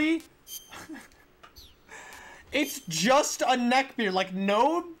literally... It's just a neck beard, like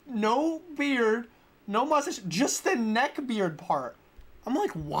no beard, no mustache, just the neck beard part. I'm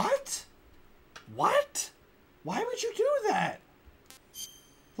like, what? What? Why would you do that?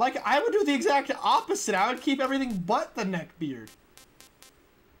 Like, I would do the exact opposite. I would keep everything but the neck beard.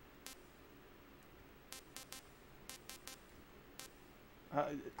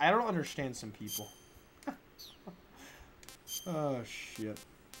 I don't understand some people. Oh, shit.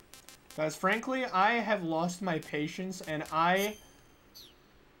 Guys, frankly, I have lost my patience, and I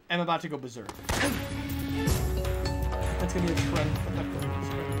am about to go berserk. That's gonna be a trend.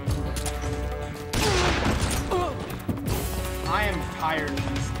 I am tired of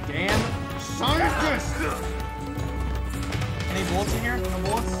these damn scientists! Any bullets in here? No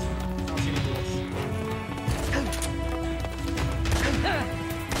bullets? I don't see any bullets.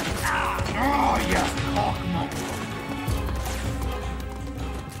 Oh, yeah, cockmonster.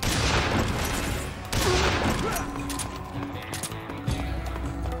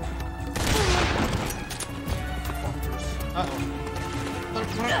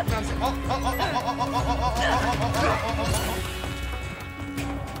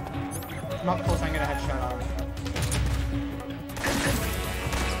 I'm up close, I'm gonna headshot on him.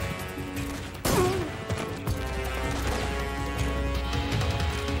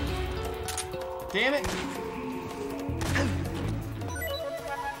 Damn it!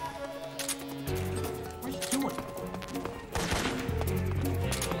 What are you doing?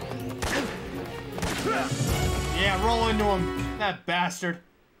 Yeah, roll into him. That bastard.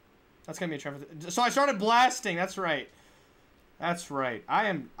 That's gonna be a trap. So I started blasting. That's right. That's right.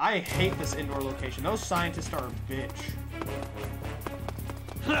 I hate this indoor location. Those scientists are a bitch.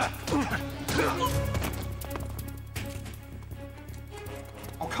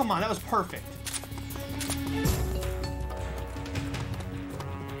 Oh, come on. That was perfect.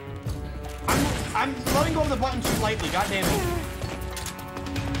 I'm letting go of the button too lightly. God damn it.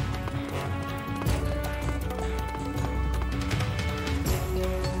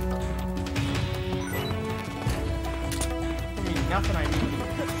 Nothing I need,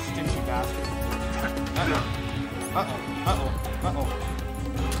 stingy bastard. Uh-oh.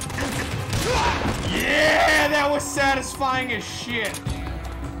 Yeah, that was satisfying as shit.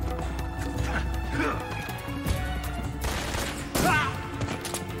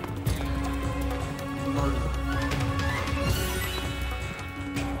 Murder.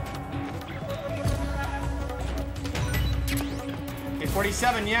 Okay,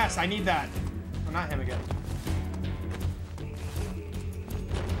 47, yes, I need that. Oh, not him again.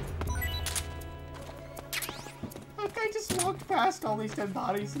 I just walked past all these dead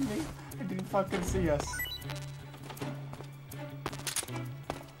bodies and they didn't fucking see us.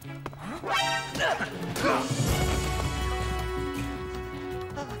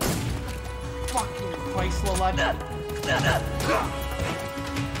 Fucking Christ, Lola.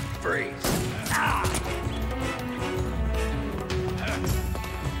 Freeze.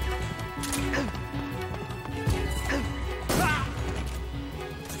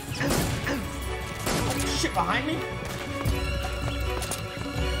 Shit behind me?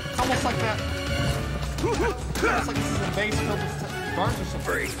 Almost like that. Almost like this is a base filled with guards or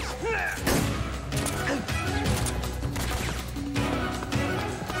something.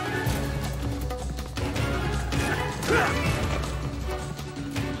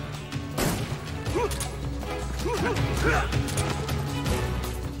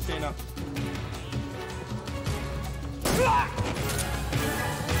 Stand up.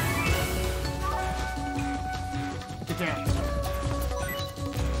 Get down.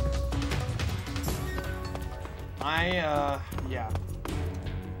 Yeah.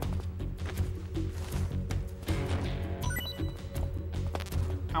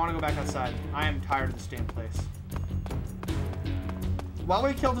 I want to go back outside. I am tired of this damn place. While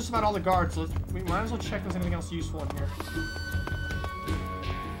we kill just about all the guards, we might as well check if there's anything else useful in here.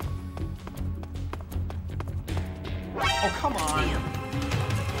 Oh, come on.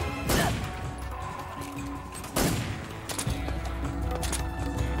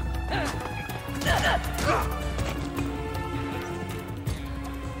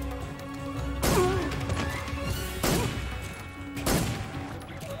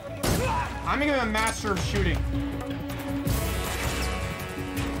 I'm becoming a master of shooting.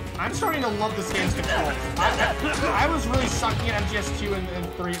 I'm starting to love this game's controls. I was really sucking at MGS2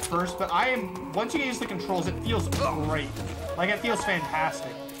 and 3 at first, but once you get used to the controls, it feels great. Like, it feels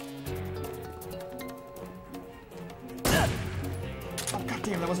fantastic. Oh,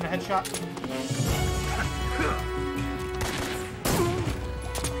 goddamn, that wasn't a headshot.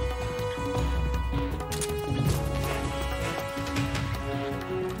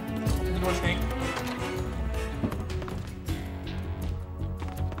 The door snake.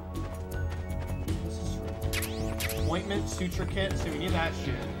 Ointment, suture kit, so we need that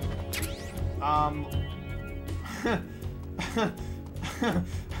shit.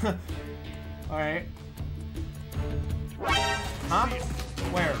 Alright. Huh?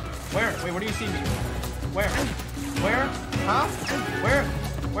 Where? Wait, where do you see me? Where? Huh?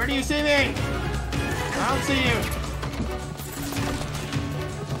 Where do you see me? I don't see you.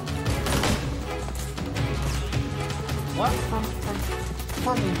 What?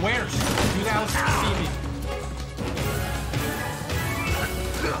 From where? You now see me.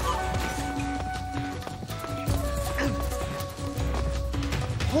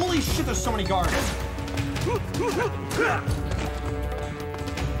 Holy shit, there's so many guards.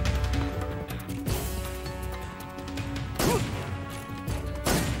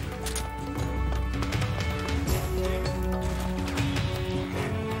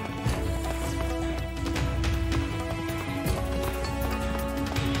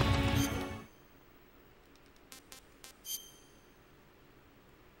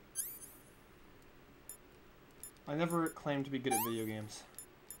 I never claimed to be good at video games.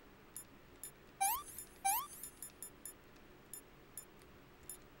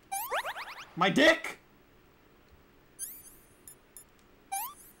 My dick! I'm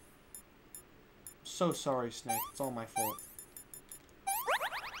so sorry, Snake. It's all my fault.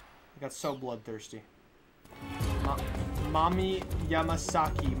 I got so bloodthirsty. Mami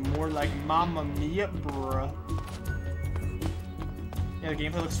Yamasaki. More like Mamma Mia, bruh. Yeah, the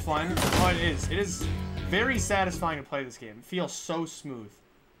gameplay looks fun. Oh, it is. It is very satisfying to play this game. It feels so smooth.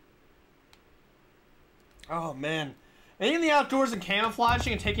 Oh, man. Being in the outdoors and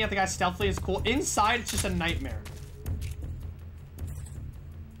camouflaging and taking out the guy stealthily is cool. Inside, it's just a nightmare.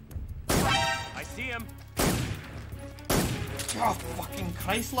 I see him. Oh, fucking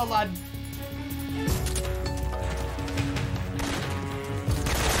Chrysler, lad.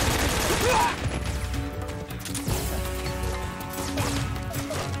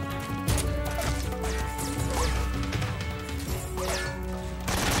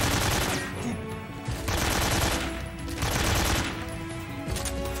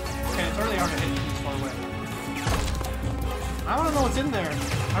 I want to know what's in there.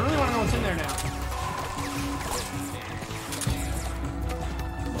 I really want to know what's in there now.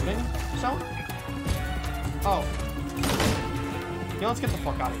 Loading zone? Oh. Yeah, let's get the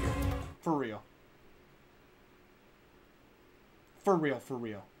fuck out of here. For real. For real, for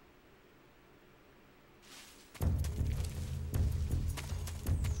real.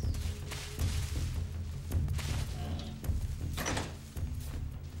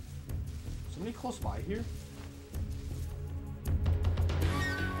 Somebody close by here?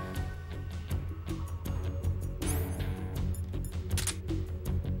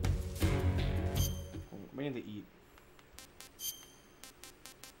 We need to eat.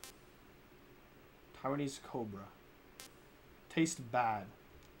 Taiwanese cobra. Tastes bad.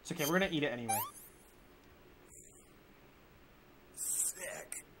 It's okay, we're gonna eat it anyway.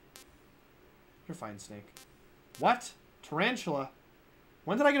 Sick. You're fine, Snake. What? Tarantula?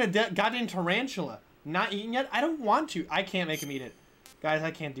 When did I get a goddamn tarantula? Not eaten yet? I don't want to. I can't make him eat it. Guys,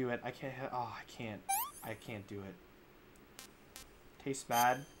 I can't do it. I can't. Oh, I can't. I can't do it. Tastes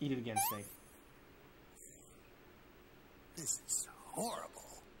bad. Eat it again, Snake. This is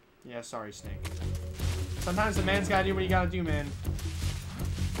horrible. Yeah, sorry, Snake. Sometimes the man's gotta do what you gotta do, man.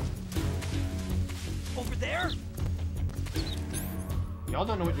 Over there? Y'all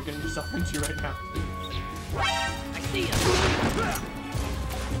don't know what you're getting yourself into right now. I see him.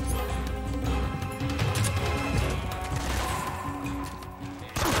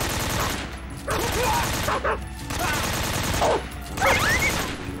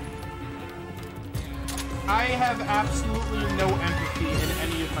 I have absolutely no empathy in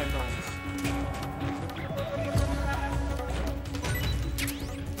any of my bones.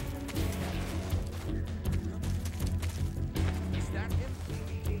 Is that him?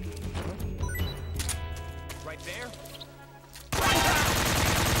 Right there?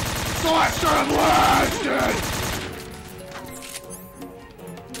 Slasher blasted!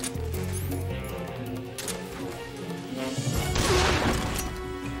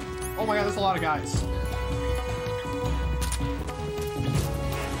 Oh my god, there's a a lot of guys.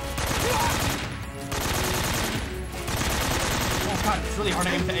 Oh god, it's really hard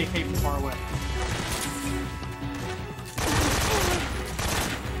to aim the AK from far away.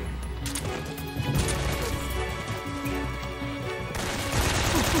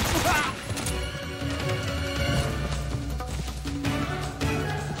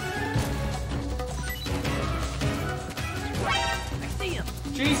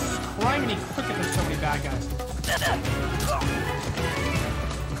 Jesus Christ, and he cricket, there's so many bad guys.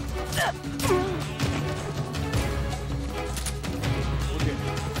 Okay.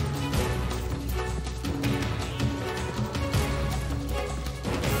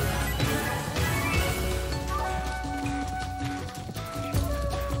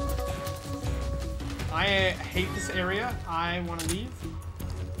 I hate this area. I want to leave.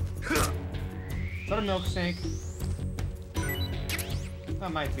 Is that a milk snake?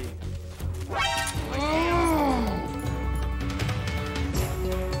 That might be.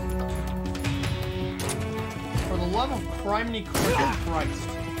 For the love of criminy cricket Christ.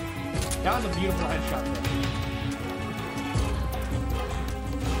 That was a beautiful headshot there.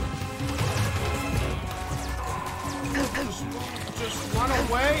 Just run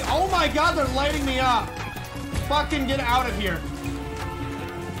away. Oh my god, they're lighting me up. Fucking get out of here.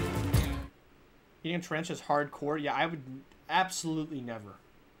 Eating a trench is hardcore. Yeah, I would absolutely never.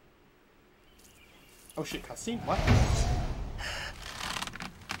 Oh shit, cutscene? What?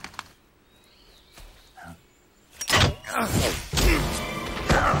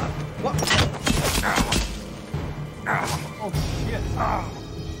 What? Oh shit.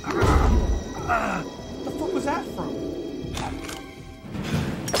 What the fuck was that from?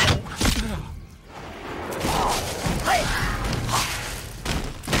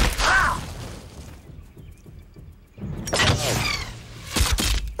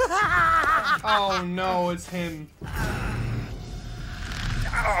 Oh no, it's him. I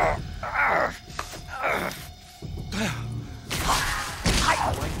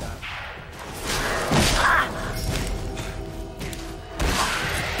like that.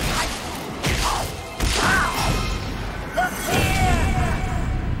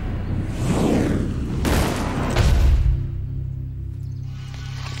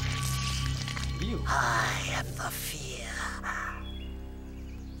 I am the fear.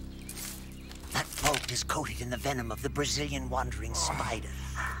 That bolt is coated in the venom of the Brazilian wandering spider.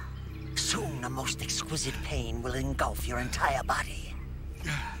 Soon, a most exquisite pain will engulf your entire body.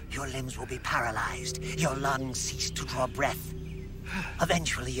 Your limbs will be paralyzed, your lungs cease to draw breath.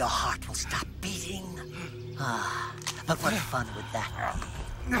 Eventually, your heart will stop beating. Ah, but what fun would that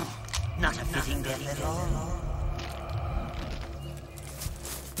be? Not a fitting death at all.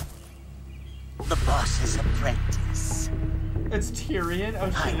 The boss's apprentice. It's Tyrion?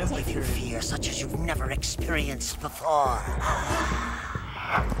 Oh shit, that's like Tyrion. Fear such as you've never experienced before.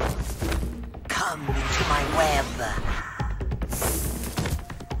 Come into my web.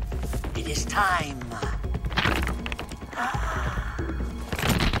 It is time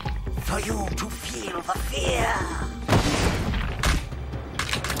for you to feel the fear.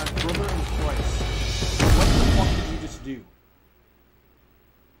 My brother in Christ. What the fuck did you just do?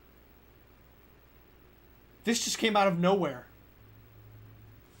 This just came out of nowhere.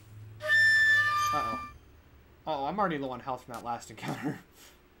 Uh-oh. Uh-oh, I'm already low on health from that last encounter.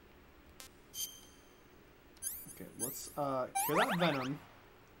 Okay, let's, cure that venom.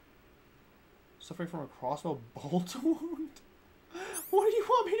 Suffering from a crossbow bolt wound? What do you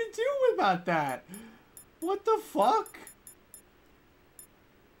want me to do about that? What the fuck?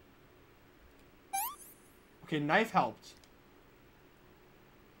 Okay, knife helped.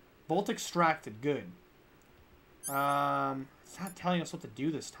 Bolt extracted, good. It's not telling us what to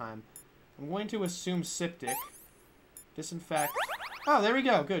do this time. I'm going to assume septic. Disinfect. Oh, there we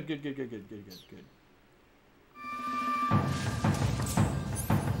go. Good.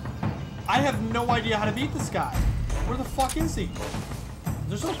 I have no idea how to beat this guy. Where the fuck is he?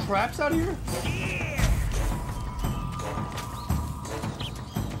 There's no traps out here?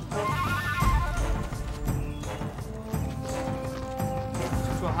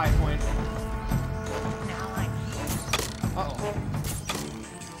 To a high point. Uh-oh.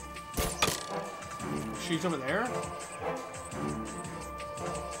 She's over there?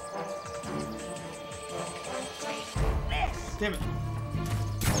 Damn it.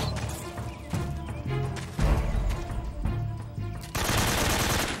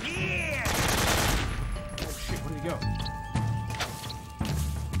 Oh shit, where did he go?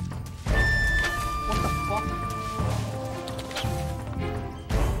 What the fuck?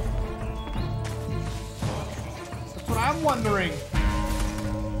 That's what I'm wondering.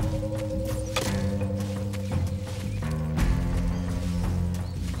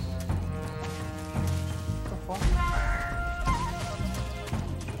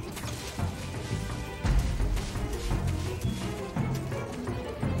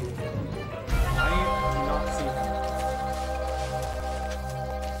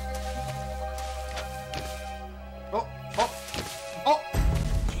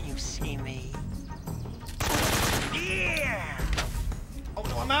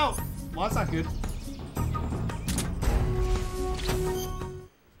 Well, that's not good.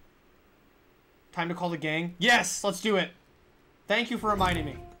 Time to call the gang? Yes! Let's do it! Thank you for reminding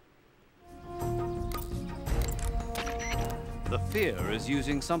me. The Fear is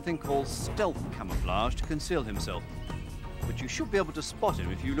using something called stealth camouflage to conceal himself. But you should be able to spot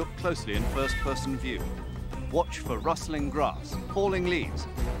him if you look closely in first-person view. Watch for rustling grass, falling leaves,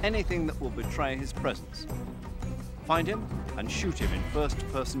 anything that will betray his presence. Find him and shoot him in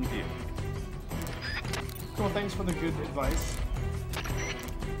first-person view. Cool, thanks for the good advice.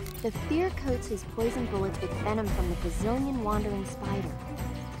 The Fear coats his poison bullets with venom from the Brazilian wandering spider.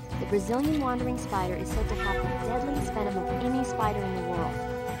 The Brazilian wandering spider is said to have the deadliest venom of any spider in the world.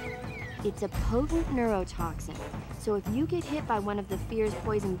 It's a potent neurotoxin, so if you get hit by one of the Fear's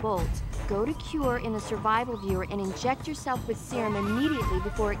poison bolts, go to Cure in the survival viewer and inject yourself with serum immediately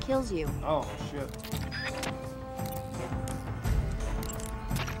before it kills you. Oh, shit.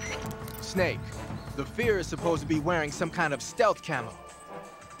 Snake, the Fear is supposed to be wearing some kind of stealth camo.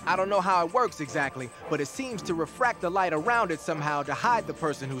 I don't know how it works exactly, but it seems to refract the light around it somehow to hide the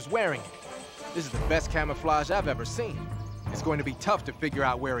person who's wearing it. This is the best camouflage I've ever seen. It's going to be tough to figure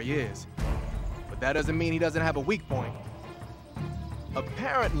out where he is. But that doesn't mean he doesn't have a weak point.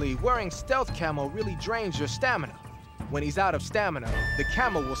 Apparently, wearing stealth camo really drains your stamina. When he's out of stamina, the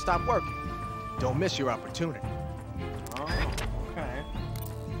camo will stop working. Don't miss your opportunity. Oh, okay.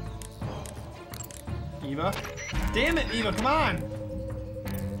 Eva? Damn it, Eva, come on!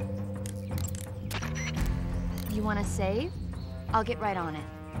 You want to save? I'll get right on it.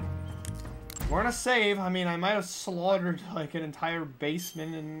 We're gonna save. I mean, I might have slaughtered like an entire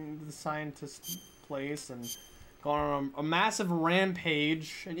basement in the scientist's place and gone on a massive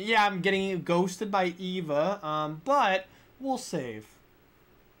rampage. And yeah, I'm getting ghosted by Eva, but we'll save.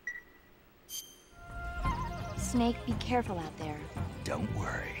 Snake, be careful out there. Don't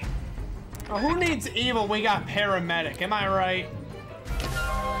worry. Oh, who needs Eva? We got paramedic. Am I right?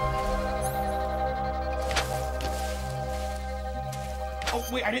 Oh,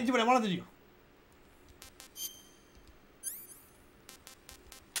 wait, I didn't do what I wanted to do.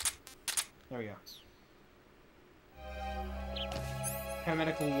 There we go.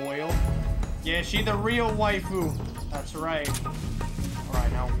 Paramedic loyal. Yeah, she the real waifu. That's right.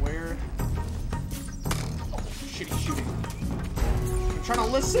 Alright, now where... Oh, shit, he's shooting. I'm trying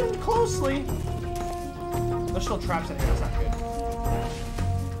to listen closely. There's still traps in here, that's not good.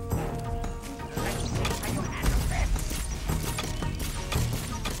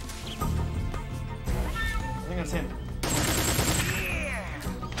 I think that's him.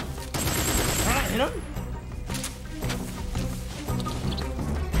 Can I hit him?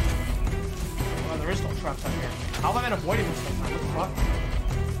 Oh, there is no traps out here. How have I been avoiding this thing? What the fuck?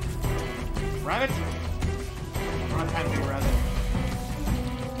 Rabbit? I don't have time to be a rabbit.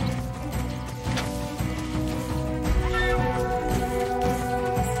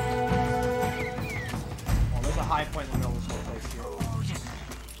 Oh, there's a high point in the middle of this whole place here.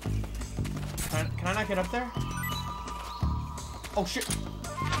 Can I not get up there? Oh shit!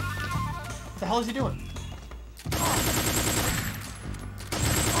 What the hell is he doing?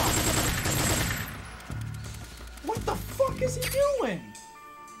 What the fuck is he doing?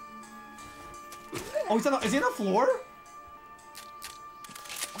 Oh, he's on the, is he on the floor?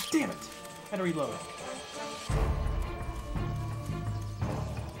 Oh, damn it! I had to reload.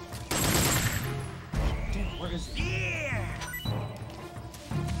 Damn, where is he?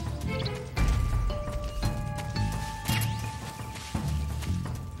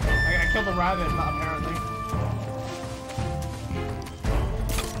 I killed the rabbit, apparently.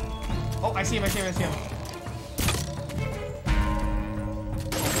 Oh, I see him, I see him, I see him.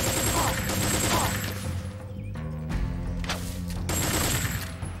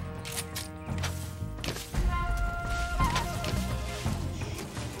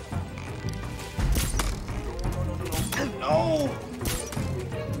 No!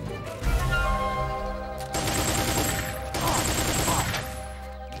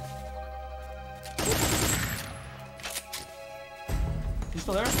 He's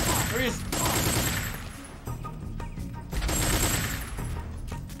still there? There he is!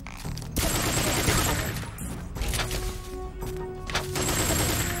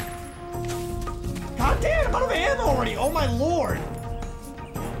 God damn, I'm out of ammo already! Oh my lord!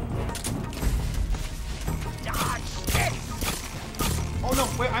 Oh no,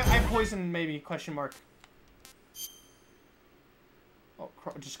 wait, I poisoned maybe, question mark. Oh,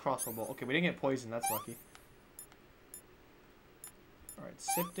 just crossbow bolt. Okay, we didn't get poisoned, that's lucky. Alright,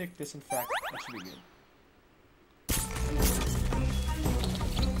 septic, disinfect, that should be good.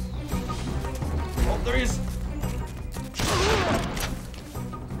 Oh, there he is!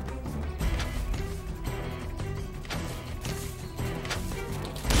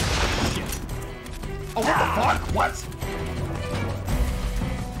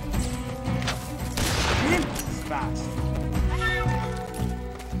 fast.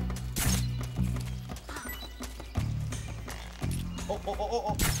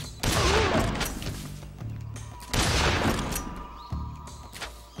 Oh.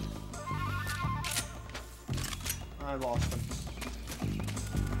 I lost him.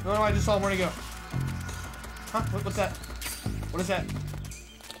 No, I just saw him. Where'd he go? Huh? What's that? What is that?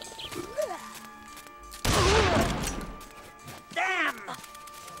 Damn!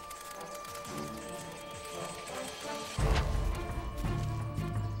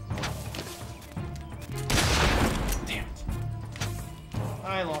 Damn it.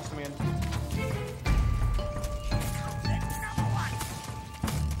 I lost him again.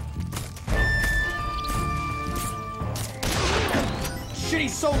 Shit,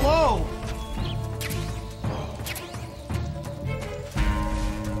 he's so low!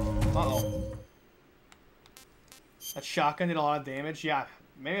 Uh-oh. That shotgun did a lot of damage. Yeah,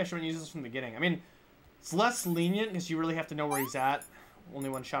 maybe I shouldn't use this from the beginning. I mean, it's less lenient because you really have to know where he's at. Only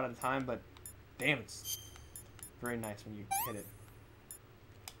one shot at a time, but damn, it's very nice when you hit it.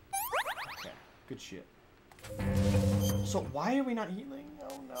 Okay, good shit. So why are we not healing?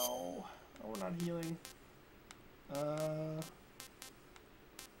 Oh no. Oh, we're not healing.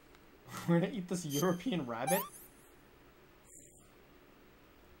 We're gonna eat this European rabbit?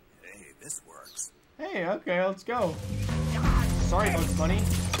 Hey, this works. Hey, okay, let's go. Sorry, Bugs Bunny.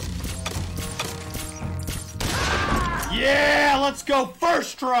 Yeah, let's go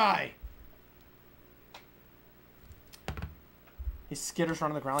first try! He skitters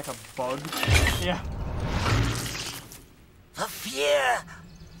around on the ground like a bug. Yeah. The fear!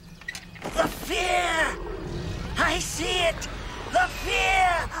 The fear! I see it! The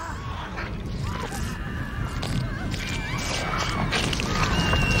fear!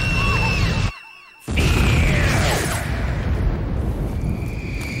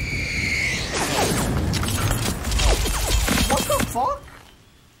 What the fuck?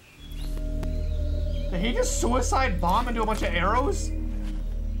 Did he just suicide bomb into a bunch of arrows?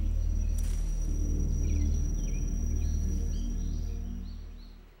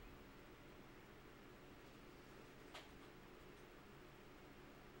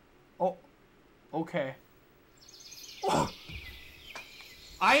 Oh, okay.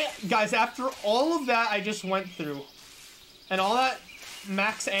 Guys, after all of that I just went through, and all that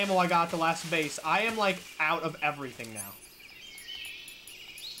max ammo I got at the last base, I am, like, out of everything now.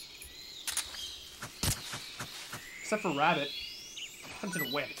 Except for Rabbit.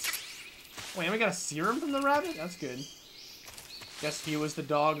 Hunted wet. Wait, and we got a serum from the rabbit? That's good. Guess he was the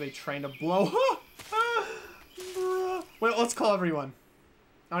dog they trained to blow. Wait, let's call everyone.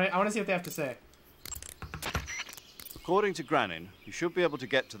 I want to see what they have to say. According to Granin, you should be able to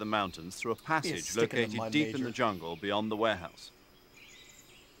get to the mountains through a passage located deep in the jungle beyond the warehouse.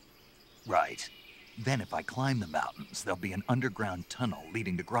 Right. Then if I climb the mountains, there'll be an underground tunnel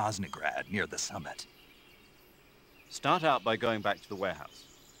leading to Groznygrad near the summit. Start out by going back to the warehouse.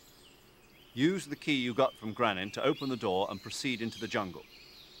 Use the key you got from Granin to open the door and proceed into the jungle.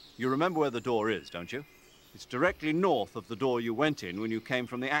 You remember where the door is, don't you? It's directly north of the door you went in when you came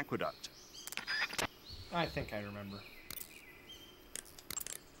from the aqueduct. I think I remember.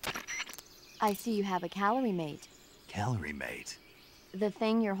 I see you have a calorie mate. Calorie mate? The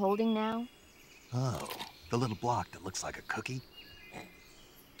thing you're holding now? Oh, the little block that looks like a cookie?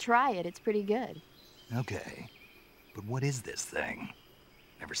 Try it, it's pretty good. Okay. But what is this thing?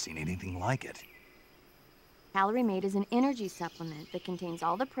 Never seen anything like it. Calorie Mate is an energy supplement that contains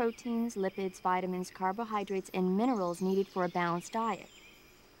all the proteins, lipids, vitamins, carbohydrates, and minerals needed for a balanced diet.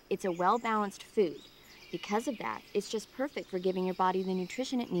 It's a well-balanced food. Because of that, it's just perfect for giving your body the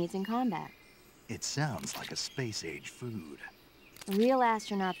nutrition it needs in combat. It sounds like a space-age food. Real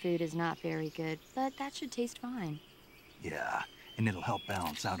astronaut food is not very good, but that should taste fine. Yeah, and it'll help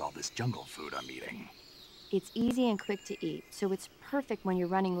balance out all this jungle food I'm eating. It's easy and quick to eat, so it's perfect when you're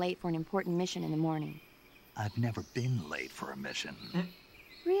running late for an important mission in the morning. I've never been late for a mission.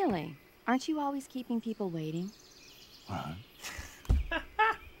 Really? Aren't you always keeping people waiting? Huh?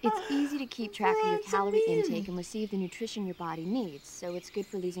 It's easy to keep track of your calorie intake and receive the nutrition your body needs, so it's good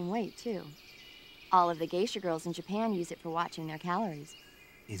for losing weight, too. All of the geisha girls in Japan use it for watching their calories.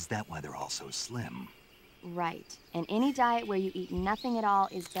 Is that why they're all so slim? Right. And any diet where you eat nothing at all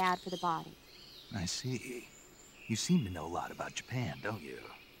is bad for the body. I see. You seem to know a lot about Japan, don't you?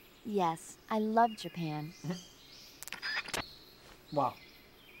 Yes, I love Japan. Wow.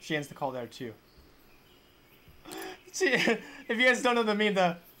 She ends the call there, too. See, if you guys don't know the meme,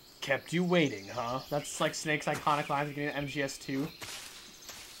 the kept you waiting, huh? That's like Snake's iconic line at the beginning of MGS2.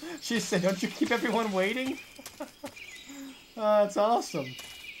 She said, don't you keep everyone waiting? That's awesome.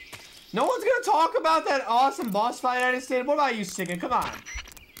 No one's gonna talk about that awesome boss fight I just did. What about you, Singing? Come on.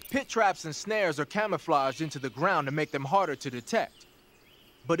 Pit traps and snares are camouflaged into the ground to make them harder to detect.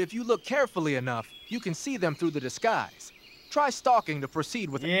 But if you look carefully enough, you can see them through the disguise. Try stalking to proceed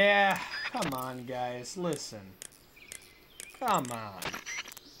with it. Yeah, come on, guys. Listen. Come on.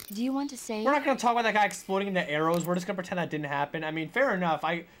 Do you want to say? We're not gonna talk about that guy exploding the arrows. We're just gonna pretend that didn't happen. I mean, fair enough.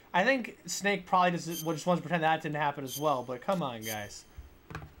 I think Snake probably just wants to pretend that didn't happen as well. But come on, guys.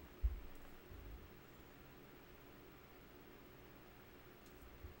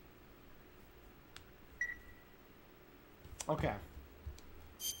 Okay.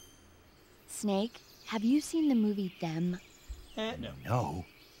 Snake, have you seen the movie Them? No. No.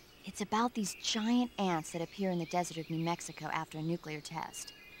 It's about these giant ants that appear in the desert of New Mexico after a nuclear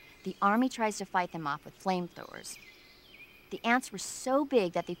test. The army tries to fight them off with flamethrowers. The ants were so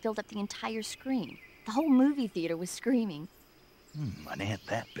big that they filled up the entire screen. The whole movie theater was screaming. An ant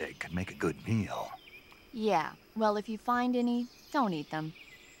that big could make a good meal. Yeah, well, if you find any, don't eat them.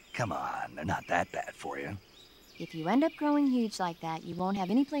 Come on, they're not that bad for you. If you end up growing huge like that, you won't have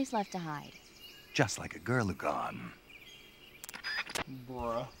any place left to hide. Just like a Gurlugon.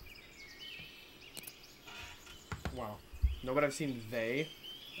 Bruh. Wow. No, but I've seen They.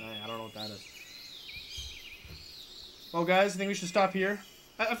 I don't know what that is. Well, guys, I think we should stop here.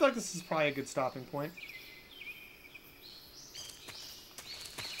 I feel like this is probably a good stopping point.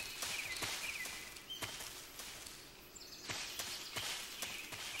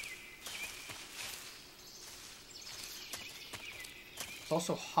 It's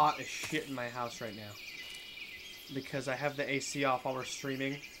also hot as shit in my house right now because I have the AC off while we're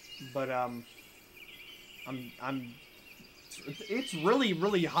streaming, but it's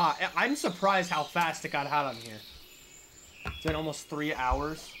really hot. I'm surprised how fast it got hot on here. It's been almost 3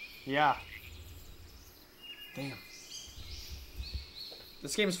 hours. Yeah. Damn.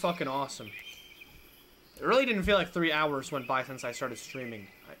 This game is fucking awesome. It really didn't feel like 3 hours went by since I started streaming.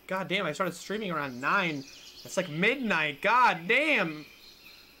 God damn, I started streaming around 9. It's like midnight. God damn.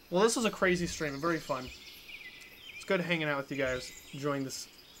 Well, this was a crazy stream. Very fun. It's good hanging out with you guys, enjoying this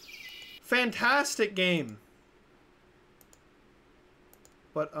fantastic game.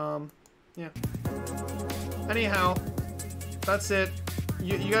 But, yeah. Anyhow, that's it.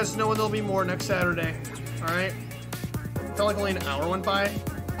 You guys know when there'll be more next Saturday. Alright? Felt like only an hour went by.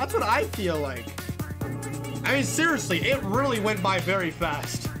 That's what I feel like. I mean, seriously, it really went by very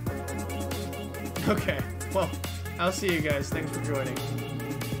fast. Okay, well, I'll see you guys. Thanks for joining.